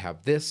 okay, I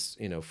have this,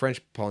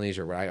 French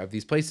Polynesia, where I have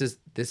these places.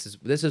 This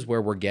is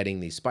where we're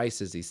getting these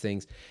spices, these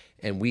things,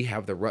 and we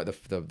have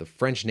the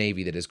French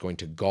Navy that is going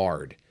to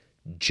guard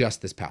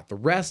just this path. The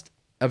rest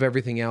of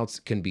everything else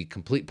can be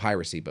complete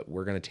piracy, but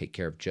we're going to take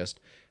care of just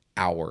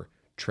our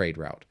trade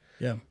route.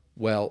 Yeah.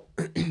 Well,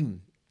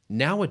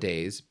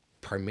 nowadays,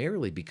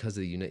 primarily because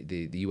of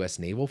the U.S.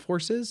 naval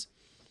forces,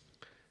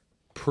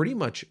 pretty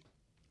much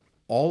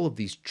all of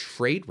these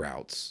trade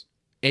routes,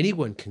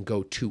 anyone can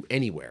go to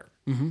anywhere.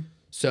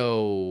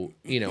 So,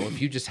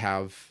 if you just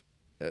have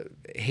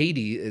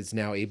Haiti is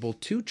now able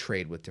to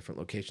trade with different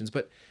locations,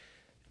 but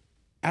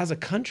as a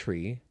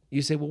country,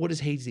 you say, well, what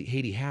does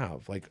Haiti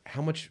have? Like,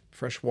 how much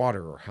fresh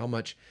water, or how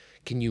much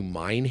can you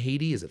mine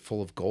Haiti? Is it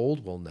full of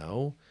gold? Well,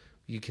 no.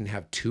 You can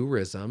have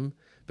tourism,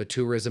 but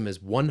tourism is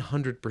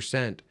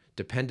 100%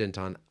 dependent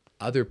on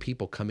other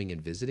people coming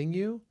and visiting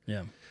you.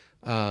 Yeah.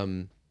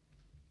 And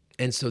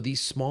so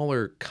these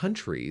smaller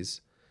countries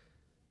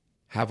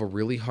have a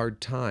really hard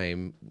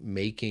time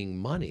making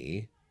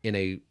money in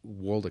a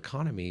world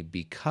economy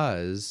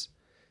because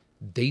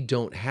they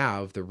don't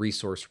have the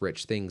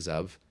resource-rich things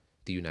of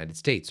the United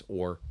States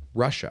or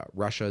Russia.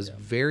 Russia is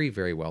very,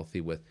 very wealthy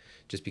with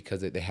just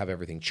because they have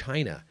everything.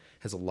 China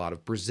has a lot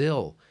of.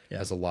 Brazil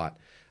has a lot.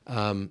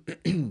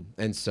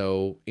 And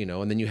so,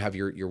 and then you have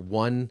your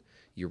one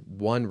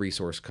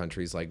resource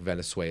countries like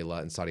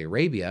Venezuela and Saudi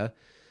Arabia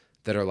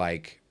that are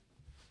like,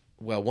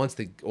 well, once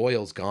the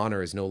oil's gone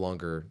or is no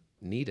longer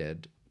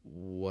needed,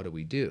 what do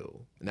we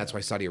do? And that's why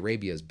Saudi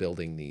Arabia is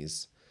building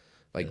these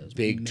like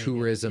big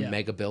tourism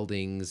mega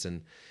buildings,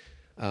 and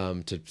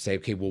to say,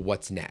 okay, well,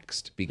 what's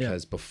next?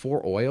 Because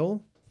before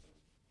oil,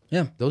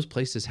 those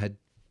places had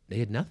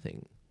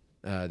nothing.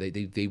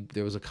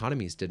 Those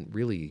economies didn't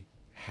really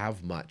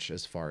have much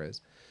as far as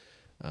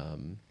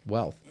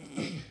wealth.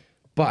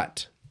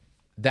 But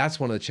that's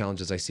one of the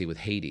challenges I see with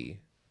Haiti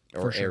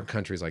or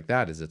countries like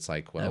that, is it's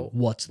like, well,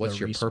 what's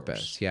your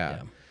purpose?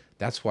 Yeah.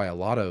 That's why a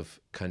lot of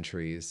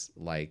countries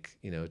like,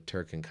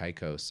 Turk and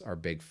Caicos are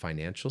big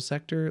financial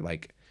sector.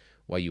 Like,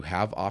 why you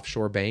have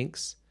offshore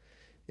banks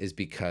is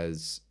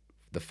because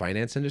the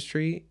finance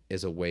industry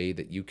is a way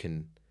that you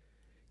can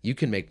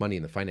make money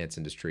in the finance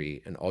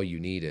industry, and all you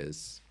need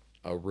is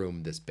a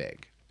room this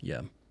big.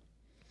 Yeah.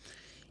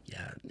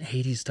 Yeah.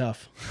 Haiti's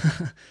tough.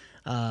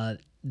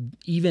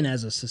 Even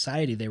as a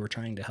society, they were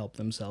trying to help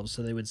themselves.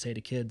 So they would say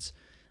to kids,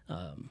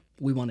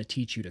 we want to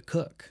teach you to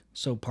cook.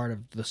 So part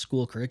of the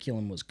school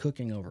curriculum was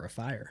cooking over a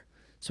fire.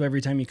 So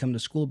every time you come to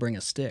school, bring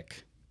a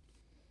stick.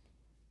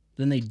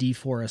 Then they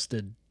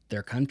deforested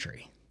their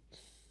country,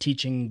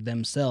 teaching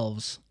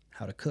themselves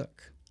how to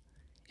cook.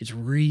 It's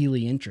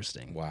really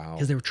interesting. Wow.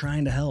 Because they were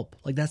trying to help.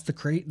 Like that's the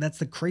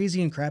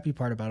crazy and crappy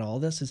part about all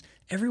this is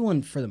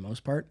everyone, for the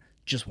most part,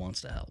 just wants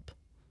to help.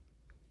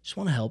 Just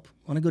want to help.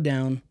 Want to go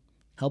down,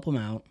 help them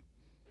out.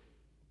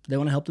 They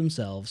want to help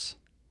themselves.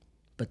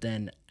 But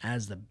then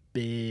as the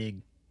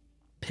big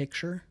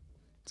picture,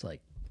 it's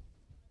like,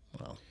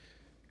 well.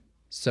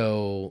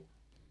 So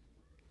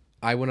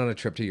I went on a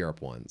trip to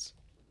Europe once.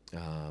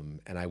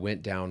 And I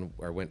went down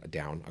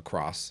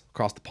across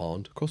the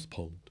pond,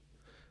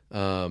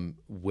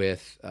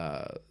 with,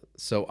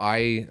 so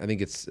I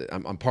think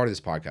I'm part of this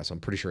podcast, so I'm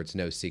pretty sure it's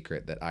no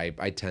secret that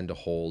I tend to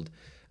hold,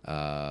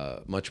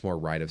 much more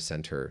right of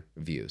center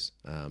views,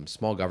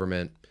 small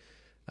government,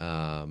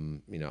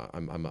 I'm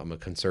a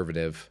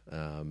conservative,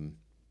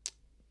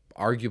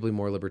 arguably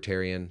more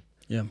libertarian,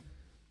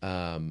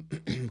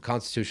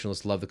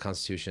 constitutionalist, love the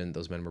Constitution.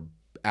 Those men were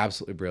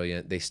absolutely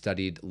brilliant. They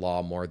studied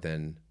law more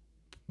than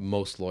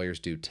most lawyers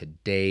do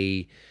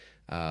today.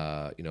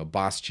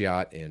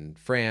 Bastiat in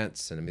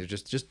France, and I mean,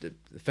 just the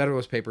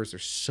Federalist Papers.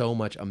 There's so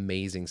much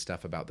amazing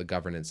stuff about the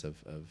governance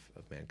of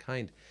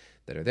mankind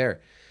that are there.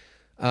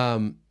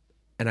 And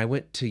I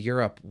went to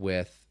Europe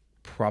with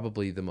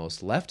probably the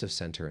most left of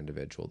center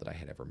individual that I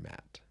had ever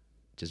met.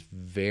 Just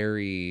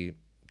very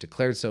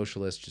declared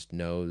socialist, just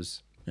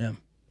knows. Yeah.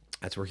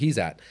 That's where he's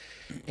at.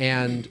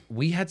 And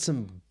we had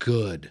some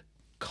good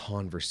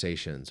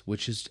conversations,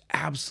 which is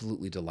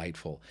absolutely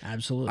delightful.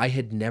 Absolutely. I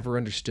had never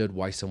understood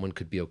why someone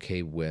could be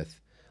okay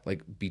with,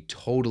 be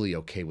totally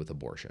okay with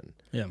abortion.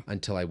 Yeah.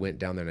 Until I went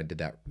down there and I did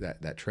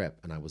that trip,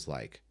 and I was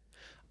like,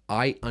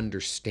 I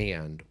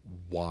understand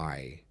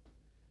why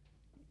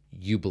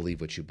you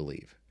believe what you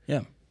believe.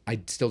 Yeah.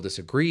 I still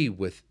disagree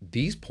with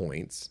these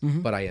points,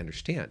 but I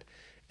understand.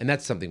 And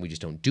that's something we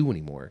just don't do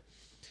anymore.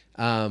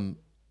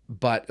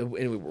 But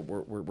anyway,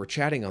 we're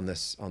chatting on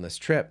this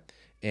trip.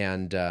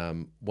 And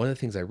one of the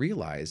things I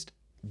realized,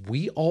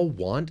 we all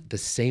want the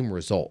same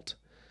result.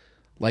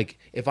 Like,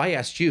 if I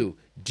asked you,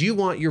 do you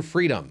want your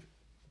freedom?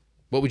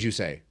 What would you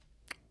say?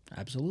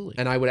 Absolutely.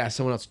 And I would ask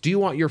someone else, do you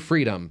want your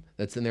freedom?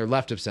 That's in their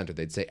left of center.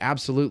 They'd say,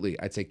 absolutely.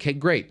 I'd say, okay,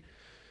 great.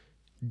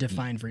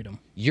 Define freedom.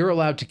 You're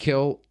allowed to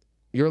kill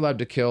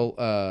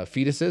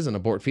fetuses and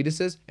abort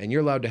fetuses, and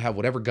you're allowed to have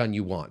whatever gun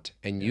you want.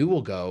 And you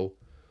will go,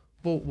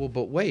 well,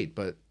 but wait,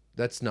 but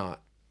that's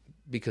not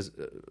because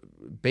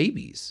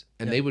babies.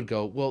 And they would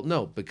go, well,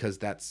 no, because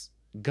that's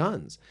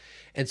guns.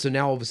 And so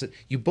now all of a sudden,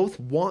 you both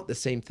want the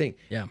same thing.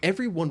 Yeah.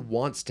 Everyone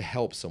wants to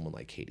help someone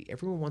like Katie.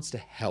 Everyone wants to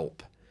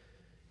help.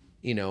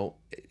 Do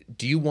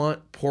you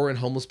want poor and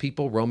homeless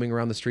people roaming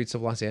around the streets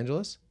of Los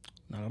Angeles?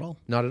 Not at all.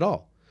 Not at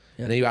all.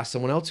 Yeah. And then you ask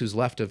someone else who's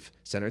left of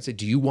center and say,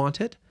 do you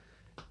want it?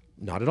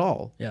 Not at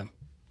all. Yeah.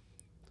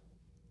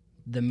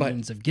 The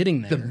means of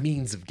getting there. The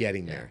means of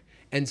getting there.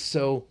 And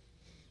so,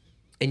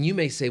 and you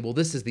may say, well,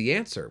 this is the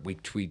answer. We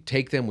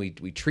take them, we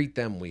treat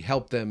them, we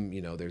help them,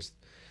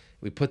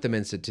 we put them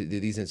into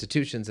these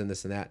institutions and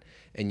this and that.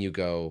 And you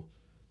go,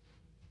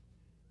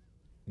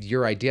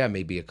 your idea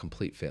may be a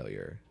complete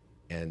failure.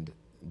 And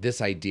this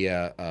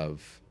idea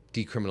of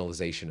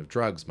decriminalization of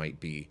drugs might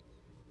be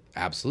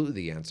absolutely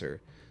the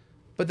answer.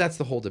 But that's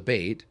the whole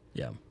debate.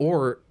 Yeah.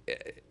 Or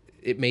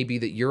it may be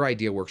that your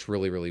idea works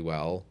really, really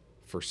well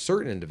for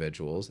certain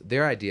individuals.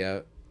 Their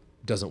idea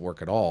doesn't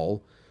work at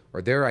all,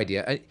 or their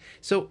idea.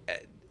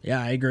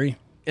 Yeah, I agree.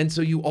 And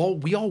so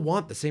we all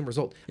want the same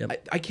result.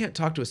 Yep. I can't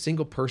talk to a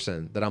single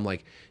person that I'm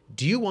like,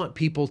 do you want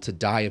people to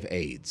die of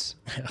AIDS?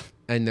 Yeah.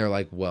 And they're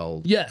like,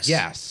 well, yes.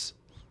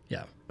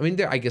 Yeah. I mean,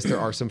 I guess there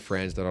are some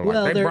friends that are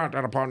like, they brought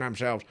that upon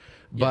themselves.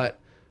 Yeah. But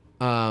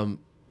I'm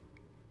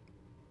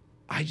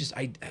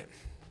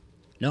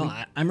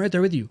right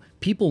there with you.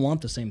 People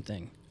want the same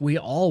thing. We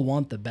all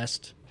want the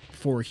best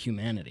for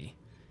humanity.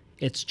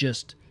 It's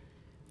just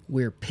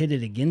we're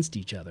pitted against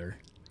each other,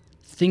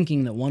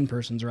 thinking that one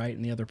person's right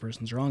and the other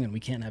person's wrong, and we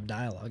can't have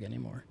dialogue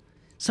anymore.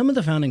 Some of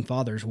the founding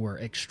fathers were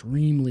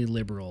extremely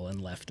liberal and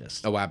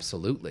leftist. Oh,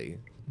 absolutely.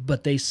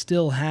 But they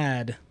still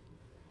had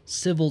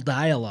civil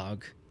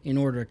dialogue in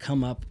order to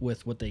come up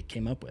with what they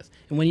came up with.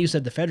 And when you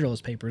said the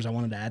Federalist Papers, I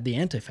wanted to add the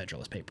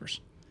Anti-Federalist Papers.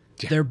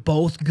 Yeah. They're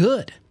both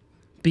good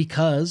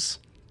because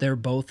they're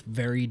both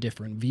very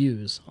different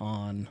views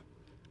on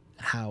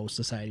how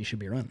society should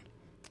be run.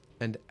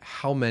 And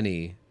how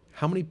many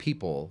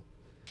people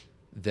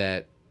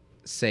that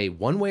say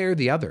one way or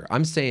the other?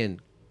 I'm saying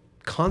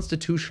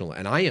constitutional,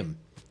 and I am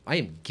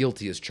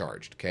guilty as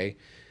charged, okay?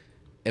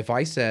 If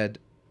I said,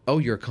 "Oh,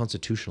 you're a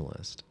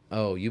constitutionalist.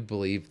 Oh, you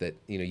believe that,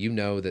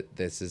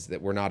 that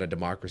we're not a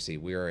democracy.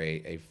 We are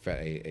a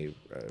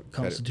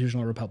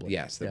constitutional republic."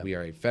 Yes, that we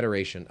are a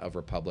federation of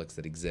republics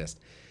that exist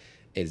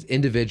as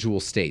individual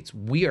states.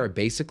 We are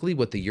basically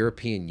what the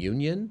European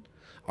Union,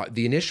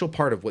 the initial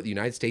part of what the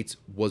United States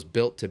was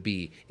built to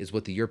be, is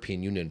what the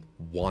European Union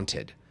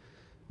wanted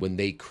when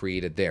they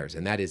created theirs.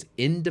 And that is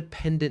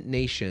independent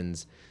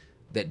nations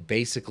that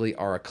basically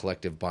are a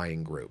collective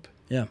buying group.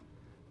 Yeah.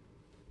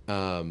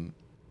 And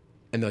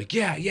they're like,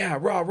 yeah,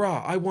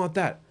 rah, I want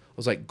that. I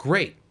was like,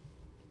 great.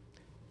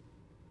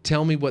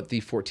 Tell me what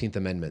the 14th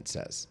Amendment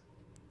says.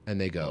 And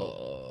they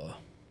go,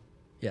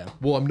 Yeah.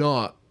 Well, I'm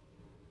not.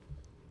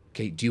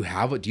 Okay, do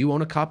you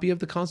own a copy of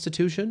the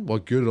Constitution? Well,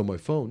 I get it on my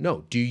phone.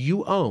 No, do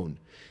you own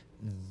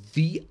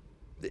the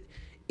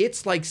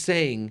it's like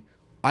saying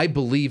I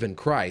believe in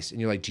Christ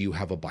and you're like, "Do you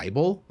have a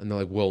Bible?" And they're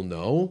like, "Well,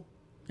 no."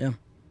 Yeah.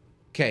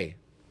 Okay.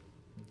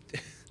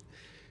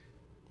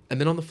 And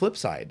then on the flip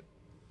side,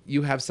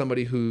 you have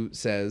somebody who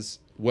says,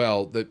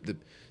 "Well,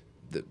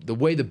 the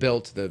way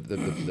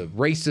the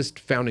racist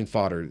founding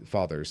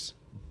fathers,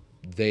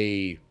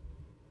 they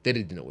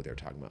didn't know what they were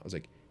talking about." I was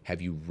like, have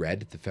you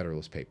read the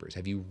Federalist Papers?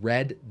 Have you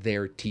read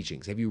their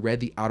teachings? Have you read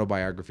the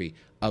autobiography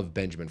of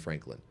Benjamin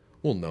Franklin?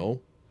 Well,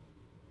 no.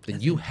 Then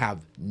you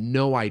have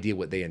no idea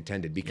what they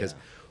intended, because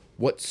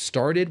what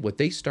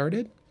they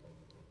started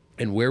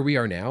and where we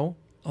are now,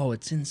 Oh,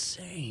 it's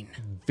insane.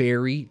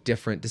 very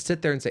different. To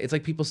sit there and say, it's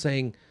like people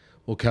saying,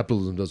 well,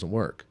 capitalism doesn't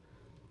work.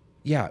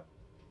 Yeah,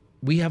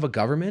 we have a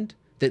government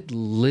that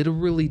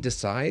literally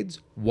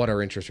decides what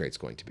our interest rate's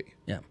going to be.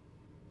 Yeah.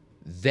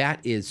 That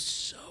is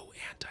so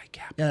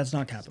anti-capitalist. Yeah, that's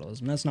not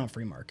capitalism. That's not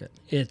free market.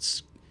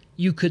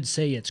 You could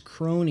say it's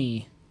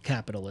crony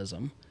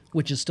capitalism,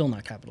 which is still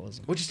not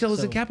capitalism. Which still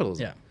isn't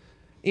capitalism. Yeah.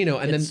 You know,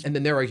 and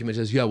then their argument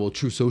is, yeah, well,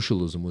 true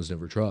socialism was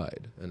never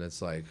tried. And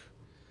it's like,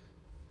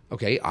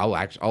 okay, I'll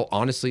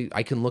honestly,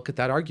 I can look at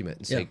that argument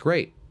and say,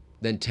 great,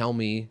 then tell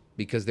me,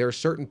 because there are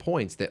certain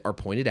points that are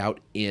pointed out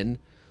in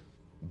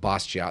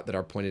Bastiat, that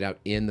are pointed out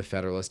in the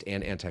Federalist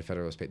and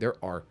Anti-Federalist paper. There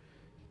are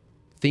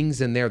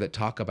things in there that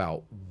talk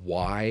about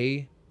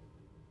why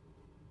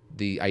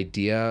the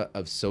idea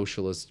of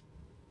socialist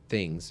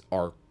things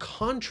are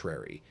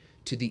contrary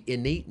to the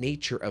innate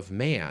nature of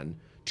man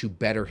to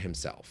better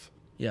himself.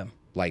 Yeah.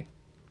 Like,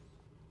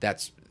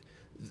 that's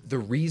the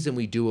reason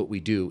we do what we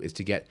do, is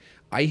to get,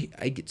 I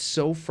get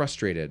so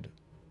frustrated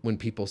when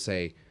people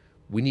say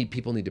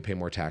people need to pay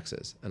more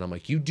taxes. And I'm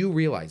like, you do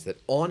realize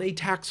that on a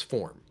tax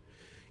form,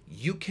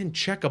 you can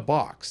check a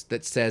box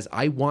that says,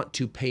 I want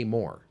to pay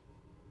more.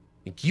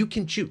 Like, you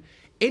can choose.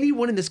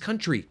 Anyone in this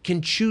country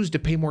can choose to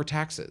pay more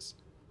taxes.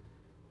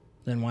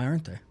 Then why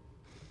aren't they?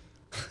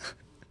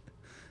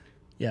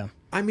 Yeah.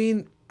 I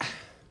mean,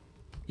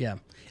 Yeah.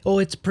 Oh,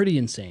 it's pretty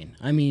insane.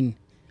 I mean,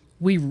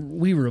 we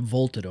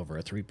revolted over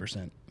a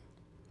 3%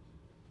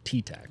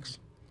 T-tax.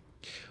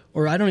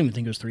 Or I don't even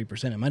think it was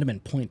 3%. It might have been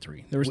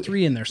 0.3. There was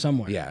 3 in there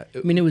somewhere. Yeah. I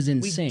mean, it was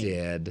insane. We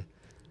did.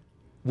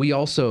 We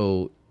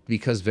also,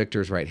 because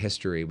Victor's Write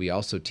History, we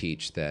also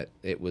teach that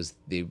it was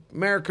the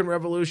American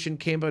Revolution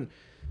came on.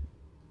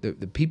 The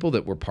people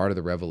that were part of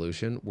the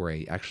revolution were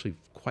actually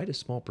quite a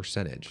small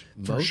percentage.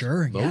 For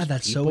sure. Yeah,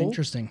 that's so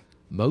interesting.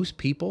 Most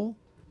people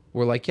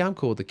were like, yeah, I'm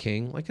cool with the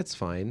king. Like, it's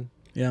fine.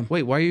 Yeah.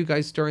 Wait, why are you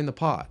guys stirring the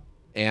pot?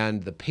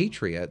 And the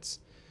Patriots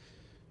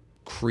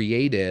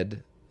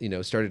created,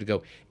 started to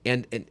go,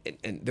 and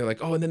they're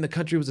like, oh, and then the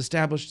country was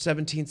established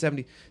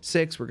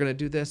 1776. We're going to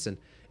do this. And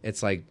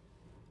it's like,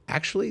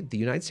 actually, the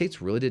United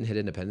States really didn't hit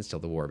independence till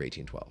the War of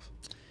 1812.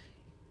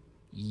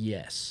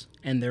 Yes.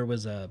 And there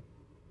was a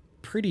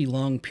pretty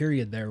long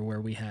period there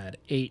where we had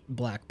 8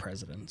 black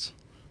presidents.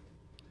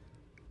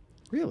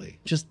 Really?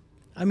 Just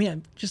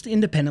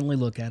independently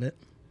look at it.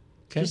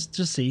 Okay.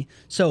 Just see.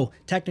 So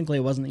technically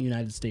it wasn't the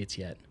United States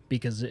yet,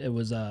 because it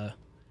was,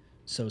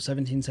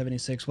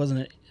 1776,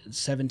 wasn't it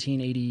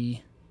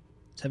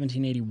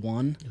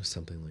 1781? It was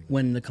something like that.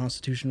 When the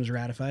Constitution was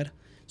ratified.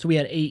 So we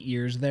had 8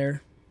 years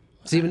there.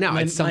 So even now,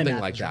 it's something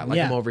like that. Like,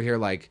 yeah. I'm over here,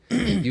 like,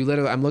 you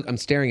literally, I'm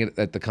staring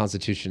at the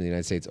Constitution of the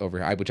United States over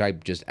here, which I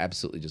just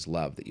absolutely just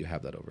love that you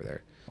have that over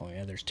there. Oh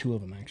yeah, there's 2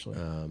 of them actually.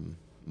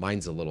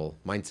 Mine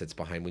sits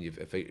behind, when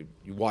if you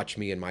watch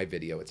me in my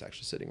video, it's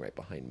actually sitting right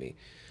behind me.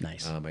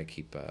 Nice. I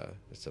keep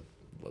it's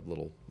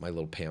my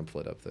little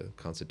pamphlet of the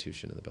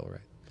Constitution and the Bill of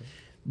Rights.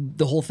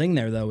 The whole thing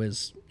there, though,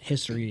 is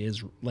history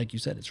is, like you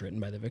said, it's written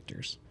by the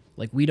victors.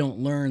 Like, we don't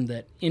learn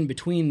that in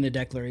between the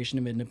Declaration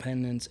of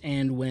Independence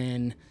and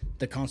when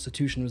the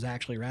Constitution was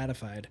actually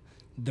ratified,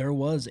 there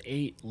was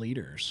 8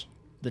 leaders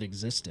that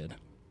existed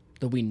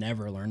that we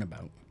never learn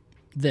about,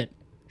 that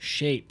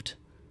shaped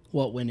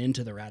what went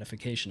into the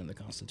ratification of the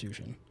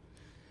Constitution.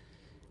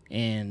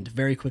 And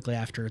very quickly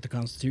after the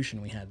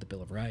Constitution, we had the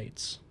Bill of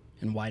Rights.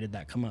 And why did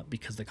that come up?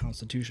 Because the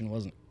Constitution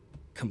wasn't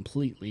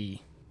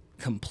completely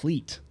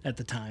complete at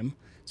the time.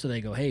 So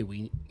they go, hey,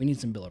 we need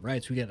some Bill of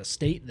Rights. We got to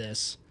state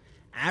this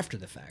after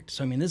the fact.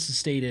 So, I mean, this is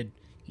stated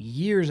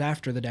years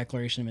after the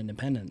Declaration of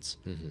Independence.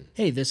 Mm-hmm.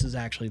 Hey, this is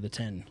actually the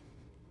 10,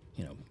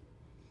 Here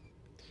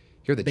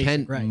are the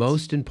 10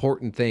 most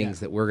important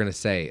things that we're going to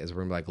say, is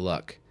we're going to be like,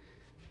 look,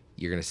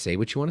 you're going to say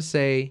what you want to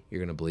say. You're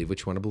going to believe what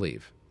you want to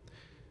believe.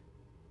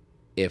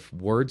 If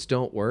words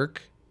don't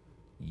work,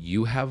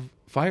 you have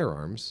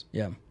firearms.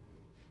 Yeah.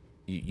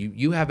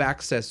 You have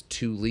access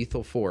to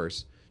lethal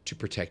force to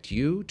protect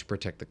you, to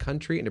protect the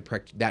country, and to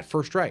protect that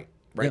first right.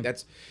 Right? Yeah.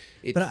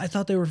 But I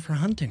thought they were for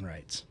hunting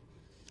rights.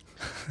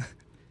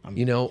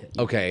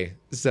 Okay.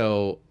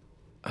 So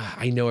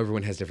I know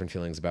everyone has different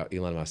feelings about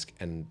Elon Musk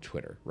and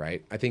Twitter,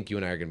 right? I think you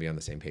and I are going to be on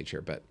the same page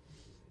here. But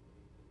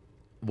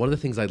one of the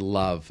things I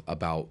love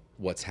about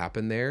what's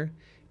happened there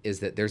is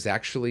that there's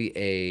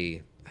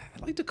actually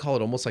I like to call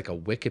it almost like a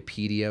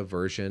Wikipedia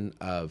version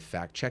of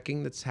fact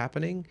checking that's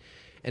happening.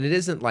 And it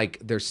isn't like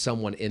there's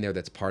someone in there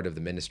that's part of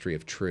the Ministry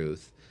of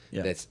Truth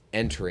that's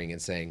entering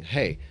and saying,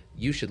 hey,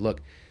 you should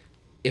look.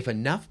 If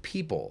enough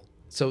people,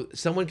 so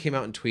someone came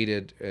out and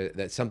tweeted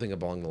that something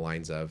along the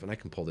lines of, and I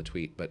can pull the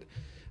tweet, but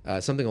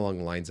something along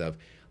the lines of,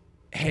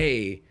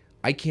 hey,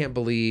 I can't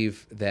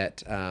believe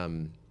that,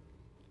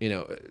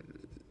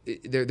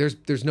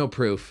 there's no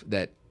proof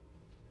that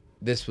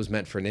this was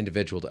meant for an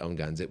individual to own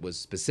guns. It was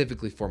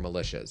specifically for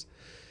militias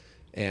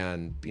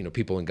and,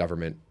 people in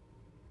government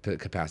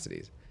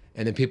capacities.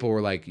 And then people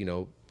were like,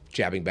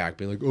 jabbing back,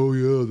 being like, oh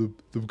yeah,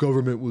 the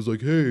government was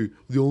like, hey,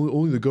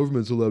 only the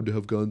government's allowed to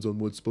have guns on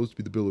what's supposed to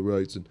be the Bill of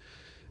Rights. And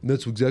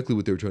that's exactly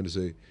what they were trying to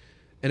say.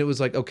 And it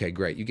was like, okay,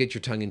 great. You get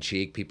your tongue in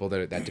cheek, people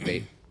that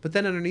debate. But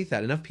then underneath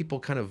that, enough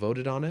people kind of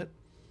voted on it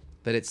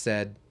that it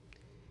said,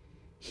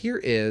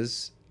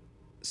 here's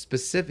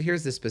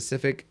the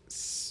specific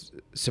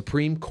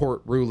Supreme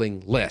Court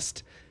ruling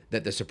list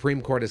that the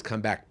Supreme Court has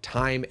come back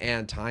time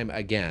and time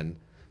again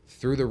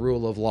through the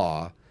rule of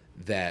law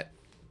that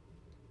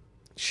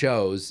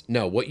shows,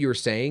 no, what you're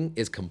saying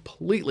is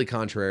completely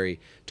contrary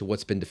to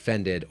what's been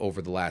defended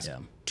over the last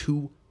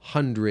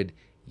 200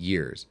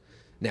 years.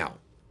 Now,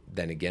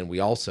 then again, we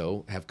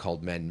also have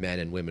called men men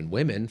and women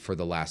women for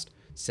the last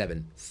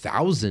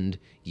 7,000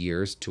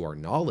 years to our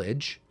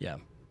knowledge. Yeah.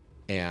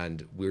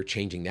 And we're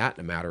changing that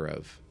in a matter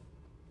of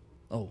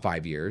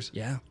 5 years.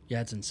 Yeah.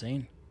 Yeah, it's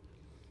insane.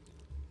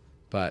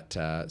 But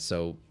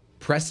so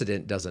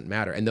precedent doesn't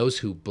matter. And those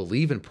who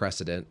believe in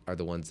precedent are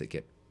the ones that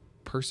get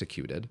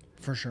persecuted.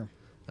 For sure.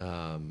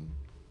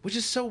 Which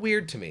is so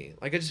weird to me.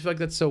 Like, I just feel like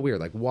that's so weird.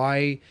 Like,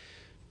 why?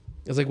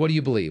 It's like, what do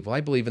you believe? Well, I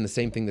believe in the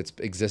same thing that's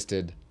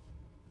existed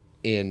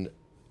in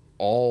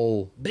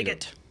all...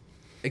 Bigot.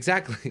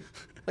 Exactly.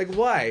 Like,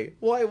 why?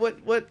 Why?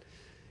 What?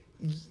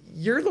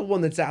 You're the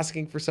one that's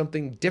asking for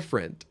something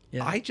different.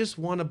 Yeah. I just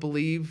want to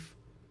believe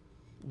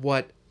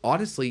what,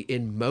 honestly,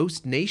 in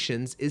most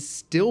nations is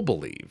still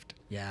believed.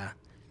 Yeah.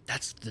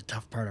 That's the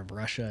tough part of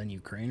Russia and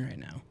Ukraine right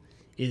now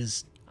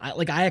is...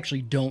 I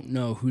actually don't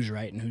know who's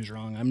right and who's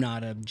wrong. I'm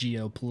not a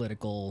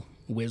geopolitical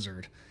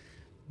wizard,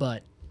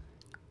 but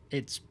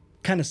it's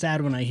kind of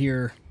sad when I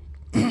hear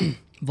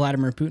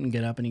Vladimir Putin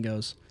get up and he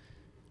goes,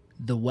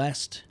 the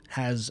West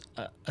has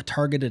a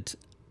targeted,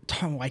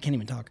 I can't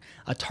even talk,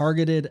 a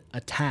targeted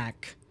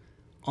attack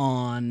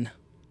on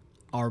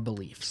our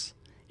beliefs.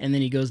 And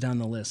then he goes down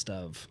the list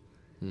of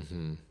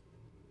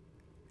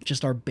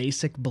just our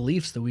basic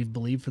beliefs that we've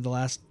believed for the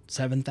last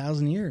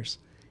 7,000 years.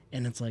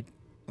 And it's like,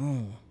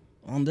 oh...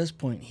 On this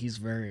point, he's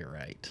very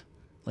right.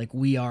 Like,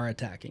 we are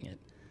attacking it.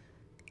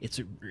 It's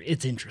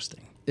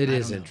interesting. It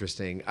is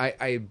interesting.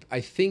 I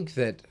think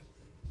that,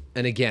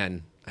 and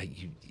again,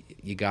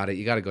 you got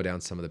to go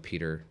down some of the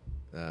Peter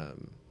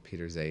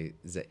Zay.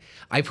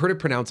 I've heard it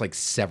pronounced like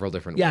several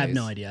different ways. Yeah, I have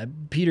no idea.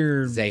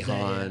 Peter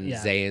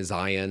Zion,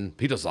 Zion,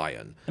 Peter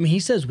Zion. I mean, he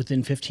says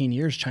within 15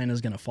 years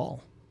China's going to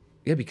fall.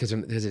 Yeah, because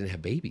they didn't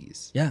have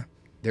babies. Yeah.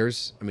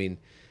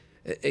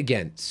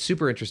 Again,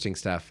 super interesting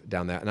stuff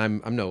down that, and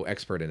I'm no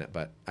expert in it,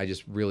 but I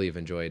just really have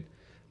enjoyed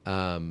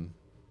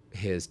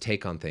his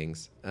take on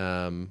things.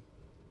 But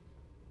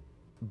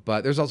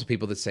there's also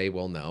people that say,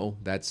 well, no,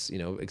 that's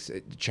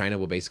China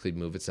will basically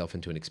move itself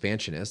into an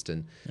expansionist,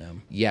 and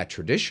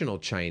traditional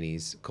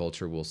Chinese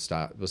culture will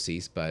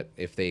cease. But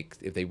if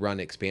they run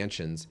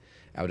expansions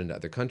out into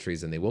other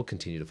countries, then they will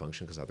continue to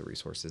function because other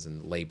resources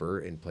and labor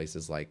in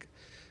places like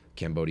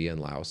Cambodia and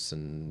Laos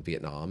and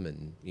Vietnam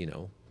and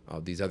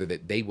these other,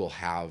 that they will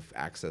have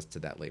access to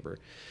that labor.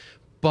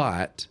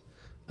 But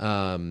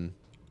I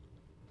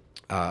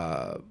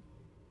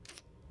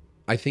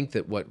think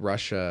that what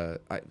Russia,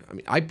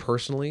 I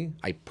personally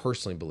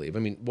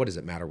believe, what does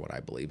it matter what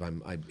I believe?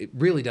 It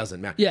really doesn't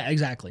matter. Yeah,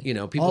 exactly.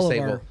 People all say,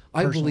 well,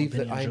 I believe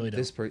that I'm really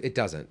this person. It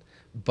doesn't.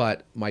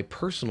 But my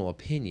personal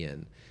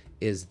opinion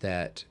is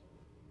that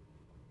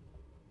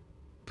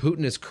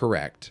Putin is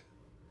correct,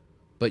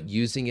 but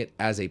using it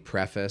as a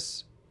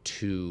preface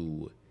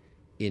to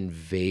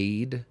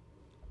invade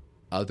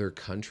other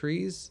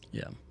countries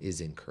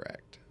is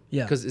incorrect.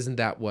 Yeah. Because isn't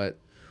that what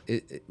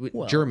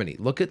Germany?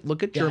 Look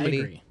at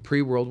Germany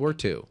pre-World War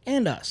II.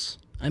 And us.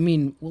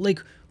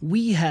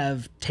 We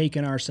have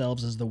taken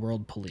ourselves as the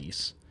world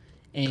police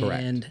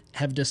and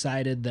have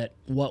decided that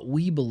what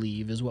we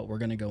believe is what we're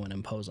going to go and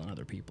impose on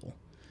other people.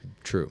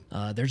 True.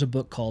 There's a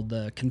book called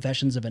The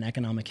Confessions of an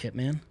Economic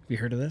Hitman. Have you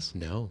heard of this?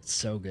 No. It's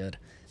so good.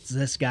 It's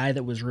this guy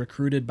that was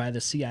recruited by the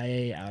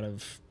CIA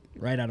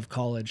right out of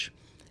college.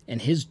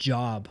 And his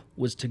job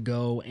was to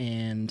go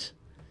and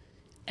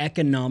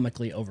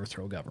economically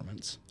overthrow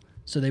governments.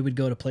 So they would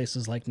go to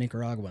places like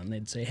Nicaragua and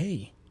they'd say,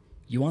 hey,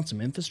 you want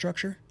some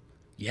infrastructure?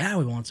 Yeah,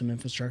 we want some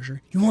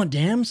infrastructure. You want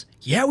dams?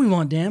 Yeah, we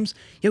want dams.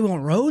 Yeah, we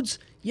want roads?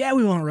 Yeah,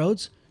 we want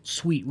roads.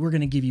 Sweet, we're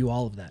going to give you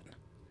all of that.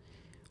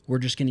 We're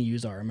just going to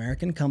use our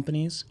American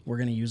companies. We're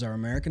going to use our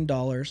American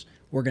dollars.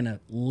 We're going to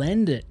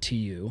lend it to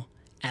you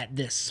at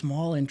this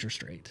small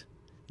interest rate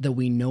that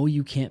we know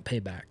you can't pay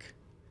back.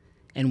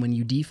 And when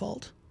you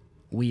default,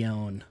 we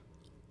own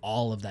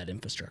all of that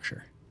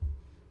infrastructure.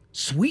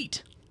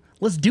 Sweet.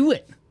 Let's do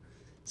it.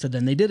 So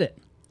then they did it,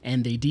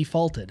 and they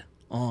defaulted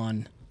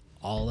on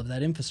all of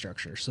that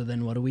infrastructure. So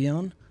then what do we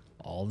own?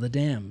 All the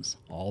dams,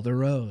 all the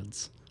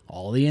roads,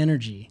 all the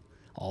energy,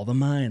 all the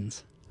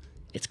mines.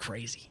 It's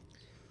crazy.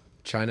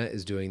 China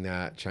is doing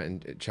that.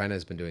 China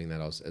has been doing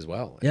that as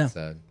well. Yeah.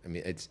 I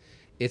mean,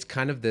 it's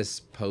kind of this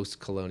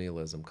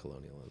post-colonialism.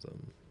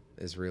 Colonialism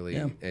is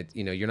really,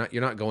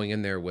 you're not going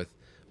in there with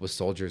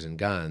soldiers and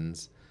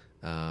guns.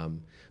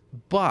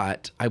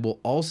 But I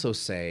will also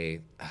say,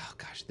 oh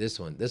gosh, this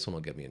one will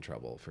get me in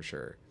trouble for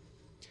sure.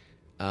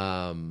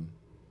 I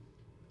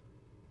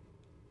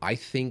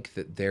think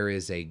that there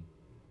is a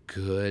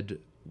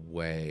good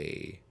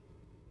way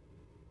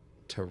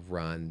to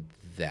run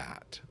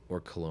that or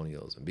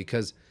colonialism,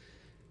 because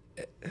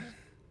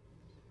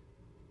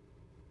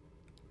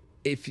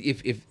if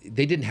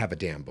they didn't have a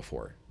dam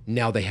before,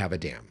 now they have a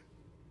dam.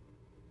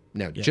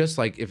 Now, just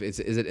like is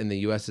it in the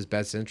U.S.'s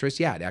best interest?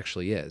 Yeah, it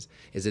actually is.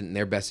 Is it in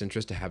their best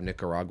interest to have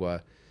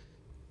Nicaragua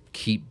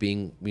keep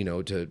being,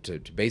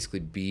 to basically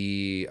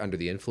be under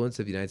the influence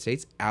of the United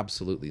States?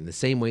 Absolutely. In the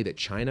same way that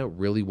China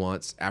really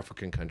wants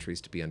African countries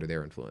to be under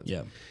their influence.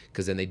 Yeah.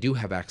 Because then they do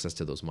have access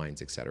to those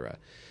mines, etc.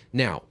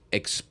 Now,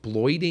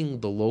 exploiting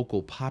the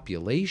local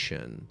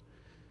population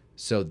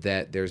so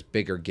that there's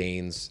bigger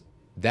gains,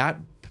 that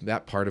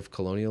part of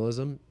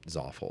colonialism is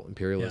awful.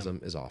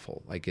 Imperialism is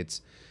awful. Like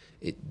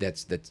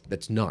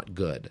that's not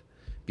good,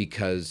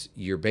 because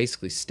you're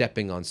basically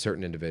stepping on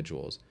certain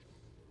individuals.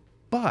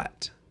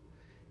 But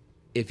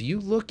if you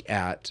look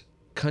at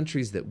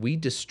countries that we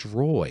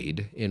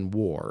destroyed in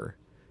war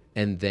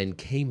and then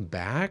came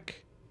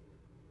back,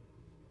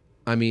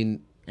 I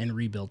mean, and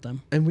rebuilt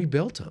them.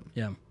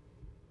 Yeah.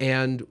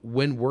 And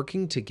when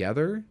working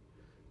together,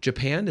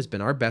 Japan has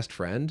been our best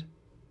friend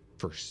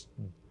for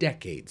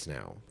decades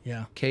now.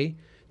 Yeah. Okay.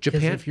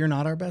 Japan. If you're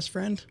not our best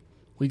friend,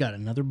 we got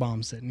another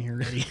bomb sitting here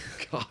ready.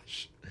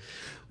 Gosh.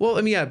 Well,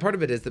 I mean, yeah, part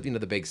of it is the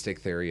big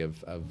stick theory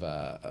of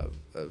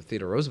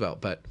Theodore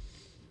Roosevelt,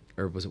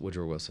 or was it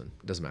Woodrow Wilson?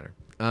 It doesn't matter.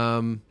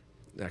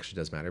 It actually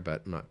does matter,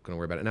 but I'm not going to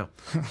worry about it now.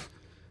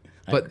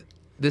 But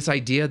this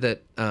idea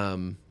that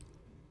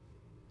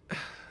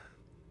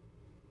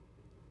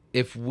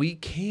if we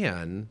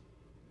can,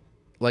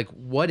 like,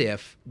 what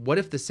if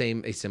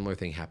a similar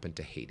thing happened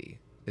to Haiti?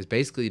 Is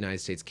basically the United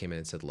States came in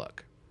and said,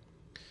 look,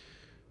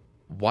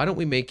 why don't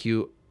we make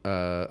you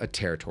a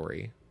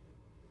territory?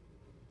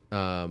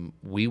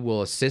 We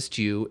will assist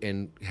you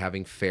in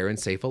having fair and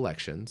safe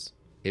elections.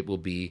 It will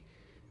be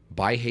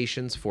by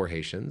Haitians for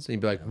Haitians. And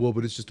you'd be like, well,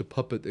 but it's just a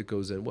puppet that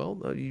goes in. Well,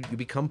 no, you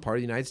become part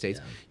of the United States.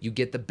 Yeah. You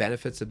get the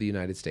benefits of the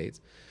United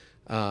States.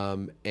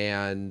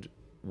 And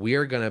we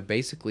are going to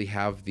basically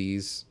have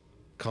these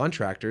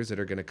contractors that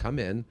are going to come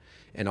in,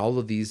 and all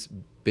of these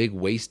big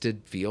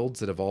wasted fields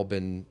that have all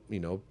been,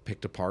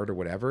 picked apart or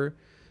whatever.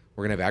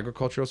 We're going to have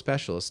agricultural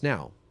specialists.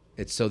 Now,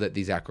 it's so that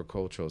these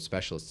agricultural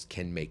specialists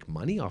can make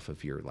money off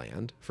of your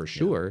land, for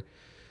sure. Yeah.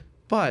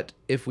 But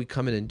if we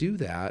come in and do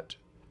that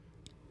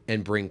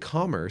and bring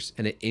commerce,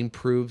 and it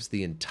improves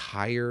the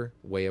entire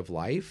way of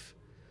life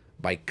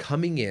by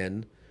coming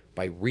in,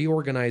 by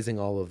reorganizing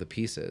all of the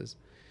pieces,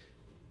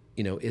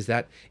 is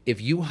that if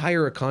you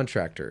hire a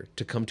contractor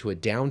to come to a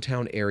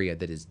downtown area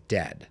that is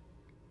dead,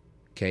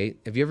 okay?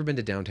 Have you ever been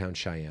to downtown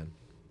Cheyenne?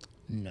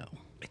 No.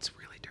 It's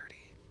really dirty.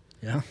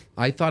 Yeah.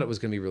 I thought it was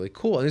going to be really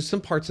cool. And there's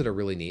some parts that are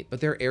really neat, but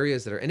there are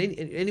areas that are, and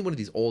any one of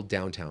these old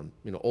downtown,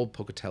 old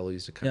Pocatello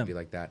used to kind of be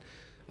like that.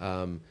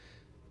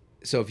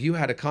 So if you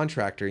had a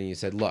contractor and you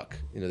said, look,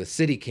 the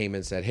city came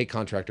and said, hey,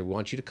 contractor, we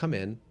want you to come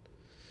in.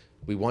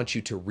 We want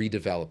you to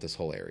redevelop this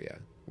whole area.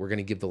 We're going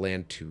to give the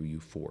land to you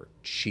for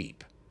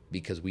cheap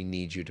because we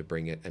need you to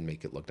bring it and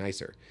make it look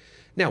nicer.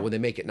 Now, when they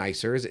make it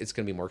nicer, it's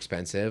going to be more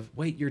expensive.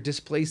 Wait, you're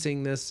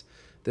displacing this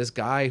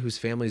guy whose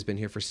family's been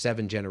here for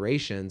 7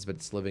 generations, but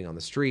it's living on the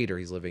street, or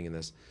he's living in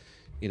this,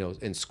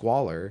 in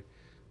squalor.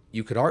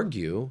 You could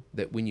argue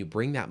that when you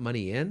bring that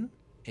money in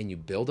and you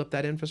build up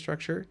that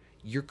infrastructure,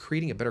 you're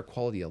creating a better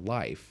quality of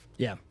life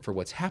for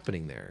what's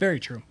happening there. Very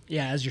true.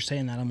 Yeah, as you're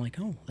saying that, I'm like,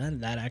 oh,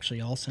 that actually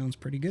all sounds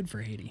pretty good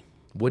for Haiti.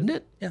 Wouldn't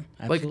it? Yeah,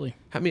 absolutely.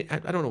 Like, I mean,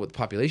 I don't know what the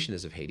population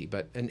is of Haiti,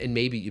 but and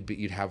maybe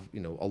you'd have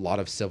a lot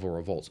of civil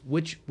revolts,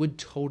 which would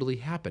totally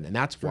happen, and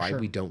that's why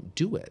we don't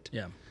do it.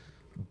 Yeah.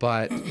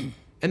 But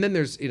and then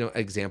there's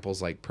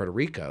examples like Puerto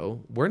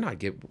Rico. We're not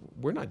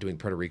doing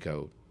Puerto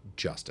Rico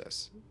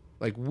justice.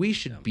 Like, we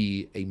should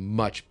be a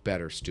much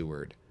better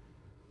steward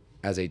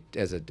as a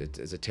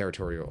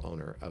territorial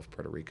owner of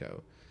Puerto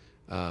Rico.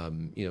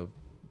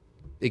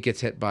 It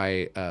gets hit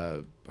by a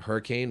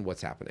hurricane.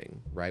 What's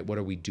happening, right? What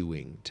are we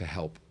doing to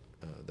help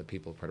the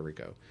people of Puerto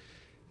Rico?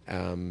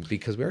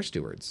 Because we are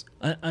stewards.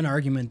 An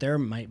argument there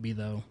might be,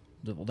 though,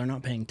 that, well, they're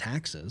not paying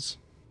taxes,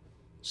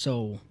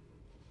 so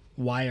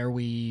why are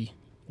we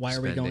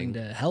going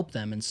to help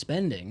them in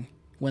spending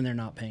when they're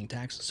not paying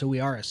taxes? So we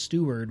are a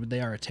steward,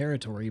 they are a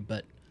territory,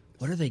 but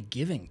what are they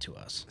giving to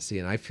us? See,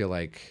 and I feel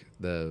like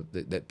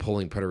that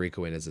pulling Puerto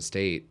Rico in as a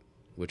state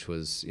which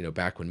was,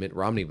 back when Mitt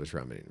Romney was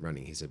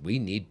running. He said, we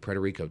need Puerto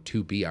Rico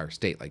to be our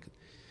state. Like,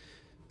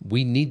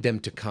 we need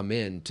them to come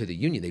in to the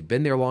union. They've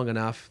been there long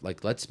enough.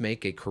 Like, let's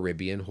make a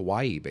Caribbean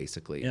Hawaii,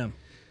 basically. Yeah.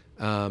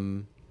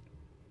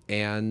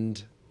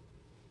 And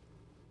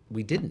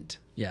we didn't.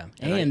 Yeah.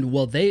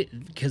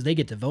 Because they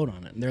get to vote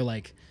on it. And they're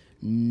like,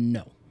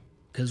 no,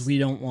 because we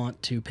don't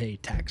want to pay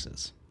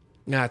taxes.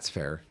 That's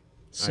fair.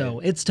 So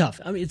it's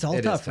tough. I mean, it's all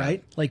tough,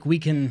 right? Like, we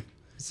can...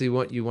 So you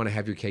want to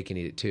have your cake and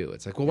eat it too.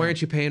 It's like, well, why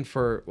aren't you paying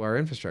for our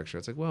infrastructure?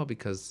 It's like, well,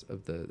 because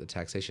of the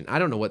taxation. I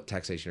don't know what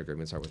taxation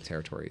agreements are with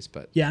territories,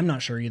 but yeah, I'm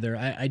not sure either.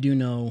 I do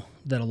know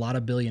that a lot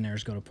of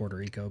billionaires go to Puerto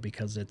Rico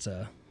because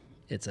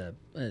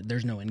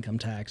there's no income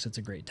tax. It's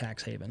a great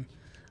tax haven.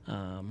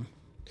 And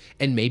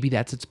maybe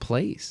that's its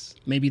place.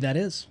 Maybe that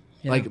is.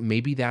 Yeah. Like,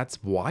 maybe that's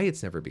why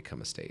it's never become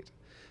a state.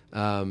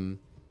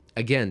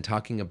 Again,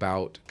 talking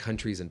about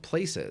countries and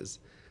places.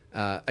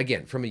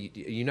 Again, from a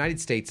United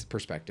States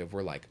perspective,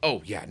 we're like,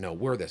 oh yeah, no,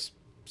 we're this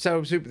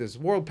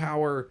world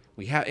power.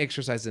 We have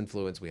exercise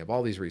influence. We have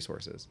all these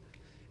resources,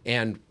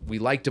 and we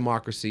like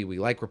democracy. We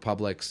like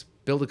republics.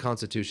 Build a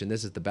constitution.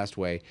 This is the best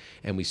way,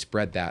 and we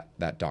spread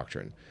that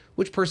doctrine,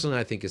 which personally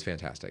I think is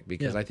fantastic,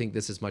 because I think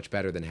this is much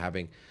better than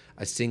having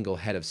a single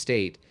head of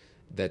state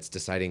that's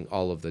deciding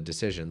all of the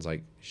decisions,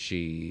 like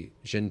Xi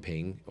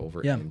Jinping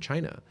over in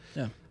China.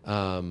 Yeah.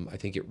 I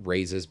think it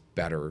raises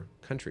better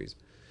countries.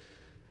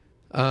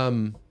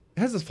 It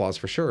has its flaws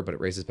for sure, but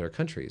it raises better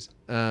countries.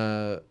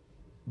 But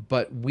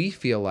we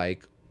feel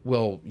like,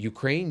 well,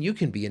 Ukraine, you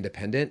can be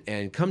independent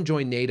and come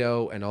join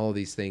NATO and all of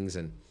these things.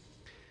 And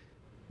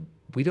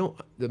the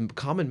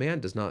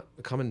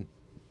common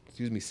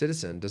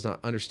citizen does not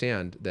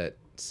understand that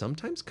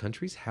sometimes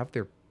countries have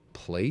their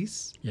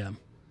place. Yeah.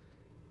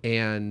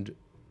 And,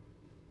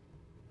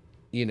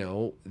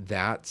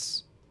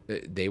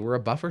 they were a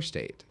buffer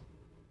state.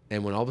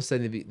 And when all of a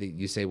sudden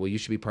you say, well, you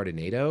should be part of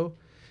NATO.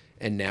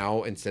 And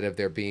now, instead of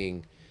there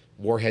being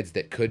warheads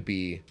that could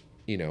be,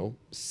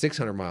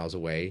 600 miles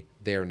away,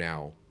 they're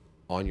now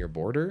on your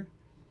border.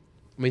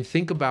 I mean,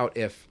 think about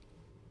if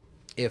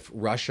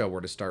Russia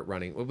were to start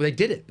running. Well, they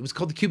did it. It was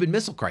called the Cuban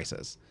Missile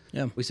Crisis.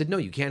 Yeah. We said, no,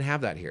 you can't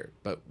have that here.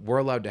 But we're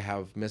allowed to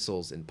have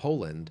missiles in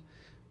Poland,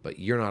 but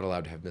you're not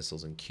allowed to have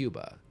missiles in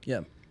Cuba.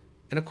 Yeah.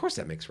 And of course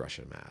that makes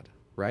Russia mad,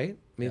 right?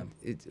 I mean,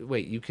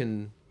 you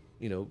can,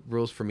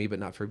 rules for me, but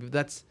not for you.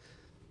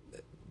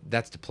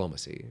 That's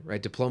diplomacy,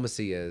 right?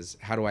 Diplomacy is,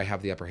 how do I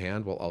have the upper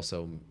hand while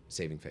also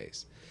saving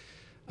face?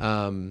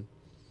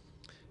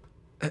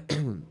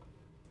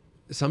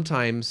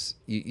 Sometimes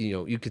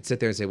you could sit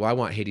there and say, well, I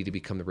want Haiti to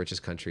become the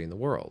richest country in the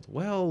world.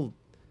 Well,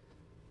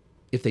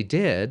 if they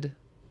did,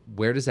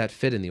 where does that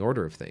fit in the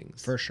order of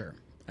things? For sure.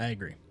 I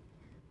agree.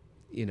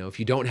 If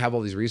you don't have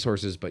all these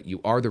resources, but you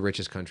are the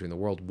richest country in the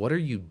world, what are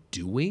you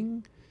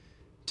doing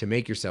to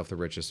make yourself the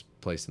richest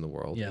place in the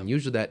world? Yeah. And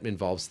usually that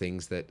involves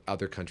things that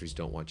other countries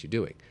don't want you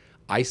doing.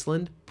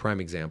 Iceland, prime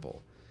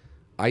example.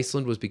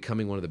 Iceland was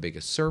becoming one of the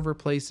biggest server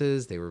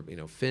places. They were,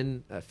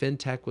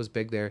 fintech was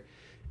big there.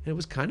 And it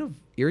was kind of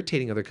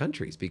irritating other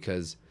countries,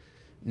 because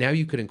now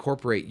you could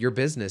incorporate your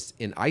business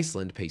in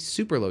Iceland, pay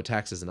super low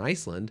taxes in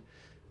Iceland,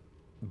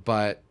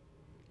 but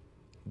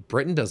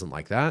Britain doesn't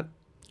like that.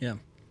 Yeah.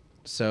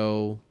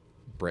 So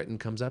Britain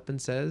comes up and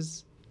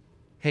says,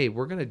 hey,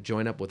 we're going to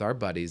join up with our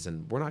buddies,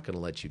 and we're not going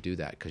to let you do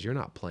that because you're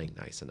not playing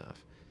nice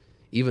enough,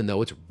 even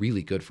though it's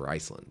really good for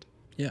Iceland.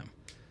 Yeah.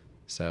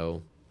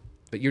 So,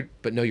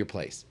 but know your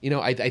place.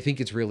 I think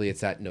it's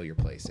that know your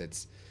place.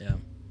 It's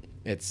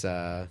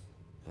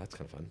that's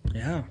kind of fun.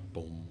 Yeah.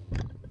 Boom.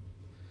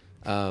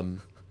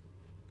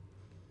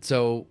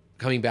 So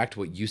coming back to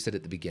what you said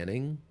at the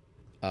beginning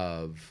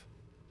of,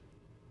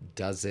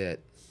 do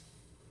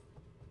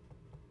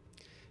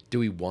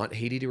we want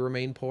Haiti to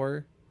remain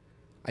poor?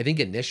 I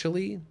think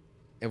initially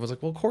everyone's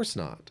like, well, of course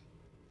not.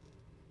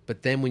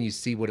 But then when you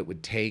see what it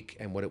would take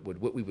and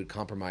what we would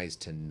compromise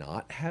to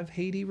not have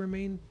Haiti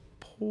remain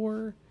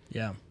poor,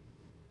 yeah,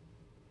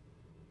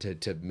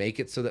 to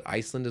make it so that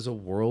Iceland is a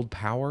world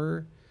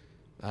power,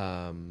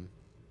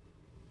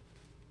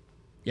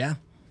 yeah.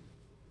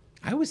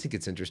 I always think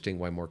it's interesting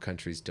why more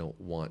countries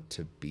don't want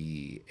to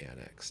be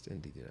annexed.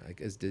 And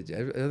did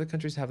other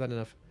countries have that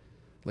enough,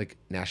 like,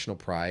 national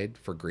pride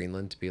for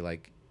Greenland to be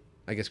like?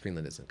 I guess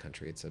Greenland isn't a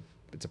country; it's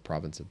a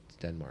province of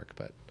Denmark.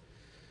 But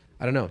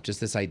I don't know, just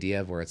this idea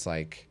of where it's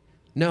like,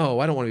 no,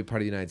 I don't want to be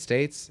part of the United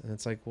States, and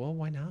it's like, well,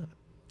 why not?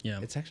 Yeah,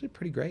 it's actually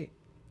pretty great.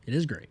 It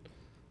is great.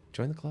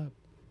 Join the club.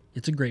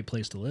 It's a great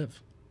place to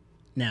live.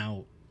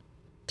 Now,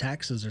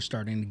 taxes are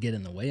starting to get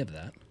in the way of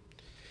that,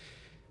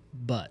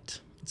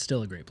 but it's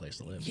still a great place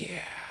to live.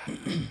 Yeah.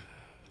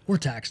 We're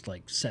taxed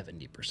like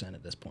 70%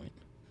 at this point,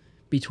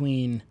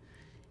 between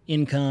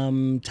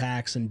income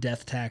tax and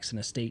death tax and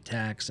estate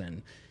tax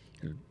and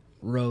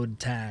road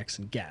tax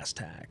and gas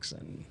tax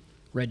and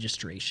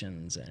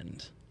registrations,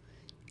 and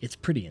it's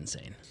pretty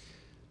insane.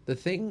 The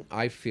thing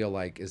I feel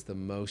like is the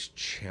most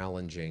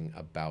challenging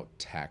about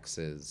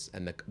taxes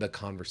and the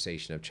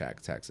conversation of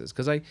taxes,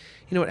 because it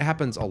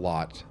happens a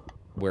lot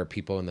where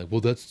people are like, well,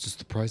 that's just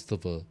the price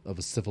of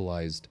a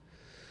civilized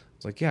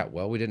It's like, yeah,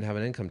 well, we didn't have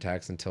an income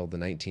tax until the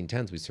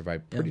 1910s. We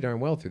survived pretty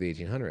darn well through the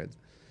 1800s.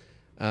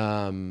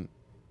 And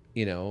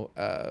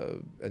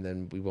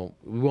then we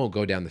won't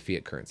go down the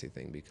fiat currency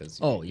thing because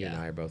you and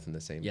I are both in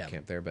the same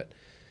camp there. But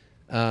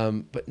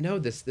no,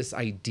 this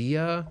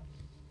idea.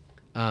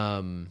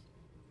 Where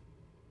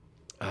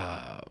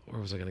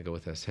was I going to go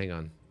with this? Hang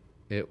on.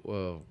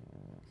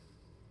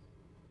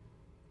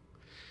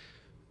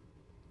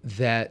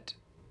 That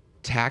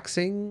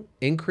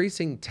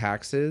increasing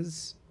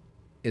taxes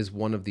is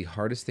one of the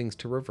hardest things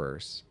to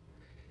reverse.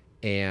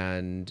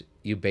 And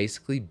you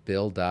basically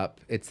build up,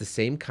 it's the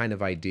same kind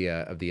of idea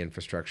of the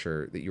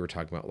infrastructure that you were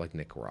talking about, like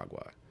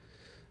Nicaragua.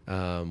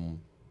 So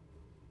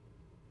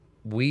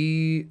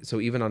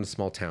even on a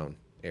small town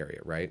area,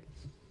 right?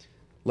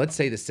 Let's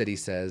say the city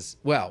says,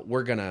 well,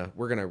 we're gonna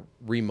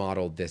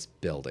remodel this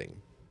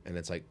building. And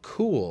it's like,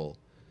 cool.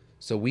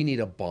 So we need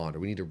a bond, or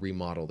we need to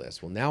remodel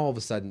this. Well, now all of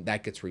a sudden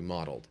that gets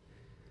remodeled.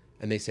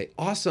 And they say,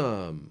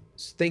 awesome.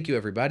 Thank you,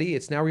 everybody.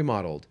 It's now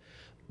remodeled.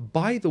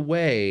 By the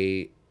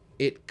way,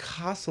 it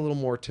costs a little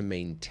more to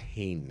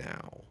maintain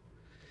now.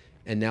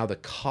 And now the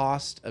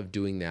cost of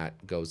doing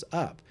that goes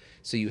up.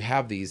 So you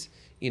have these,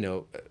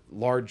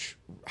 large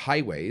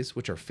highways,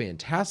 which are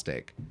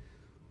fantastic,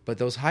 but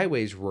those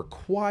highways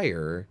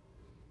require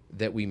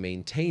that we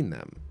maintain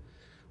them.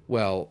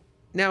 Well,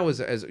 now as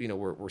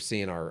we're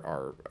seeing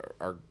our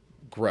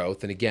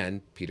growth, and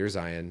again, Peter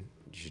Zeihan,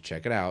 you should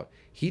check it out.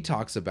 He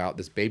talks about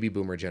this baby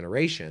boomer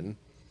generation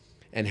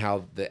and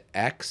how the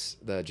X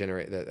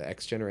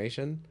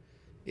generation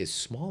is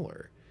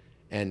smaller.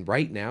 And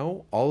right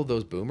now, all of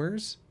those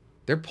boomers,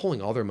 they're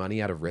pulling all their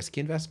money out of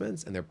risky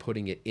investments and they're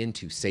putting it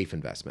into safe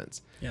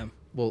investments. Yeah.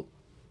 Well,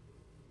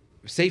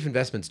 safe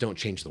investments don't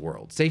change the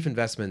world. Safe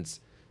investments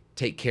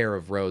take care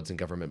of roads and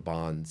government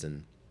bonds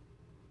and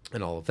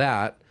all of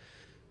that.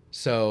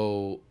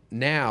 So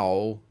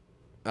now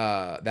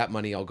that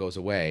money all goes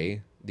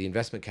away. The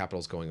investment capital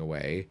is going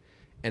away,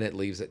 and it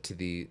leaves it to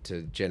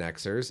Gen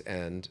Xers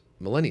and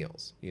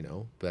millennials.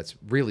 That's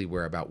really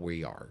where about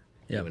we are,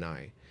 you and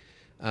I.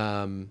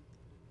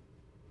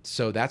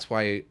 So that's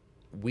why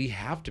we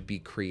have to be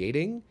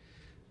creating,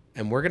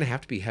 and we're going to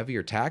have to be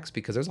heavier tax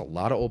because there's a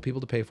lot of old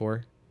people to pay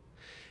for.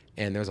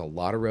 And there's a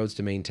lot of roads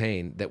to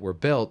maintain that were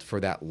built for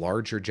that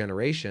larger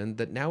generation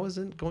that now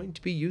isn't going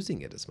to be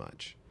using it as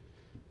much.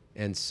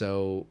 And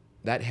so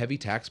that heavy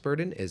tax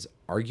burden is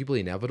arguably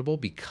inevitable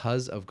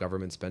because of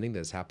government spending that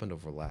has happened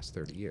over the last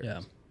 30 years.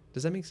 Yeah.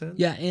 Does that make sense?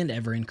 Yeah, and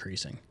ever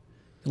increasing.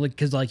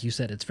 Because like you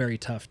said, it's very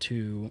tough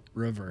to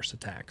reverse a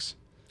tax.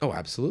 Oh,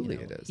 absolutely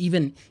it is.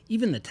 Even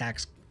the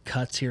tax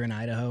cuts here in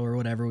Idaho or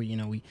whatever,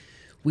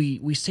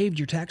 we saved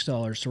your tax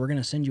dollars, so we're going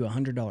to send you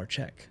 $100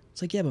 check.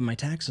 It's like, yeah, but my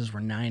taxes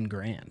were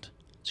 $9,000. So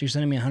you're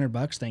sending me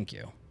 $100? Thank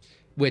you.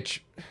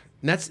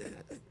 That's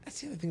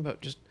the other thing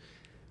about just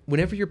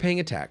whenever you're paying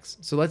a tax.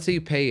 So let's say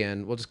you pay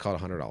in, we'll just call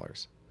it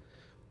 $100.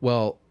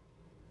 Well,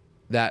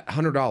 that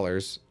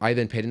 $100, I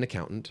then paid an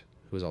accountant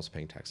who was also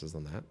paying taxes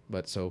on that.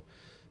 But so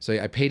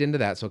I paid into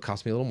that, so it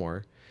cost me a little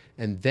more.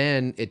 And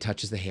then it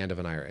touches the hand of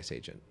an IRS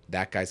agent.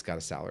 That guy's got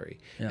a salary.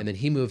 Yep. And then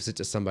he moves it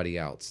to somebody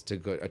else, to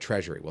go a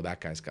treasury. Well, that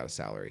guy's got a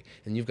salary.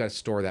 And you've got to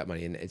store that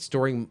money. And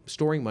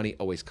storing money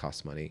always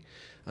costs money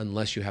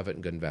unless you have it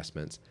in good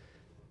investments.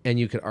 And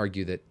you could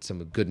argue that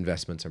some good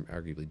investments are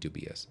arguably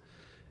dubious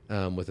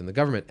within the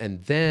government.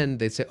 And then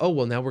they say, oh,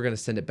 well, now we're going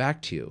to send it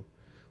back to you.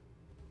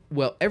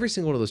 Well, every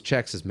single one of those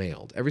checks is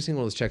mailed. Every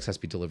single one of those checks has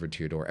to be delivered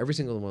to your door. Every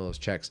single one of those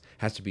checks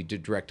has to be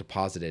direct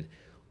deposited.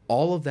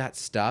 All of that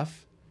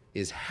stuff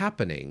is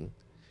happening.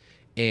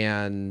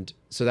 And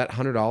so that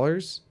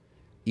 $100,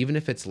 even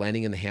if it's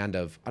landing in the hand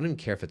of, I don't even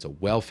care if it's a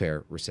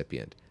welfare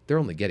recipient, they're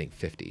only getting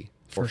 50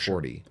 or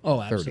 40. Oh,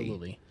 30.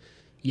 Absolutely.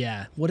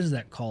 Yeah. What is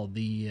that called?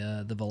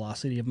 The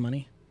velocity of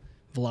money?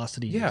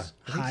 Velocity is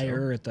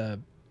higher at the,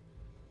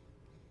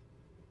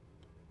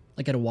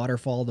 like at a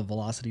waterfall, the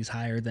velocity is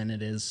higher than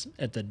it is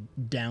at the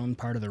down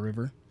part of the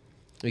river.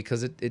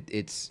 Because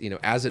it's,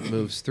 as it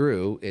moves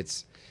through,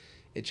 it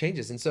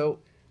changes. And so,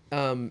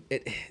 and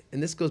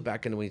this goes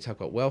back into when you talk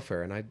about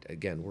welfare, and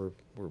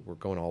we're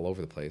going all over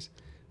the place,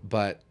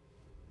 but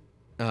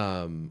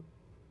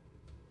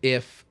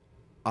if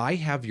I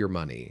have your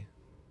money,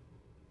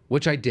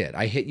 which I did,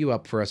 I hit you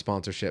up for a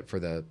sponsorship for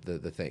the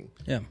thing,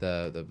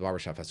 the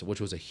Barbershop Festival,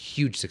 which was a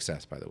huge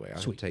success, by the way.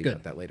 I'll tell you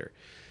about that later.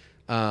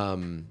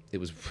 It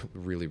was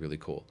really, really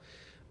cool,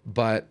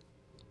 but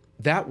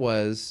that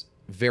was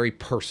very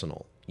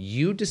personal.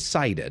 You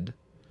decided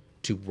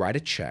to write a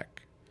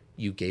check,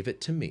 you gave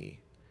it to me.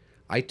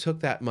 I took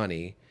that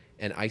money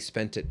and I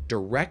spent it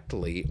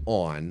directly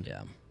on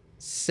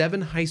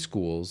 7 high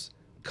schools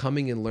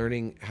coming and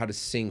learning how to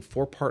sing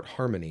 4-part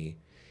harmony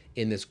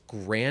in this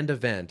grand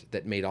event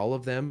that made all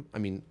of them,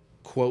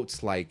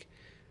 quotes like,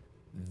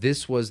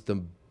 this was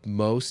the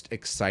most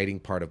exciting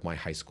part of my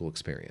high school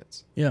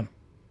experience. Yeah.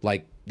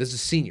 Like, this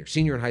is senior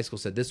in high school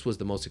said this was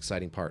the most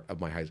exciting part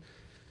of my high school.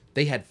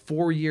 They had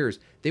 4 years.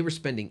 They were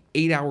spending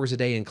 8 hours a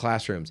day in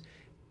classrooms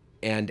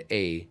and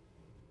a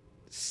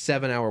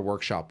 7-hour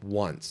workshop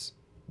once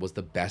was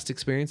the best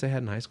experience I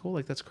had in high school.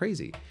 Like, that's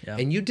crazy. Yeah.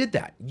 And you did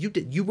that.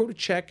 You wrote a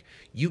check.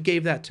 You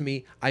gave that to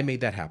me. I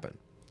made that happen.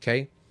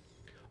 Okay.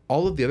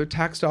 All of the other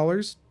tax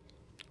dollars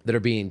that are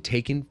being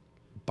taken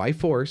by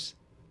force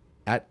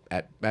at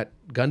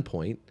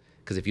gunpoint,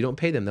 because if you don't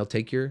pay them, they'll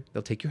take your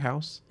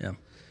house. Yeah.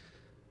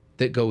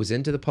 That goes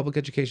into the public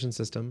education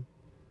system,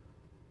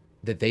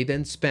 that they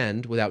then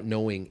spend without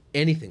knowing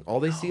anything. All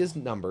they see is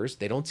numbers.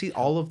 They don't see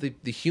all of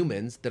the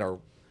humans that are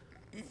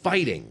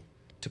fighting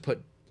to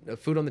put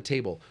food on the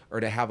table or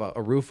to have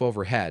a roof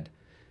overhead.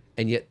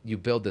 And yet you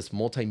build this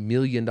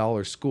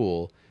multi-million-dollar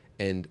school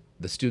and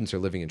the students are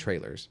living in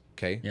trailers.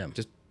 Okay. Yeah.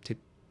 Just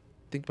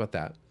think about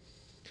that.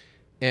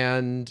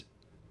 And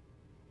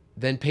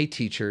then pay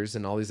teachers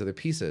and all these other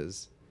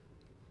pieces.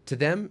 To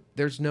them,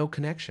 there's no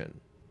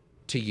connection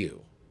to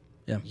you.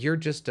 Yeah. You're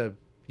just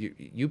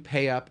you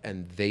pay up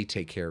and they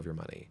take care of your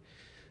money.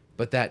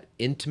 But that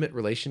intimate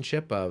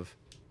relationship of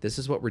this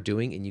is what we're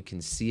doing and you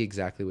can see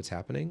exactly what's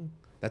happening,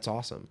 that's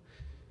awesome.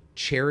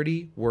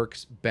 Charity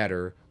works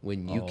better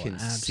when you can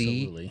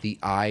absolutely. see the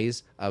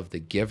eyes of the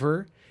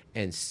giver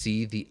and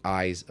see the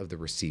eyes of the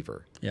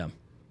receiver. Yeah.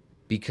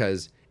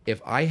 Because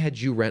if I had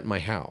you rent my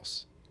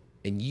house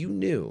and you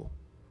knew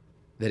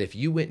that if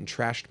you went and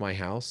trashed my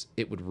house,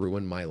 it would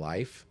ruin my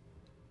life,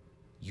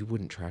 you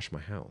wouldn't trash my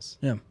house.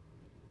 Yeah.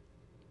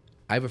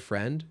 I have a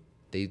friend,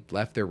 they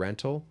left their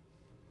rental,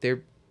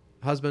 their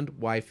husband,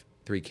 wife,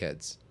 3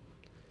 kids.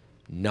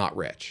 Not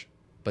rich,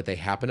 but they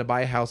happened to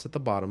buy a house at the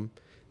bottom.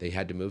 They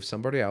had to move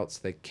somebody else.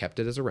 They kept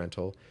it as a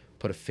rental,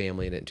 put a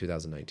family in it in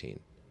 2019.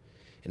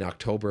 In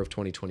October of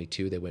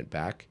 2022, they went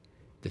back.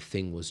 The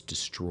thing was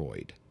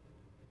destroyed.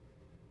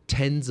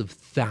 Tens of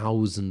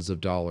thousands of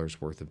dollars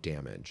worth of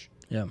damage.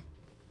 Yeah.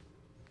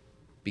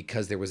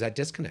 Because there was that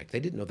disconnect. They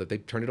didn't know that they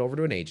turned it over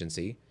to an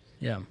agency.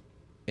 Yeah.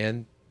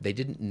 And they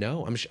didn't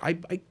know.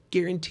 I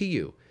guarantee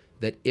you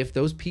that if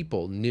those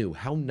people knew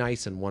how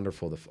nice and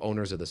wonderful the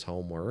owners of this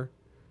home were,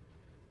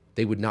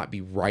 they would not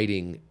be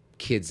writing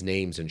kids'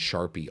 names in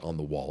Sharpie on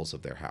the walls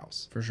of their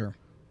house. For sure.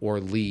 Or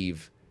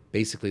leave.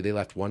 Basically, they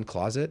left one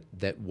closet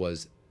that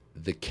was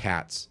the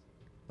cat's,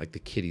 like the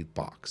kitty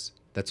box.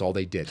 That's all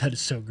they did. That is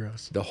so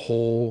gross. The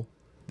whole,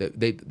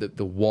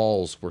 the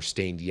walls were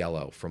stained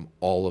yellow from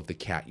all of the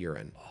cat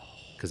urine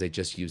because they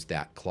just used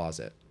that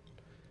closet.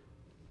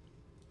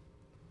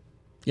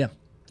 Yeah.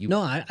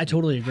 I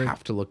totally agree.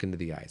 Have to look into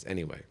the eyes.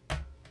 Anyway.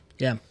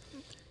 Yeah.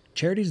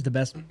 Charity's the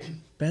best.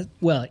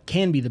 Well, it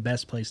can be the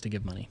best place to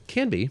give money.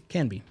 Can be.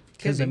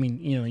 Because, I mean,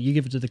 you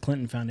give it to the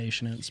Clinton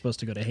Foundation and it's supposed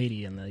to go to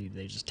Haiti and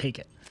they just take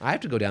it. I have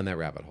to go down that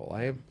rabbit hole.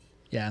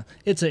 Yeah,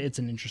 it's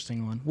an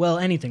interesting one. Well,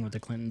 anything with the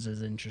Clintons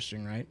is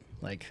interesting, right?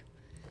 Like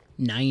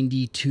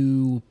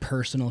 92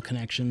 personal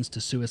connections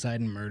to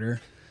suicide and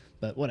murder,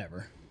 but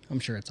whatever.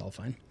 I'm sure it's all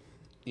fine.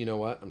 You know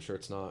what? I'm sure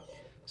it's not.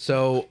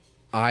 So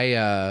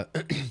I'm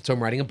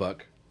writing a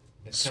book.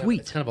 Sweet.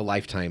 It's kind of a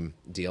lifetime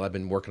deal. I've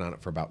been working on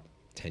it for about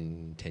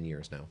 10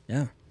 years now.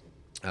 Yeah.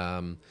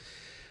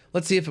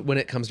 Let's see if when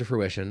it comes to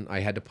fruition. I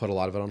had to put a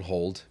lot of it on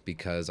hold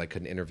because I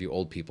couldn't interview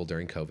old people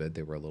during COVID.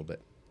 They were a little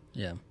bit.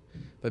 Yeah.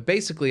 But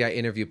basically, I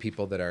interview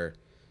people that are,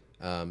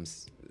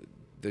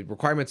 the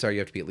requirements are you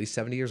have to be at least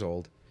 70 years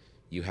old,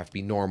 you have to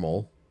be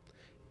normal,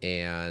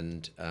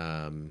 and is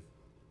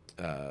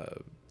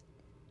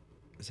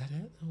that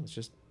it? Oh, it's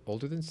just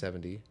older than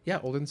 70. Yeah,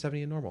 older than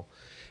 70 and normal.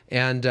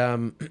 And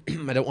I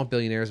don't want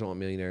billionaires, I don't want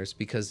millionaires,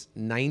 because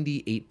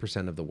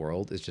 98% of the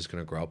world is just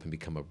going to grow up and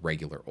become a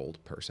regular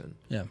old person.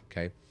 Yeah.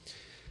 Okay?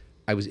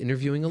 I was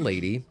interviewing a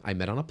lady I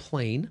met on a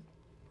plane.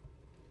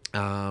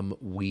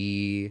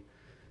 We...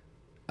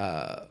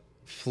 I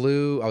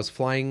was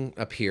flying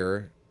up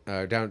here,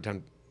 down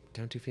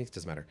to Phoenix,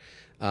 doesn't matter.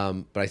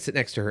 But I sit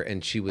next to her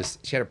and she had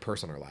her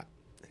purse on her lap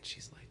and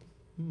she's like,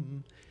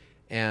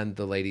 and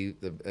the lady,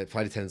 the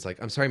flight attendant's like,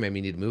 I'm sorry, ma'am,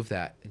 you need to move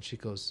that. And she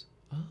goes,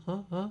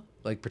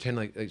 like pretend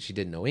like she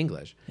didn't know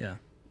English. Yeah.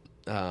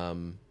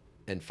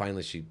 And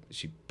finally she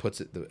puts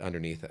it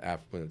underneath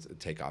after when it's a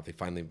takeoff. They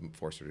finally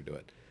forced her to do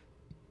it.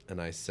 And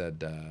I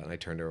said, and I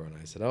turned to her and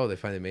I said, oh, they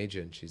finally made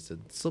you. And she said,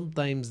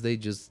 sometimes they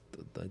just,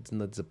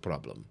 that's a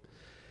problem.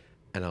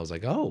 And I was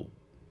like, oh,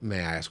 may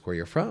I ask where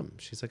you're from?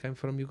 She's like, I'm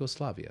from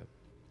Yugoslavia.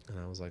 And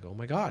I was like, oh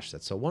my gosh,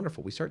 that's so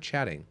wonderful. We start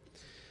chatting.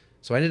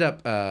 So I ended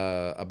up,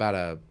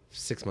 about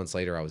 6 months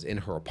later, I was in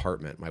her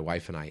apartment, my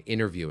wife and I,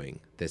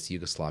 interviewing this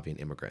Yugoslavian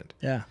immigrant.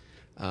 Yeah.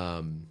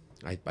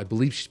 I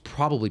believe she's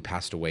probably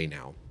passed away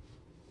now.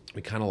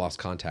 We kind of lost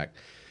contact.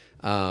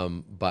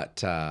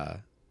 But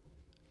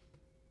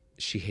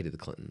she hated the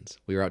Clintons.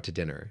 We were out to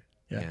dinner,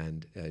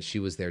 and she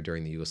was there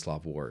during the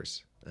Yugoslav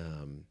wars.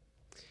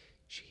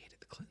 She hated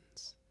the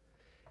Clintons.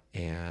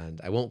 And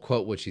I won't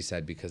quote what she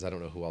said because I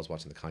don't know who else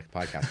watching the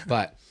podcast.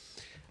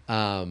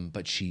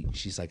 But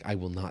she's like, I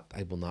will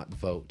not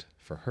vote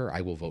for her.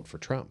 I will vote for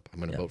Trump. I'm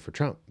going to vote for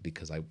Trump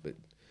because I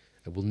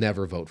will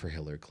never vote for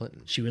Hillary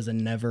Clinton. She was a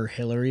never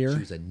Hillary-er. She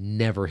was a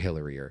never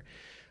Hillary-er.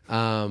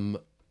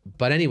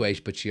 But anyway,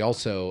 but she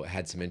also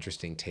had some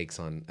interesting takes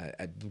on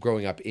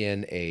growing up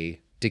in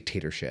a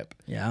dictatorship.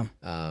 Yeah.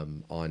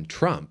 On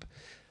Trump.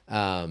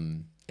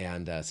 And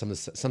and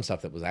some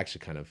stuff that was actually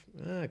kind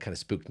of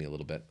spooked me a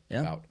little bit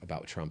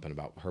about Trump and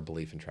about her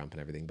belief in Trump and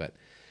everything. But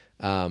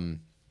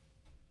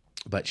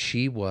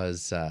she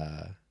was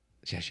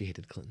she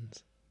hated the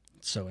Clintons.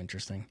 So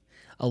interesting.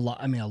 A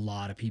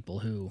lot of people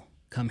who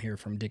come here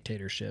from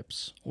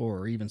dictatorships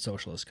or even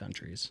socialist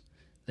countries,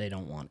 they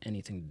don't want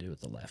anything to do with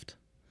the left.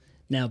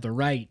 Now the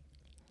right,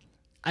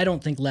 I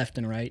don't think left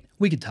and right.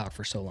 We could talk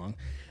for so long.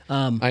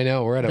 I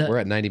know we're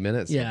at 90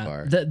 minutes so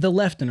far. The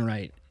left and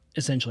right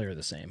essentially are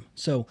the same.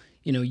 So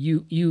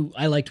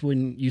I liked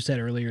when you said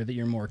earlier that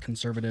you're more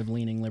conservative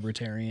leaning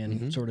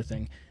libertarian sort of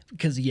thing,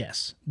 because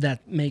yes,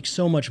 that makes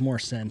so much more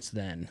sense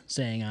than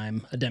saying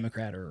I'm a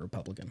Democrat or a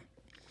Republican.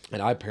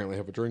 And I apparently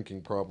have a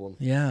drinking problem.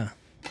 Yeah.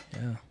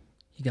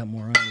 You got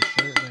more on your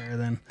shirt there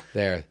than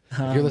there. If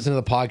you're listening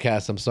to the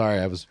podcast, I'm sorry,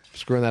 I was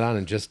screwing that on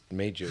and just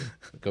made you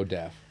go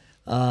deaf.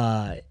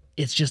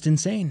 It's just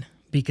insane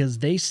because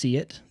they see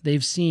it.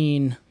 They've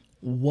seen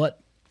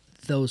what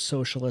those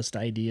socialist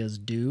ideas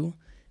do,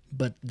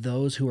 but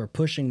those who are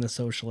pushing the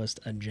socialist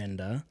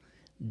agenda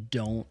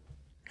don't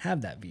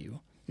have that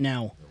view.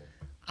 Now,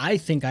 I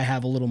think I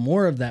have a little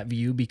more of that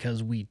view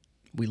because we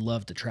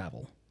love to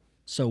travel.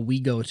 So we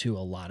go to a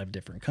lot of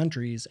different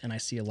countries and I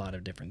see a lot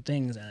of different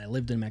things. And I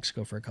lived in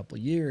Mexico for a couple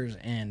of years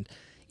and,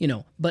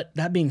 but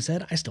that being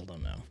said, I still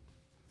don't know.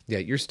 Yeah,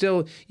 you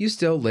still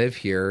live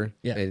here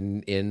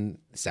in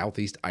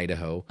Southeast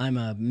Idaho. I'm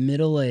not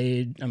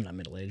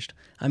middle-aged.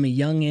 I'm a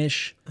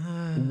youngish,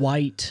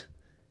 white,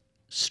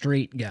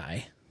 straight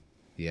guy.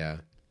 Yeah,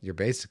 you're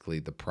basically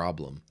the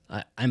problem.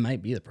 I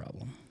might be the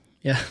problem.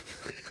 Yeah.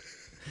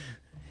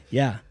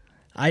 Yeah.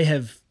 I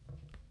have,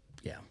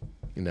 yeah.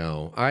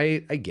 No, I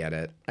get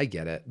it.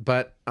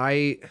 But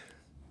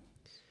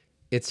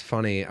it's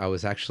funny. I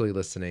was actually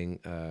listening.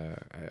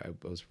 I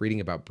was reading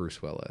about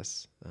Bruce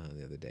Willis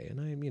the other day,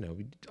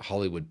 and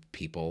Hollywood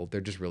people,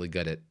 they're just really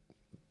good at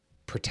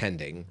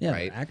pretending,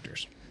 right? They're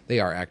actors. They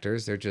are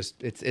actors. They're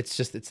just,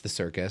 it's the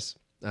circus.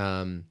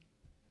 But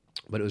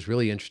it was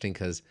really interesting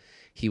because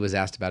he was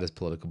asked about his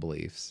political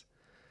beliefs,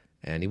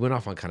 and he went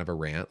off on kind of a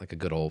rant, like a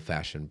good old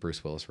fashioned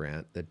Bruce Willis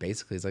rant that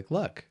basically is like,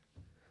 look,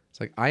 it's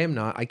like,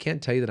 I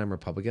can't tell you that I'm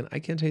Republican. I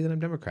can't tell you that I'm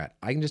Democrat.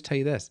 I can just tell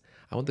you this.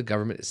 I want the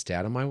government to stay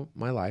out of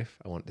my life.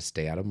 I want it to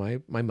stay out of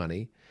my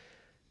money.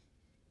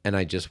 And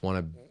I just want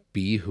to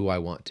be who I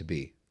want to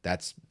be.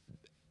 That's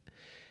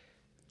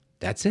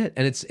it.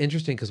 And it's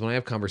interesting because when I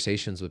have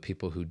conversations with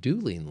people who do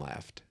lean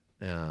left,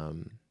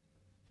 and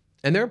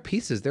there are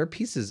pieces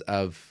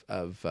of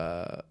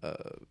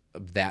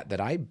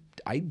that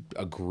I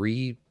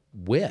agree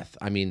with.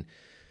 I mean,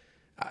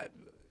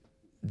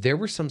 there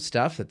were some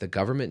stuff that the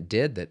government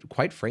did that,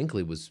 quite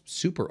frankly, was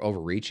super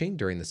overreaching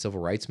during the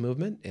civil rights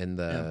movement in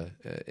the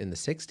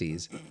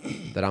 60s.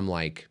 That I'm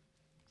like,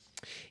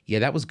 yeah,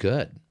 that was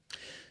good.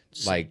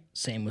 Like,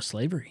 same with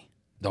slavery.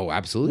 Oh,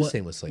 absolutely,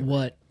 same with slavery.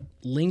 What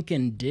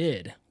Lincoln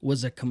did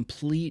was a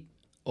complete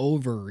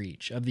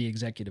overreach of the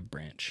executive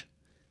branch,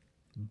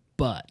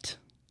 but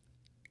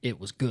it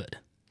was good.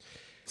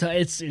 So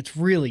it's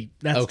really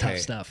that's tough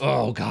stuff.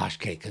 Oh gosh,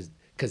 okay, because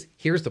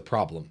here's the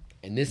problem.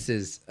 And this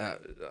is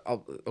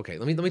okay.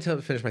 Let me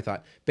finish my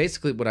thought.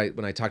 Basically,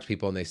 when I talk to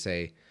people and they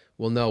say,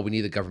 "Well, no, we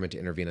need the government to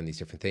intervene on these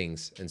different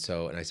things," and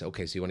I say,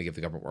 "Okay, so you want to give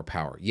the government more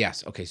power?"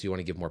 Yes. Okay, so you want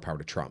to give more power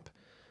to Trump?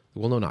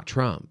 Well, no, not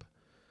Trump.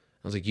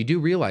 I was like, you do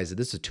realize that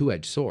this is a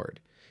two-edged sword.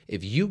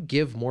 If you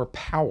give more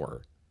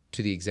power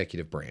to the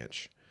executive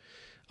branch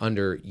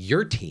under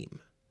your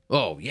team,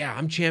 oh yeah,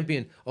 I'm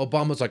champion.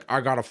 Obama's like,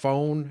 I got a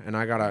phone and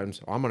I'm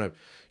gonna.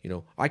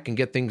 I can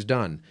get things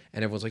done.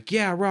 And everyone's like,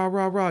 yeah, rah,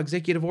 rah, rah,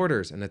 executive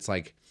orders. And it's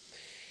like,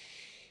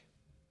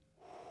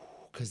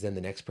 because then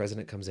the next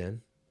president comes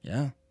in.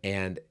 Yeah.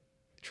 And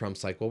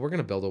Trump's like, well, we're going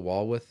to build a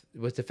wall with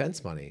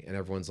defense money. And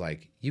everyone's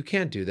like, you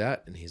can't do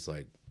that. And he's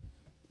like,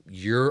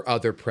 your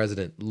other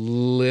president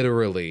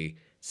literally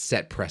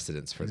set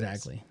precedents for this.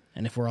 Exactly.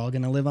 And if we're all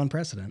going to live on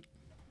precedent,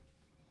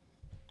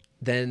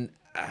 then,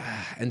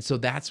 and so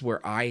that's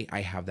where I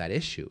have that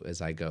issue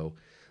as I go,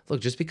 look,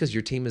 just because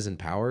your team is in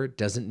power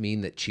doesn't mean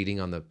that cheating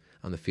on the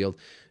field.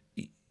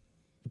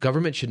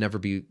 Government should never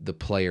be the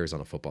players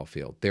on a football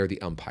field. They're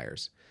the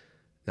umpires,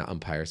 not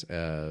umpires,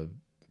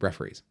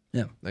 referees.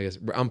 Yeah, I guess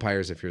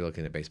umpires if you're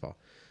looking at baseball.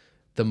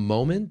 The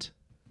moment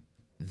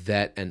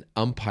that an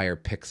umpire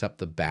picks up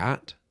the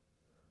bat,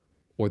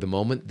 or the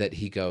moment that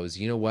he goes,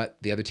 you know what,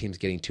 the other team's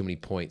getting too many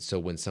points, so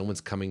when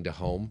someone's coming to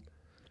home,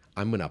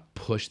 I'm going to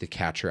push the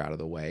catcher out of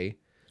the way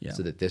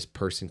so that this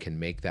person can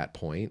make that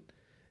point.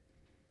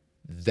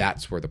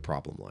 That's where the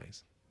problem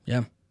lies.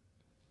 Yeah.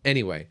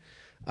 Anyway,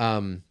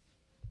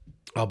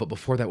 but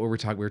before that, we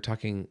were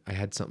talking. I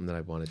had something that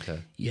I wanted to.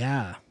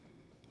 Yeah.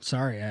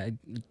 Sorry, I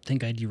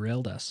think I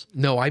derailed us.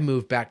 No, I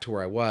moved back to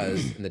where I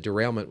was, and the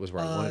derailment was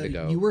where I wanted to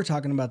go. You were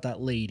talking about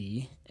that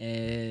lady,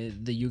 the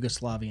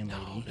Yugoslavian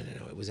lady.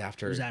 No. It was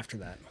after. It was after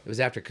that. It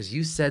was after because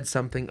you said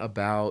something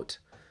about,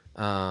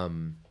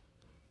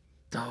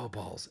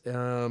 balls.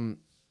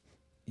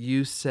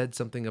 You said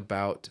something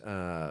about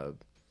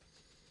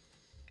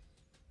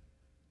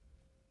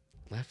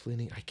left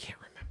leaning. I can't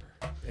remember.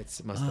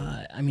 It must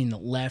have. I mean, the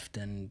left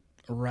and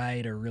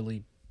right are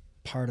really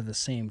part of the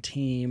same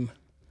team.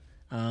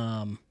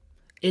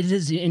 It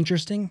is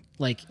interesting.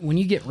 Like when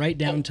you get right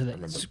down to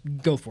the,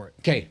 go for it.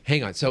 Okay,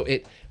 hang on. So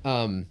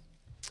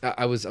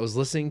I was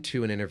listening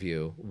to an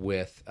interview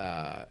with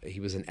he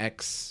was an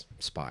ex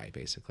spy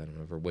basically. I don't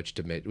remember which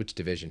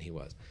division he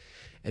was,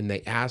 and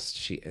they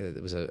asked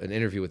it was an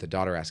interview with a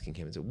daughter asking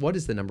him, "What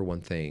is the number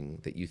one thing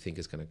that you think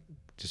is going to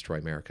destroy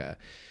America?"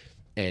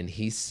 And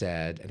he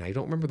said, and I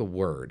don't remember the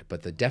word,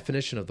 but the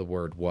definition of the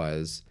word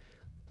was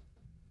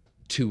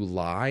to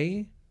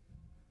lie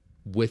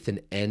with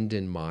an end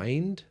in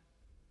mind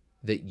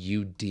that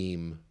you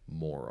deem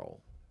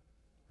moral.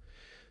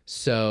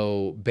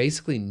 So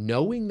basically,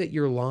 knowing that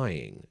you're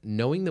lying,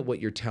 knowing that what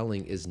you're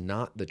telling is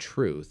not the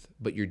truth,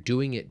 but you're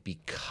doing it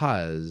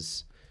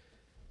because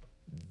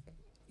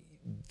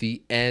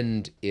the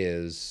end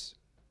is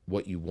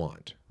what you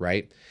want,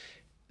 right?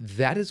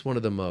 That is one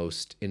of the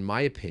most, in my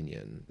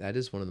opinion, that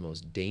is one of the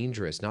most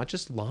dangerous, not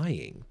just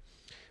lying,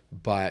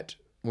 but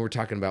when we're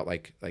talking about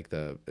like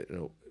the,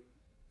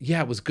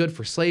 yeah, it was good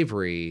for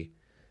slavery,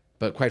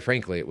 but quite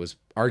frankly, it was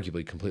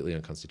arguably completely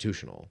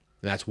unconstitutional.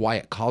 And that's why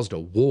it caused a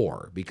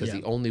war, because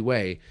the only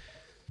way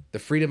the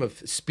freedom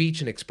of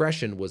speech and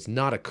expression was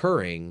not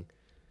occurring,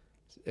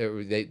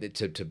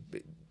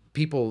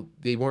 people,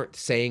 they weren't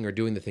saying or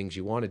doing the things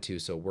you wanted to,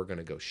 so we're going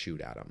to go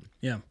shoot at them.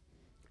 Yeah.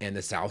 And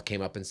the South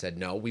came up and said,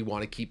 no, we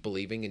want to keep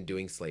believing in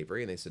doing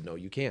slavery. And they said, no,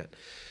 you can't.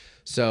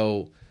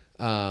 So,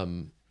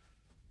 and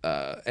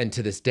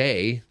to this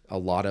day,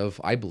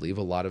 I believe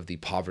a lot of the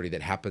poverty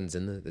that happens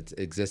that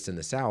exists in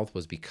the South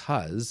was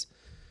because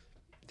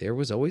there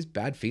was always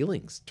bad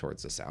feelings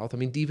towards the South. I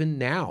mean, even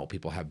now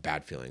people have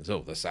bad feelings.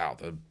 Oh, the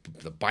South,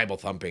 the Bible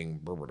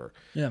thumping.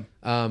 Yeah.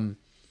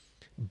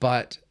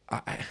 But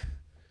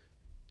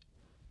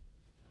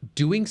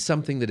doing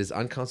something that is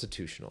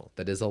unconstitutional,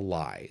 that is a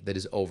lie, that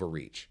is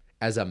overreach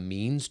as a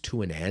means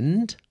to an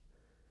end,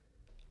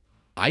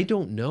 I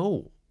don't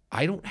know.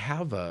 I don't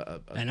have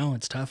I know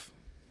it's tough.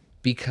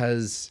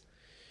 Because,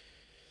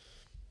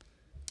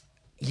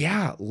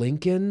 yeah,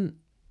 Lincoln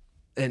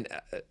and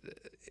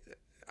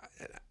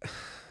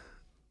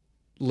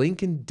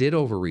Lincoln did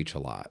overreach a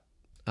lot.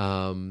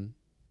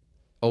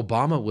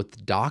 Obama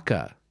with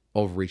DACA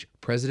overreached.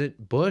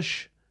 President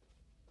Bush,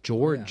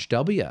 George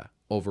W.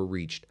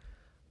 overreached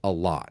a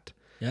lot.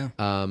 Yeah.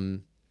 Well,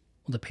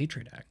 the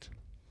Patriot Act.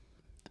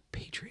 The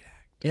Patriot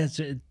Act. Yeah,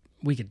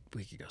 we could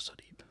go so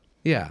deep.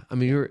 Yeah, I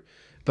mean,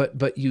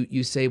 but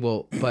you say,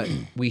 well, but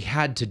we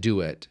had to do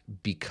it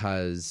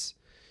because,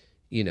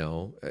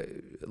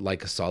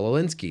 like Saul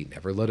Alinsky,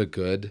 never let a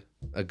good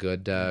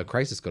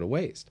crisis go to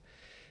waste,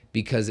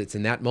 because it's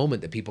in that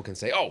moment that people can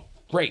say, oh,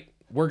 great,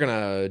 we're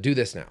gonna do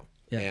this now.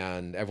 Yeah.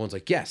 And everyone's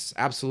like, yes,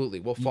 absolutely,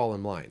 we'll fall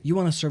in line. You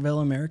want to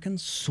surveil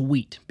Americans?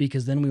 Sweet,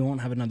 because then we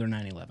won't have another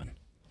 9/11.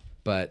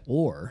 But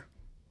or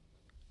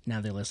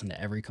now they listen to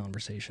every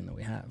conversation that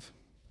we have.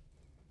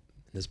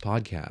 This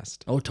podcast.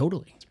 Oh,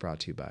 totally. It's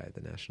brought to you by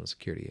the National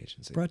Security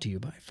Agency. Brought to you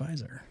by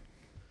Pfizer.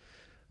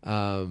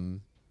 Oh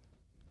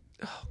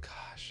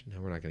gosh,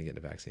 no, we're not going to get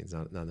into vaccines.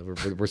 No,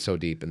 we're so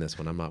deep in this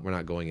one. We're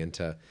not going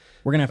into.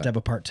 We're gonna have to have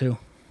a part 2.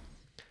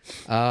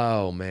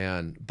 Oh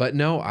man, but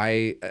no,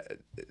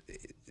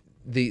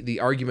 the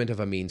argument of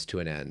a means to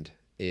an end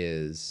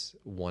is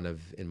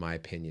in my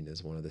opinion,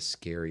 is one of the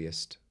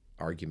scariest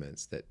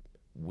arguments that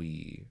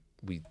we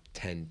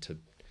tend to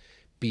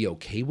be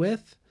okay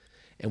with.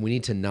 And we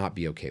need to not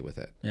be okay with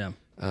it. Yeah.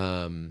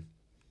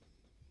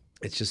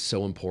 It's just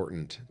so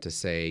important to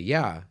say,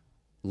 yeah,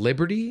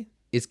 liberty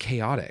is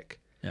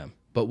chaotic. Yeah.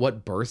 But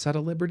what births out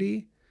of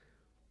liberty?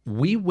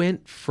 We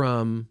went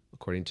from,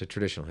 according to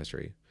traditional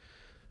history,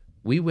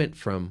 we went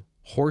from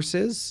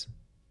horses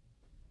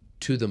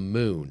to the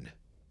moon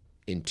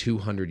in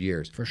 200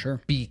 years. For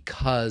sure.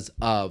 Because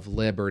of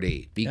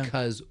liberty.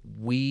 Because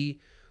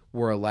we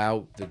were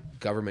allowed, the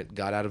government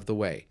got out of the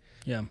way.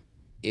 Yeah.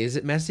 Is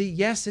it messy?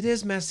 Yes, it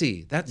is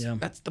messy. That's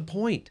the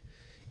point.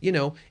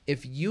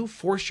 If you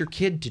force your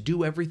kid to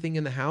do everything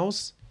in the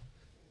house,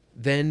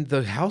 then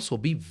the house will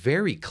be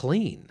very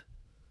clean.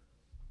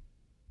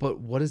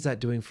 But what is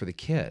that doing for the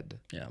kid?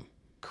 Yeah.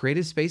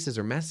 Creative spaces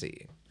are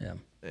messy. Yeah.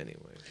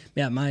 Anyway.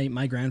 Yeah,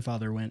 my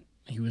grandfather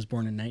he was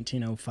born in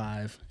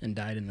 1905 and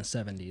died in the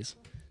 70s.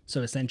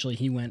 So essentially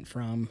he went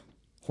from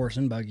horse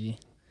and buggy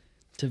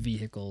to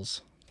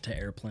vehicles to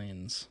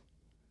airplanes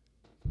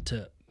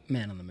to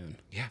man on the moon.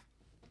 Yeah.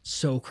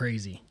 So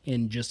crazy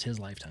in just his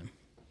lifetime.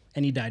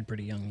 And he died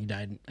pretty young. He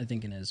died, I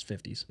think, in his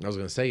 50s. I was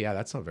going to say, yeah,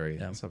 that's not very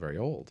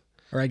old.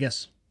 Or I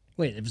guess,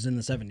 wait, it was in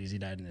the 70s. He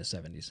died in his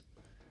 70s.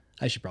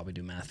 I should probably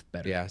do math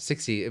better. Yeah,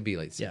 60, it'd be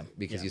late 60,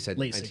 because you said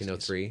late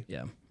 1903. 60s.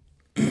 Yeah.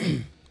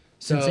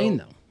 So insane,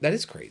 though. That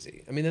is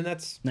crazy. I mean, then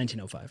that's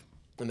 1905.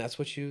 And that's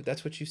what you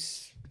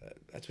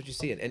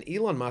see. And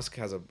Elon Musk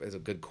has a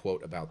good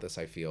quote about this,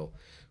 I feel,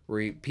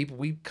 where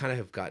we kind of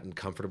have gotten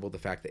comfortable with the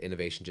fact that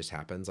innovation just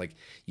happens. Like,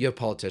 you have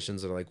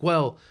politicians that are like,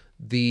 well,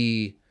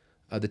 the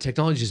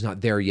technology is not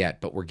there yet,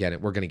 but we're going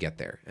to get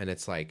there. And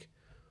it's like,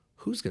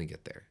 who's going to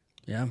get there?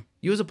 Yeah.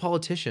 You as a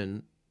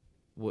politician,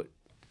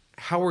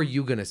 how are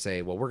you going to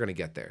say, well, we're going to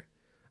get there?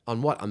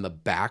 On what? On the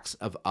backs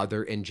of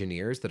other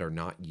engineers that are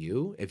not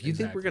you? If you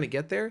think we're going to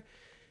get there,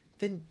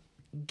 then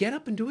get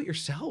up and do it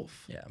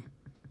yourself. Yeah.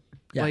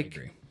 Yeah, Like, I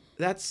agree.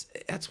 That's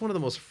one of the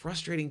most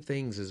frustrating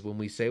things is when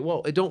we say,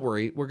 well, don't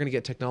worry, we're going to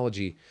get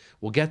technology.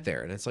 We'll get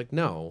there. And it's like,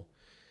 no,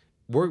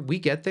 we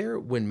get there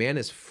when man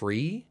is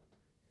free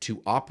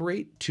to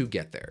operate to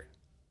get there.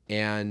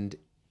 And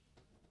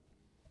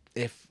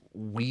if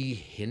we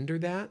hinder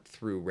that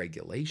through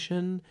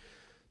regulation,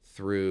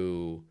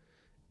 through,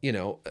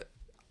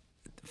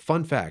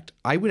 fun fact,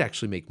 I would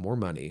actually make more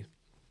money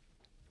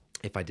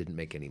if I didn't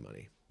make any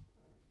money.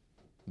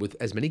 With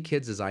as many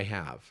kids as I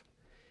have,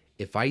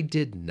 if I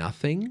did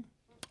nothing,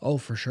 Oh,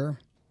 for sure.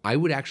 I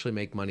would actually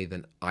make money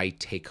than I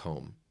take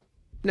home.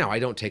 Now, I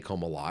don't take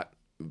home a lot,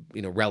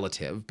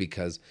 relative,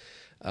 because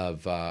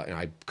of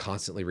I'm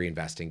constantly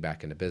reinvesting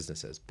back into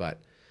businesses,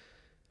 but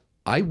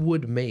I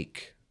would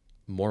make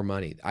more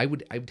money. I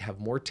would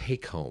have more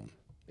take home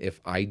if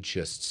I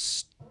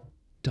just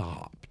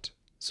stopped.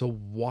 So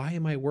why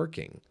am I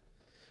working?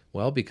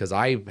 Well, because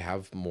I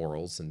have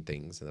morals and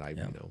things that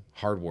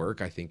hard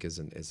work I think is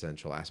an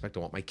essential aspect.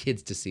 I want my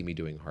kids to see me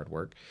doing hard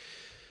work.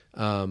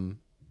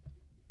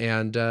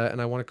 And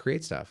I want to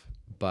create stuff,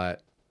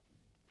 but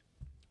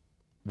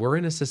we're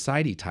in a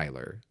society,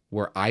 Tyler,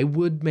 where I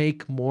would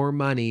make more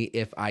money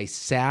if I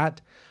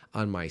sat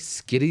on my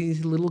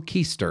skitty little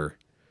keister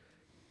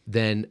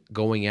than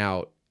going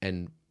out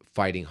and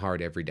fighting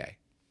hard every day.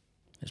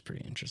 It's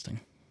pretty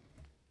interesting.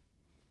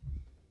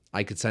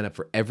 I could sign up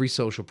for every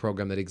social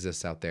program that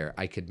exists out there.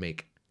 I could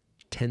make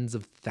tens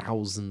of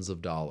thousands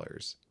of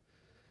dollars.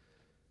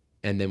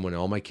 And then when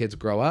all my kids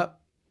grow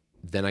up,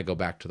 then I go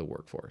back to the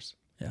workforce.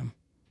 Yeah.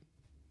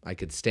 I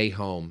could stay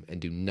home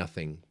and do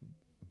nothing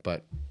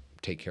but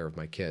take care of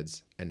my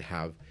kids and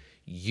have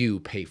you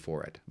pay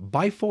for it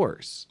by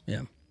force.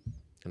 Yeah.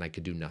 And I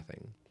could do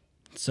nothing.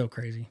 It's so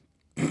crazy.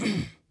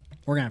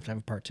 We're going to have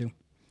a part 2.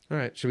 All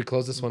right. Should we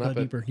close this one up?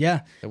 Deeper.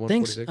 Yeah. At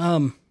Thanks.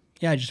 146?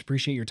 Yeah, I just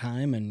appreciate your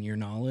time and your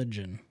knowledge,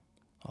 and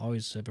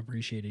always have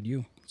appreciated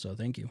you. So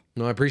thank you.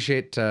 No, I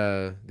appreciate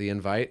the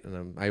invite.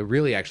 And I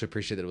really actually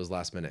appreciate that it was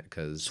last minute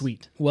because...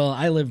 Sweet. Well,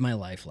 I live my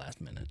life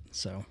last minute,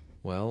 so...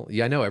 Well,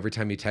 yeah, I know. Every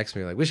time you text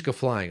me, you're like, we should go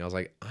flying. I was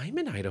like, I'm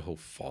in Idaho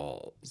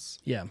Falls.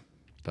 Yeah.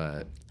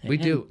 But we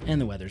do. And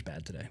the weather's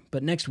bad today.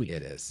 But next week.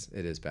 It is.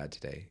 It is bad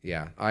today.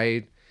 Yeah.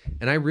 I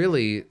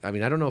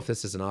don't know if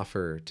this is an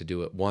offer to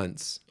do it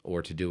once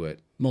or to do it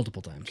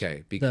multiple times.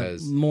 Okay.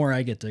 Because the more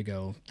I get to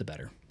go, the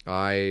better.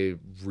 I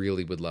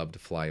really would love to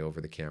fly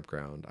over the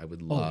campground. I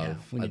would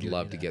love, I'd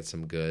love to get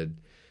some good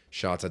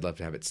shots. I'd love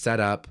to have it set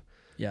up.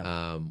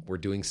 Yeah. We're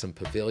doing some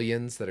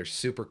pavilions that are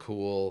super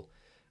cool.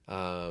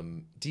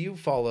 Do you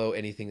follow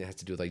anything that has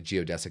to do with like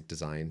geodesic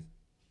design?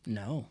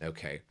 No.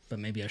 Okay. But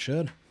maybe I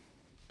should.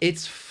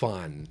 It's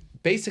fun.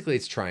 Basically,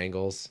 it's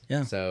triangles.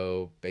 Yeah.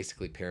 So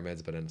basically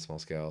pyramids, but on a small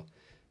scale.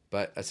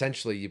 But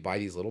essentially, you buy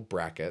these little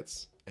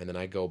brackets, and then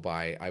I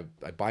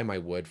buy my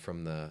wood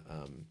from the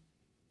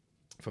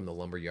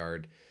lumber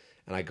yard,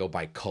 and I go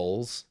buy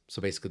culls.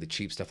 So basically, the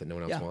cheap stuff that no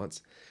one else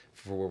wants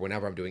for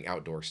whenever I'm doing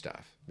outdoor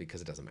stuff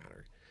because it doesn't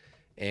matter.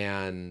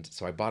 And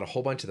so I bought a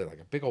whole bunch of like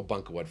a big old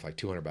bunk of wood for like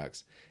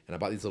 $200, and I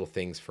bought these little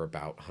things for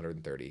about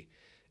 130,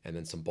 and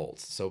then some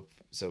bolts. So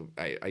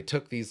I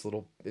took these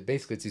little,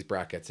 basically it's these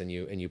brackets, and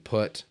you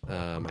put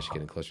I should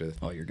get in closer to this.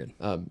 Oh, you're good.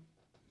 And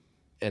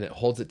it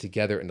holds it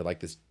together into like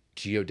this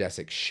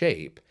geodesic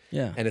shape.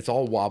 Yeah. And it's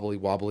all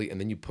wobbly, and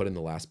then you put in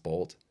the last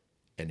bolt,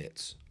 and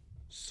it's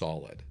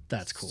solid.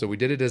 That's cool. So we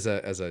did it as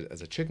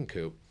a chicken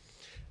coop.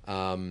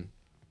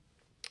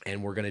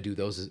 And we're going to do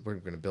those. We're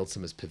going to build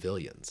some as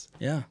pavilions.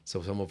 Yeah.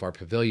 So some of our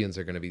pavilions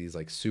are going to be these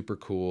like super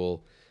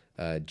cool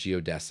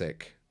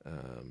geodesic,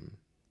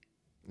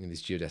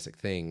 these geodesic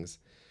things.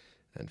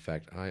 In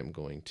fact, I am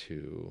going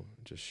to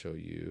just show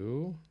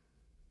you.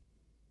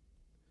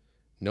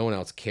 No one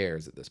else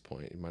cares at this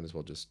point. You might as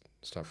well just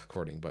stop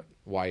recording. But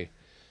why?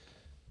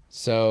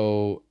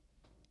 So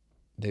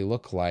they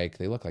look like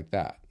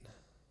that.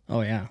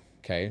 Oh yeah.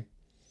 Okay.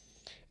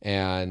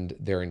 And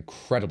they're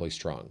incredibly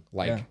strong.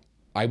 Like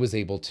I was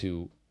able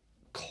to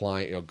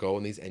climb, go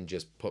in these and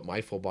just put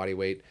my full body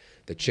weight.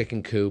 The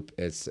chicken coop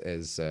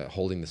is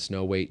holding the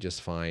snow weight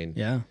just fine.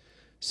 Yeah.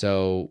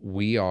 So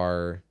we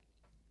are.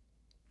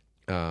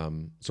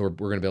 So we're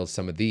going to build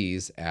some of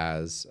these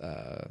as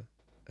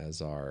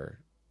our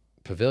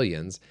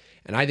pavilions,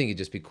 and I think it'd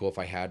just be cool if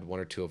I had one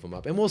or two of them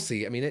up, and we'll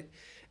see. I mean,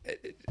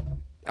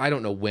 I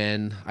don't know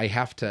when I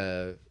have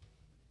to.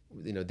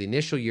 The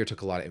initial year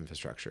took a lot of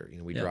infrastructure.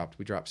 We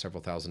dropped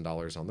several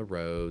 $1,000s on the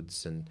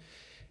roads, and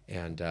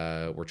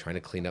we're trying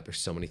to clean up. There's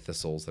so many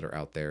thistles that are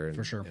out there, and,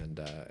 for sure,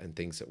 and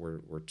things that we're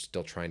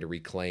still trying to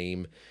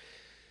reclaim.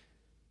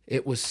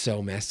 It was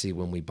so messy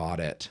when we bought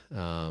it.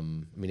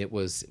 It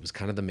was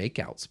kind of the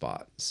makeout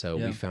spot. So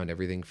we found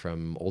everything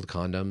from old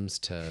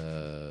condoms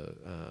to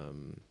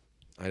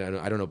I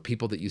don't know.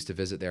 People that used to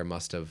visit there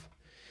must have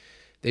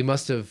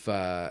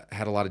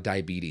had a lot of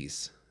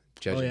diabetes.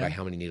 Judging yeah? by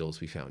how many needles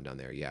we found down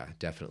there. Yeah,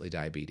 definitely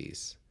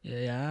diabetes.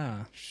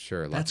 Yeah.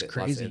 Sure. That's Lots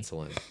crazy. of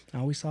insulin. I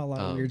always saw a lot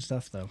of weird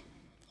stuff, though,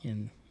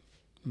 in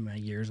my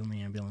years in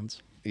the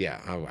ambulance.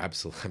 Yeah. Oh,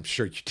 absolutely. I'm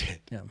sure you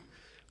did. Yeah.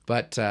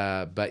 But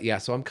yeah,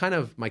 so I'm kind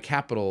of my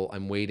capital.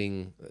 I'm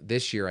waiting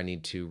this year. I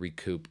need to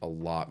recoup a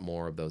lot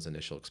more of those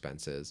initial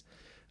expenses.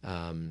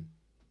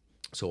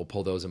 So we'll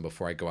pull those in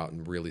before I go out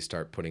and really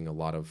start putting a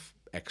lot of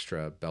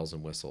extra bells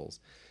and whistles.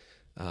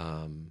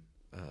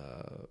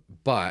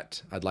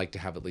 But I'd like to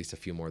have at least a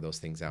few more of those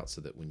things out so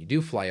that when you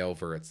do fly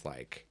over, it's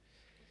like,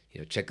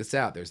 check this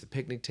out. There's the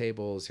picnic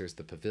tables. Here's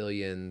the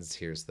pavilions.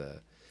 Here's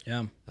the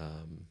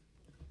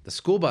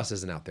school bus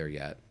isn't out there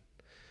yet.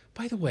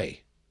 By the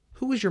way,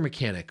 who was your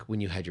mechanic when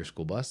you had your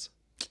school bus?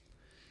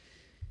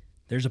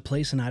 There's a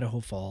place in Idaho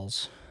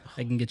Falls.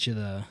 I can get you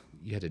the...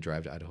 You had to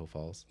drive to Idaho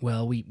Falls?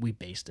 Well, we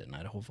based it in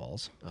Idaho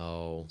Falls.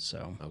 Oh.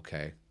 So.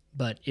 Okay.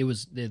 But it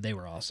was... They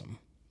were awesome.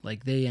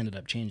 Like, they ended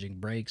up changing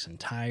brakes and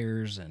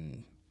tires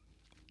and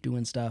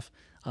doing stuff.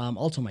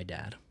 Also, my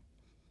dad.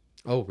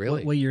 Oh,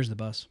 really? What year's the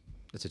bus?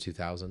 It's a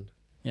 2000.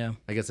 Yeah.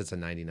 I guess it's a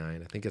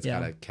 99. I think it's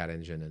got a cat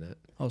engine in it.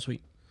 Oh,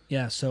 sweet.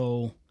 Yeah,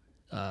 so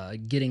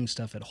getting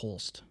stuff at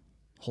Holst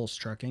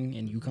Trucking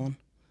in Yukon,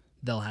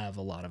 they'll have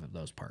a lot of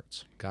those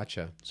parts.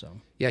 Gotcha.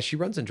 So yeah, she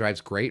runs and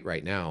drives great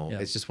right now. Yeah.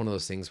 It's just one of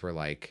those things where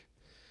like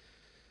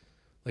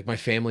my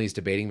family's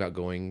debating about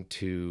going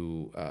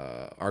to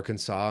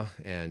Arkansas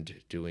and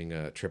doing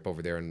a trip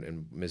over there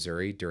in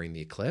Missouri during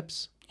the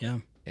eclipse. Yeah.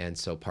 And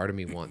so part of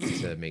me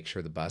wants to make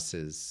sure the bus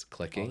is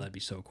clicking. Oh, that'd be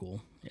so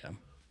cool. Yeah.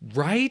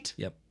 Right?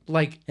 Yep.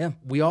 Like, yeah.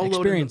 We all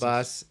load in the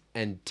bus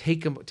and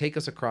take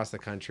us across the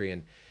country,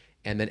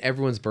 and then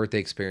everyone's birthday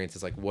experience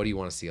is like, what do you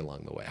want to see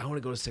along the way? I want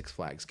to go to Six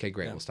Flags. Okay,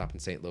 great. We'll stop in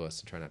St. Louis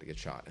and try not to get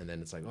shot. And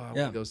then it's like, oh, I want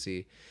to go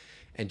see,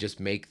 and just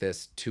make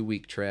this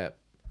 2-week trip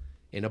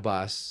in a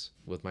bus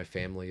with my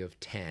family of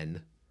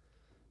 10.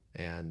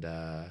 And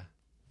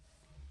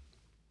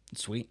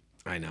sweet.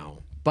 I know.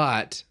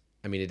 But,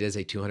 I mean, it is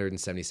a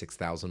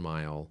 276,000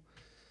 mile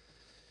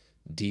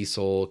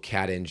diesel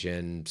cat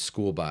engine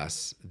school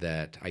bus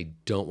that I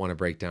don't want to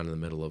break down in the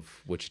middle of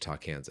Wichita,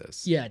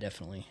 Kansas. Yeah,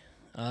 definitely.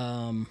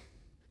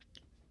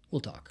 We'll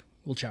talk.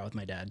 We'll chat with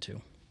my dad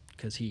too,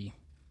 because he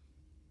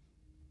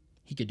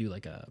could do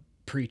like a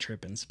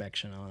pre-trip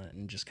inspection on it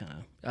and just kind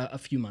of a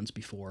few months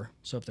before.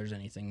 So if there's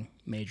anything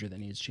major that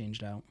needs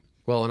changed out.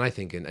 Well, and I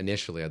think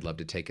initially I'd love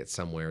to take it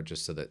somewhere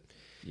just so that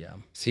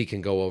so he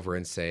can go over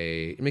and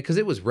say, I mean, because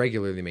it was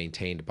regularly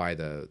maintained by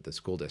the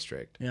school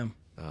district. Yeah.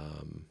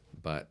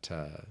 But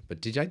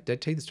did I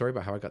tell you the story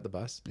about how I got the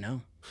bus?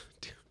 No.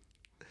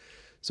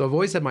 So I've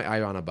always had my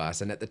eye on a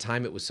bus, and at the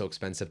time it was so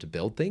expensive to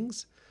build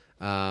things.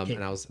 Okay,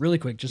 and I was really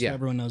quick, just so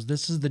everyone knows,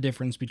 this is the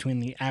difference between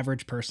the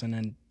average person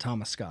and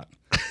Thomas Scott.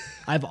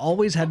 I've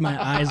always had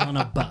my eyes on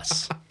a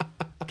bus.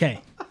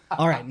 Okay.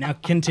 All right, now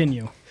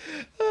continue.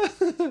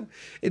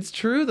 It's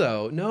true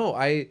though. No,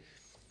 I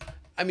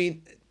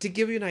mean, to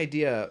give you an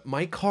idea,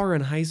 my car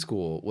in high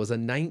school was a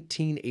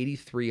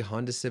 1983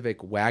 Honda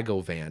Civic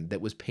Wago van that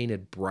was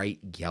painted bright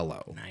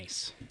yellow.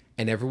 Nice.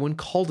 And everyone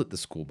called it the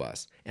school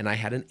bus. And I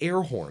had an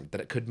air horn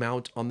that it could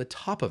mount on the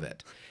top of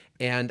it.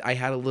 And I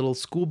had a little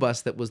school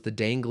bus that was the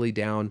dangly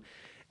down.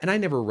 And I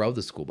never rode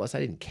the school bus. I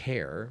didn't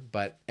care.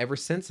 But ever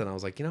since then, I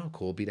was like, how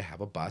cool it'd be to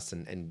have a bus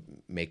and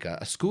make a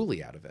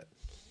schoolie out of it.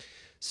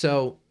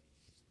 So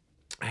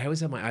I always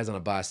had my eyes on a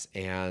bus,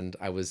 and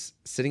I was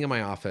sitting in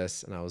my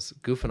office and I was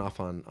goofing off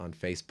on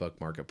Facebook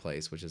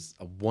Marketplace, which is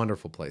a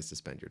wonderful place to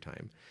spend your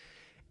time.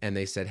 And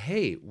they said,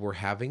 hey, we're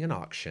having an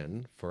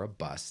auction for a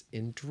bus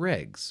in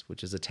Driggs,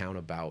 which is a town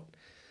about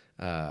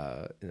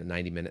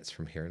 90 minutes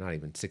from here, not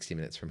even 60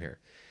 minutes from here.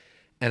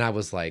 And I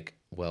was like,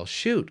 well,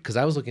 shoot, because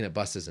I was looking at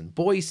buses in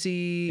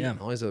Boise and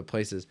all these other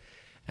places.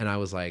 And I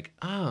was like,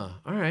 all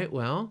right,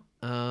 well,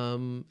 how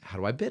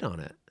do I bid on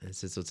it? And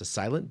so it's a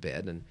silent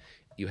bid, and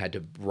you had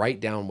to write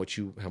down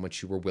how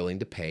much you were willing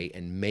to pay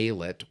and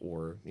mail it,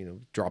 or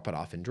drop it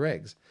off in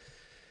Driggs.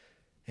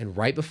 And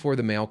right before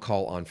the mail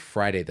call on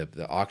Friday,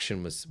 the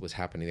auction was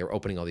happening. They were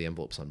opening all the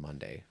envelopes on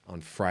Monday.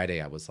 On Friday,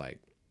 I was like,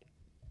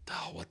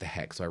 oh, what the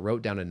heck? So I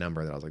wrote down a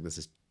number that I was like,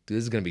 this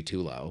is going to be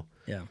too low.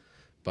 Yeah.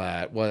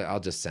 But I'll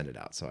just send it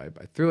out. So I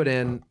threw it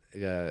in,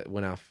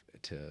 went off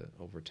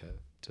over to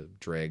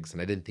Driggs,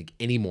 and I didn't think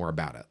any more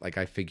about it. Like,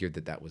 I figured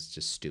that was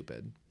just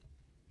stupid.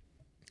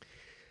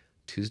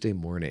 Tuesday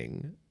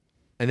morning.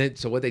 And then,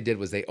 so what they did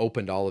was they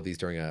opened all of these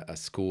during a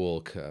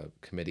school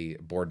committee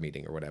board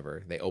meeting or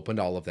whatever. They opened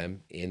all of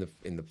them in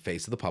the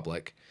face of the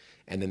public.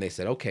 And then they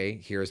said, okay,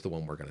 here's the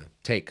one we're going to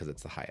take because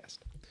it's the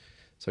highest.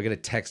 So I get a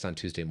text on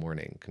Tuesday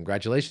morning.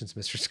 Congratulations,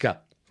 Mr.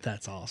 Scott.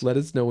 That's awesome. Let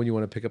us know when you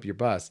want to pick up your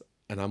bus.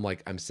 And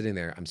I'm sitting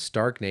there, I'm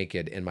stark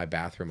naked in my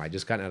bathroom. I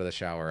just gotten out of the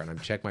shower, and I'm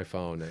checking my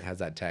phone, and it has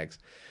that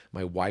text.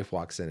 My wife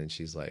walks in and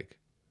she's like,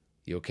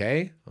 you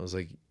okay? I was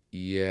like,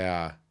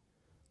 yeah.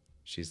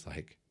 She's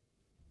like,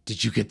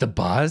 did you get the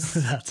bus?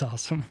 That's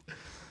awesome.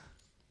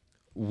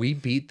 We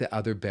beat the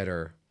other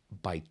bidder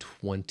by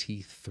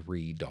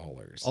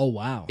 $23. Oh,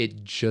 wow.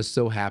 It just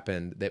so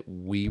happened that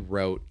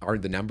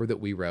the number that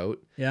we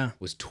wrote Yeah.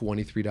 was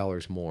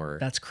 $23 more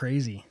That's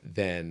crazy.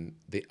 than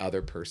the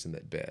other person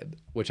that bid,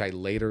 which I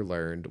later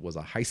learned was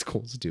a high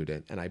school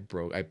student. And I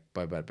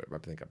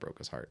think I broke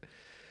his heart.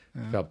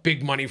 Felt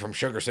big money from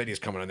Sugar City's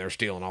coming in there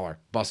stealing all our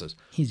buses.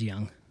 He's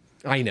young.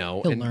 I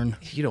know. He'll and learn.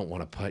 You don't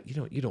want a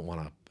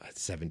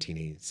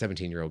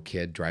 17-year-old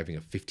kid driving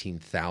a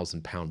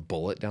 15,000 pound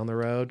bullet down the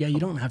road. Yeah,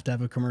 you don't have to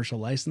have a commercial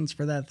license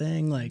for that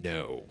thing. Like,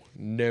 No.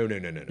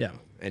 Yeah.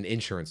 And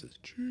insurance is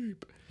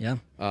cheap. yeah.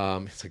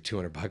 It's like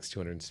 $200,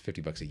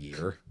 $250 a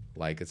year.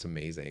 Like, it's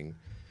amazing.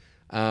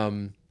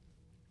 But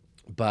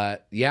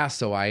yeah,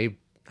 so I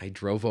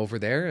drove over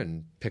there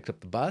and picked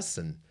up the bus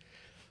and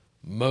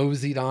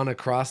moseyed on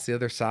across the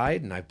other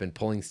side, and I've been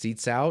pulling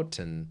seats out.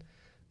 And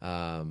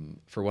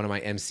for one of my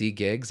MC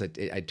gigs, I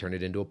turned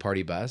it into a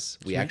party bus.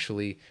 We have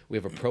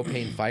a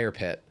propane fire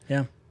pit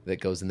Yeah.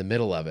 that goes in the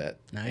middle of it.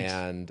 Nice.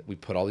 And we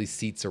put all these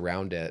seats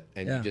around it,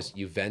 and Yeah.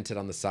 you vent it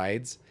on the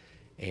sides,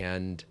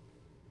 and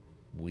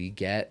we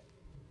get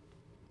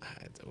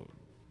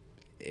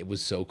it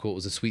was so cool. It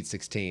was a Sweet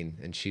 16,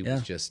 and she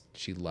loved it.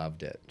 She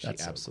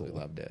That's so absolutely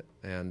cool. loved it.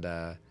 And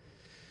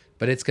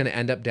but it's going to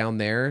end up down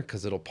there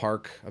because it'll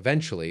park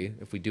eventually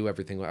if we do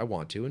everything I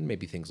want to, and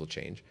maybe things will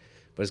change.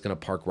 But it's going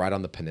to park right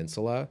on the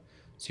peninsula,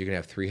 so you're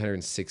going to have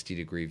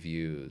 360-degree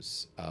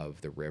views of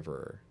the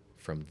river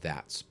from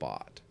that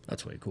spot.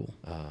 That's way cool.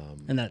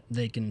 And that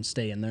they can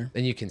stay in there.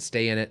 And you can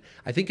stay in it.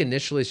 I think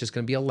initially it's just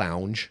going to be a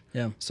lounge.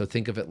 Yeah. So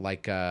think of it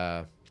like,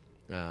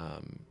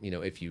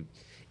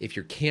 if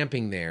you're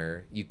camping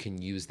there, you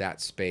can use that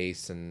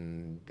space,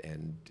 and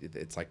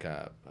it's like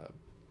a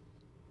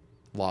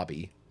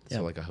lobby, Yeah.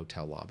 so like a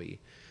hotel lobby,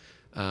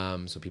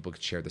 so people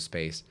could share the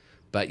space.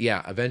 But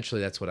yeah, eventually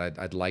that's what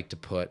I'd like to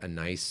put a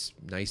nice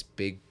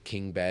big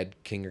king or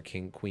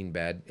queen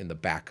bed in the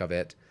back of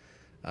it,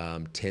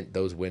 tint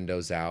those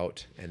windows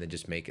out, and then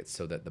just make it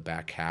so that the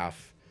back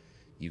half,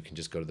 you can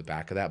just go to the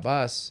back of that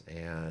bus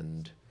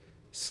and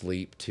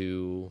sleep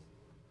to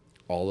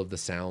all of the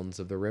sounds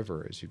of the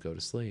river as you go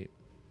to sleep.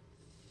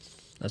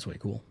 That's way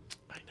cool.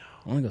 I know.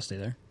 I want to go stay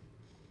there.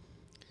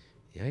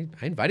 Yeah,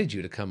 I invited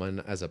you to come on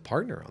as a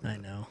partner on that. I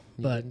know.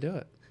 You But, didn't do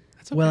it.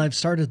 That's okay. well, I've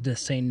started to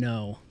say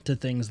no to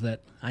things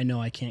that I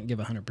know I can't give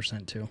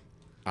 100% to.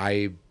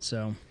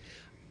 So,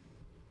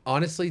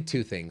 Honestly,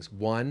 two things.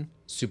 One,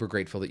 super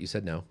grateful that you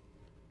said no.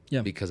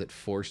 Yeah. Because it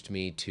forced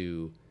me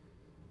to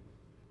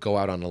go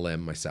out on a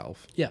limb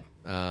myself. yeah.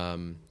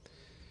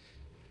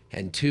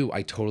 And two,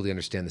 I totally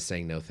understand the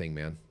saying no thing,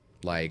 man.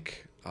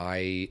 Like,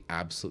 I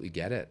absolutely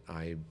get it.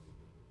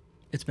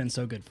 It's been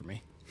so good for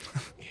me.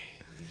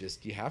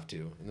 You have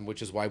to, and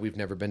which is why we've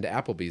never been to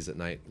Applebee's at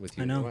night with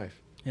you I and know. your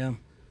wife. Yeah. Or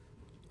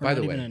By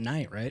the not way, even at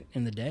night, right?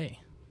 In the day.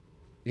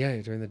 yeah,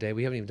 during the day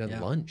we haven't even done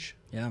Yeah. lunch,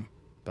 Yeah.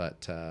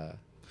 but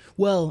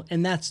Well,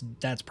 and that's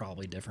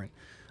probably different.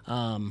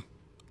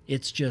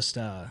 It's just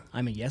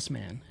I'm a yes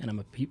man, and I'm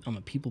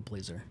a people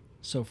pleaser.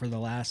 So for the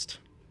last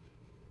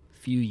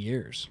few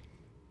years,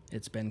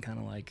 it's been kind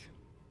of like,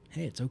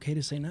 hey, it's okay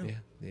to say no. yeah,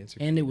 the answer.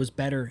 And it was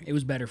better. It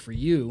was better for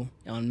you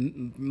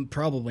on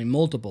probably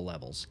multiple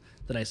levels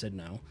that I said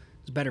no.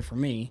 It's better for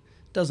me.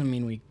 Doesn't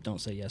mean we don't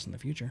say yes in the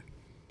future.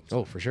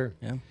 Oh, for sure.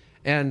 Yeah.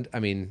 And I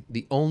mean,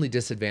 the only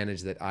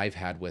disadvantage that I've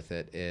had with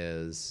it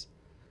is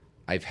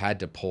I've had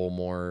to pull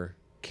more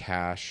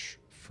cash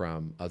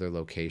from other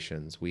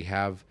locations. We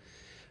have,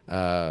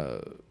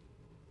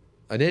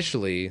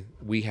 initially,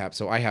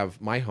 so I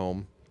have my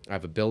home, I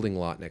have a building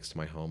lot next to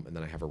my home, and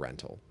then I have a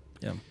rental.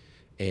 Yeah.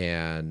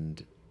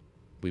 And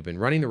we've been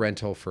running the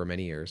rental for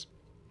many years.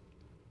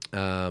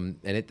 And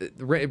it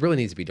really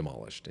needs to be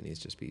demolished. It needs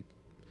to just be.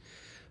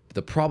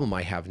 The problem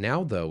I have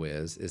now, though,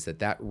 is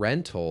that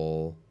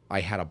rental, I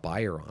had a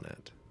buyer on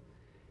it,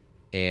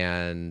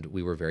 and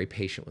we were very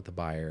patient with the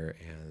buyer,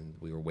 and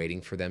we were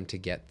waiting for them to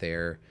get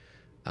their,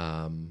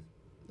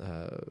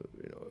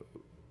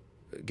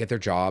 get their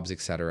jobs,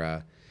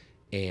 etc.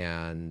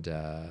 And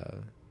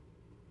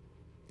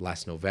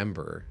last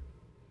November,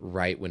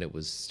 right when it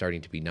was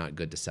starting to be not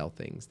good to sell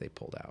things, they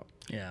pulled out.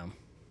 Yeah.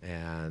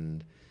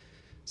 And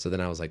so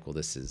then I was like, well,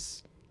 this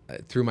is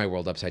threw my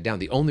world upside down.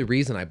 The only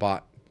reason I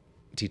bought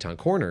Teton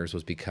Corners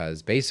was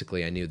because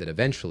basically I knew that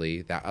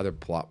eventually that other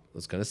plot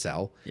was going to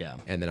sell. Yeah.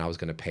 And then I was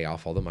going to pay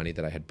off all the money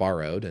that I had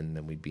borrowed, and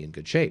then we'd be in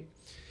good shape.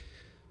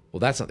 Well,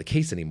 that's not the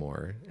case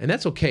anymore. And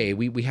that's okay.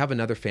 We have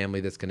another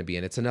family that's going to be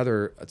in. It's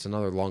another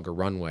longer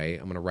runway.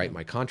 I'm going to write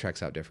my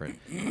contracts out different.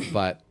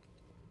 But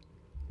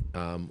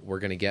we're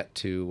going to get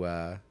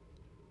to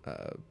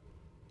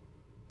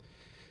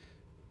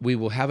we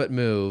will have it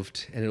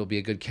moved, and it'll be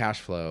a good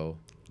cash flow.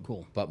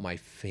 Cool. But my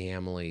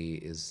family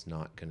is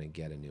not going to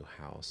get a new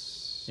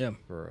house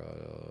for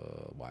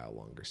a while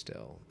longer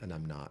still, and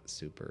I'm not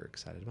super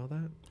excited about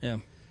that. Yeah.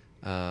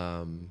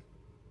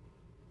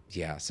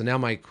 Yeah. So now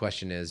my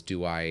question is,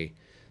 do I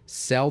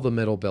sell the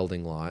middle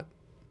building lot,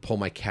 pull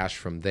my cash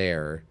from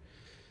there,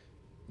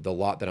 the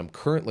lot that I'm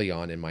currently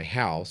on in my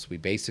house, we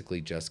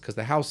basically just, because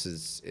the house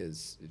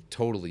is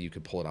totally, you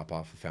could pull it up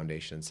off a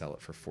foundation and sell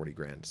it for 40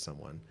 grand to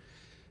someone,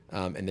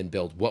 and then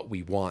build what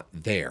we want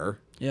there.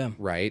 Yeah.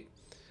 Right.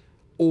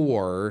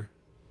 Or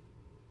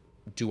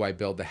do I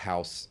build the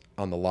house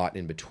on the lot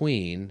in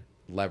between,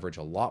 leverage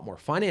a lot more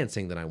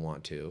financing than I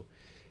want to,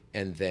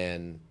 and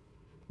then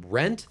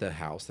rent the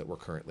house that we're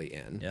currently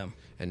in, Yeah.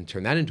 and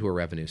turn that into a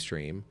revenue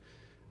stream.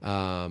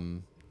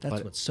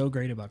 That's what's so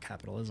great about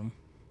capitalism.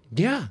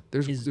 Yeah,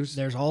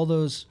 There's all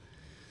those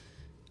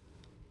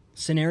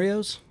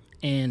scenarios,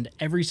 and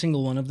every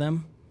single one of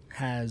them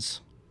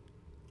has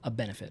a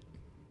benefit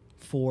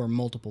for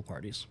multiple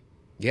parties.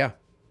 yeah,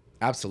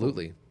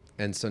 absolutely.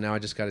 And so now I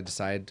just got to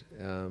decide,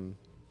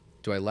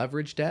 do I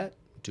leverage debt?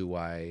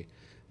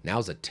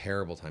 Now's a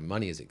terrible time.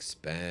 Money is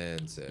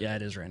expensive. Yeah,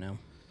 it is right now.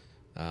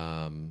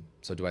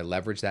 So do I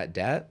leverage that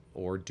debt,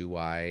 or do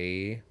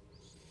I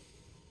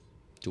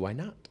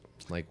not?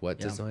 Like,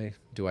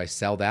 do I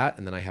sell that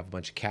and then I have a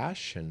bunch of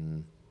cash?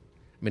 And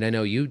I mean, I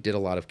know you did a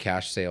lot of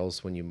cash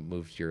sales when you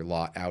moved your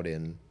lot out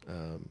in,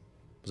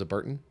 was it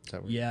Burton? Is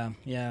that where?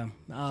 Yeah.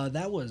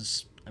 That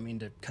was,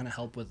 to kind of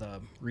help with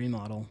a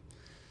remodel.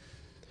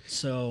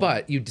 So,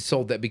 But you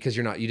sold that because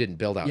you didn't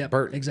build out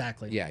Burton.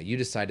 Exactly. Yeah. You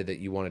decided that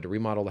you wanted to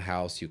remodel the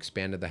house. You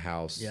expanded the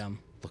house. Yeah.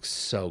 Looks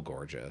so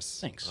gorgeous.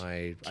 Thanks.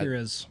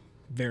 Kira's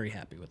very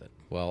happy with it.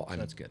 Well, so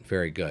that's good.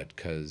 Very good,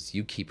 because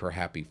you keep her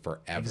happy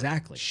forever.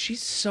 Exactly.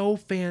 She's so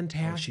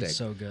fantastic. Oh, she's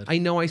so good. I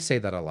know I say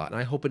that a lot, and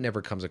I hope it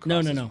never comes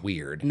across as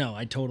weird. No,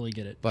 I totally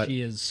get it. But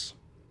she's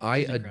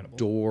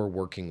adore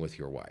working with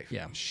your wife.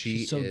 Yeah,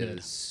 she's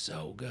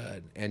so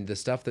good. And the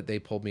stuff that they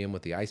pulled me in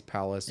with the Ice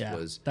Palace that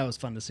was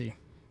fun to see.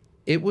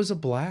 It was a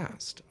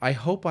blast. I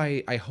hope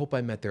I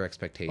met their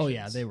expectations. Oh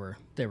yeah, they were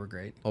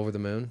great. Over the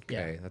moon? Yeah.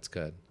 Okay, that's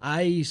good.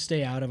 I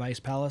stay out of Ice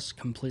Palace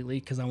completely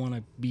because I want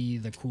to be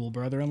the cool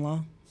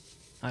brother-in-law.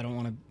 I don't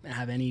want to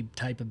have any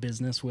type of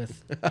business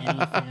with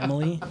any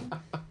family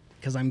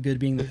because I'm good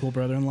being the cool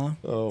brother-in-law.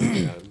 Oh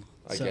man,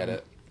 I get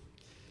it.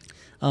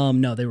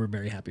 No, they were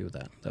very happy with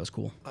that. That was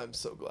cool. I'm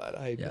so glad.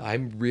 I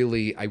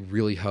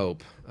really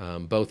hope,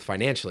 both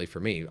financially for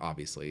me,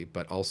 obviously,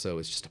 but also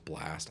it's just a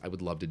blast. I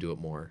would love to do it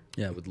more.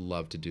 Yeah. I would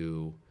love to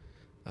do,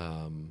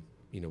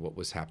 what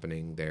was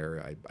happening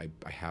there.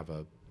 I have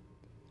a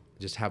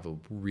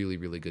really,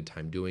 really good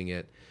time doing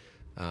it.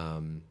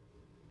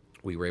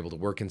 We were able to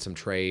work in some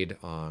trade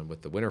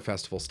with the Winter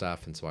Festival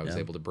stuff, and so I was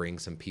able to bring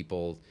some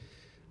people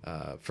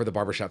for the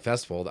Barbershop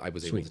Festival. I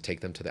was able to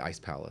take them to the Ice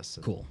Palace.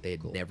 Cool. They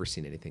had never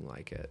seen anything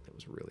like it. It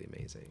was really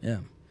amazing. Yeah.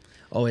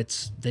 Oh,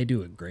 they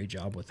do a great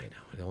job with it.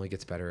 It only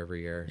gets better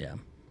every year. Yeah.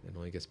 It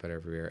only gets better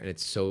every year, and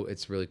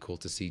it's really cool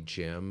to see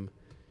Jim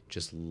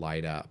just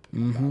light up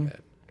about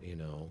it.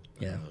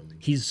 Yeah.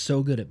 He's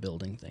so good at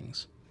building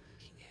things.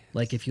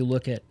 Like if you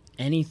look at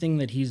anything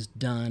that he's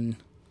done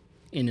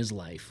in his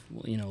life,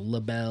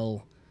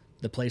 LaBelle,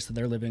 the place that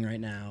they're living right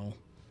now,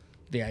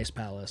 the Ice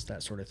Palace,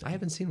 that sort of thing. I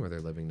haven't seen where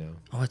they're living now.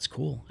 Oh, it's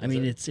cool.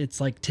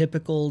 It's like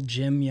typical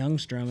Jim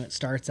Youngstrom. It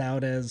starts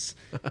out as,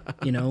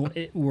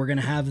 we're going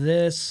to have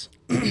this.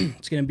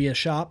 It's going to be a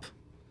shop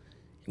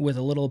with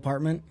a little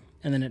apartment,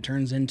 and then it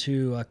turns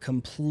into a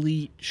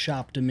complete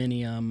shop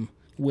dominium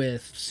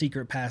with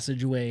secret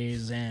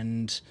passageways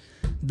and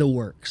the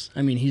works.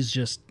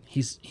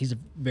 He's a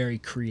very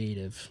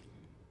creative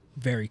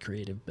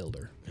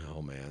builder.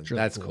 Oh man, really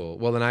that's cool.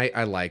 Well, then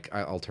I like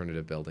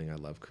alternative building. I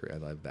love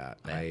that.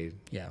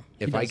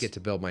 If I get to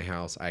build my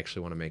house, I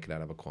actually want to make it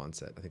out of a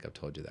Quonset. I think I've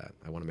told you that.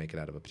 I want to make it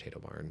out of a potato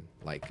barn.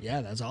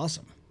 That's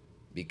awesome.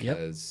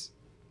 Because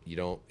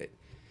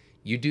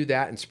you do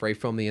that and spray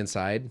foam the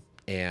inside,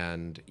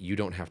 and you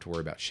don't have to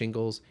worry about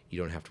shingles. You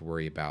don't have to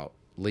worry about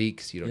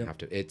leaks. You don't have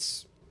to.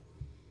 It's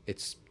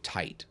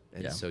tight,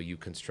 and so you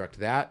construct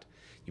that.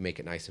 You make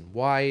it nice and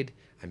wide.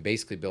 I'm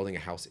basically building a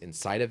house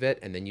inside of it,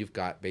 and then you've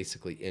got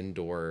basically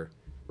indoor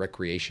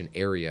recreation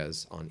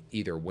areas on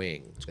either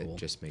wing. That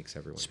just makes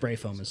everyone spray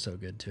foam is so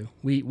good too.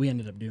 We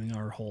ended up doing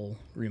our whole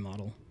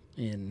remodel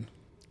in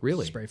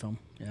spray foam.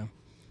 Yeah,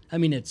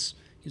 it's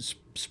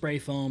spray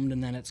foamed,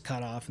 and then it's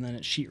cut off, and then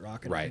it's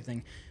sheetrock and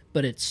everything.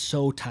 But it's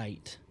so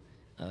tight.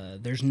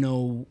 There's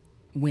no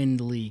wind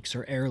leaks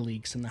or air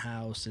leaks in the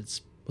house.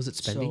 Was it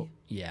spendy?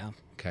 Yeah.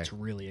 Okay. It's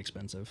really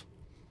expensive,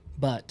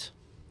 but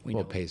we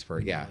know it pays for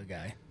it. Yeah. The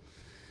guy.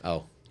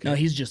 Oh. Okay. No,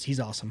 he's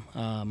awesome.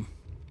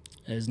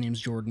 His name's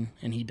Jordan,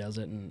 and he does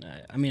it. And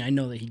I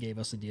know that he gave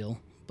us a deal,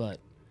 but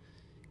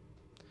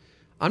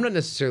I'm not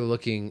necessarily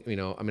looking.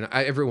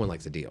 Everyone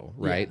likes a deal,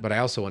 right? Yeah. But I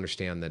also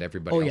understand that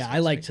everybody. Oh yeah, I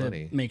like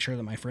to make sure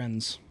that my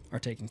friends are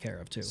taken care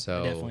of too.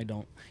 So I definitely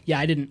don't.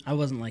 Yeah, I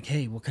wasn't like,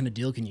 hey, what kind of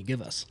deal can you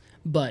give us?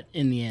 But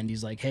in the end,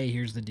 he's like, hey,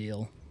 here's the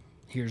deal.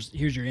 Here's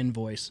your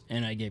invoice,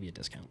 and I gave you a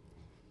discount.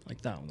 Like,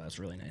 oh, that's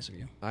really nice of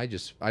you.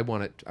 I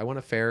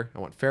want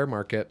fair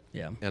market.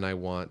 Yeah. And I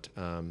want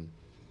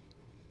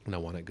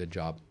a good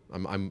job. I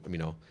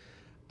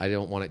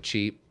don't want it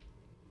cheap.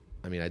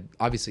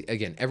 Obviously,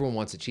 again, everyone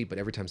wants it cheap, but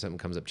every time something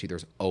comes up cheap,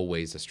 there's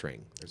always a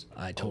string.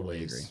 I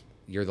totally agree.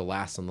 You're the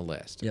last on the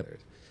list. Yep.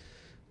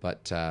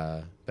 But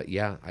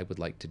yeah, I would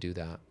like to do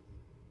that.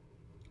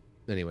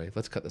 Anyway,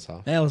 let's cut this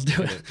off. Yeah, let's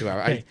do it. 2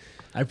 hour. Okay.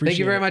 I appreciate Thank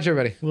you very much,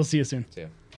 everybody. We'll see you soon. See ya.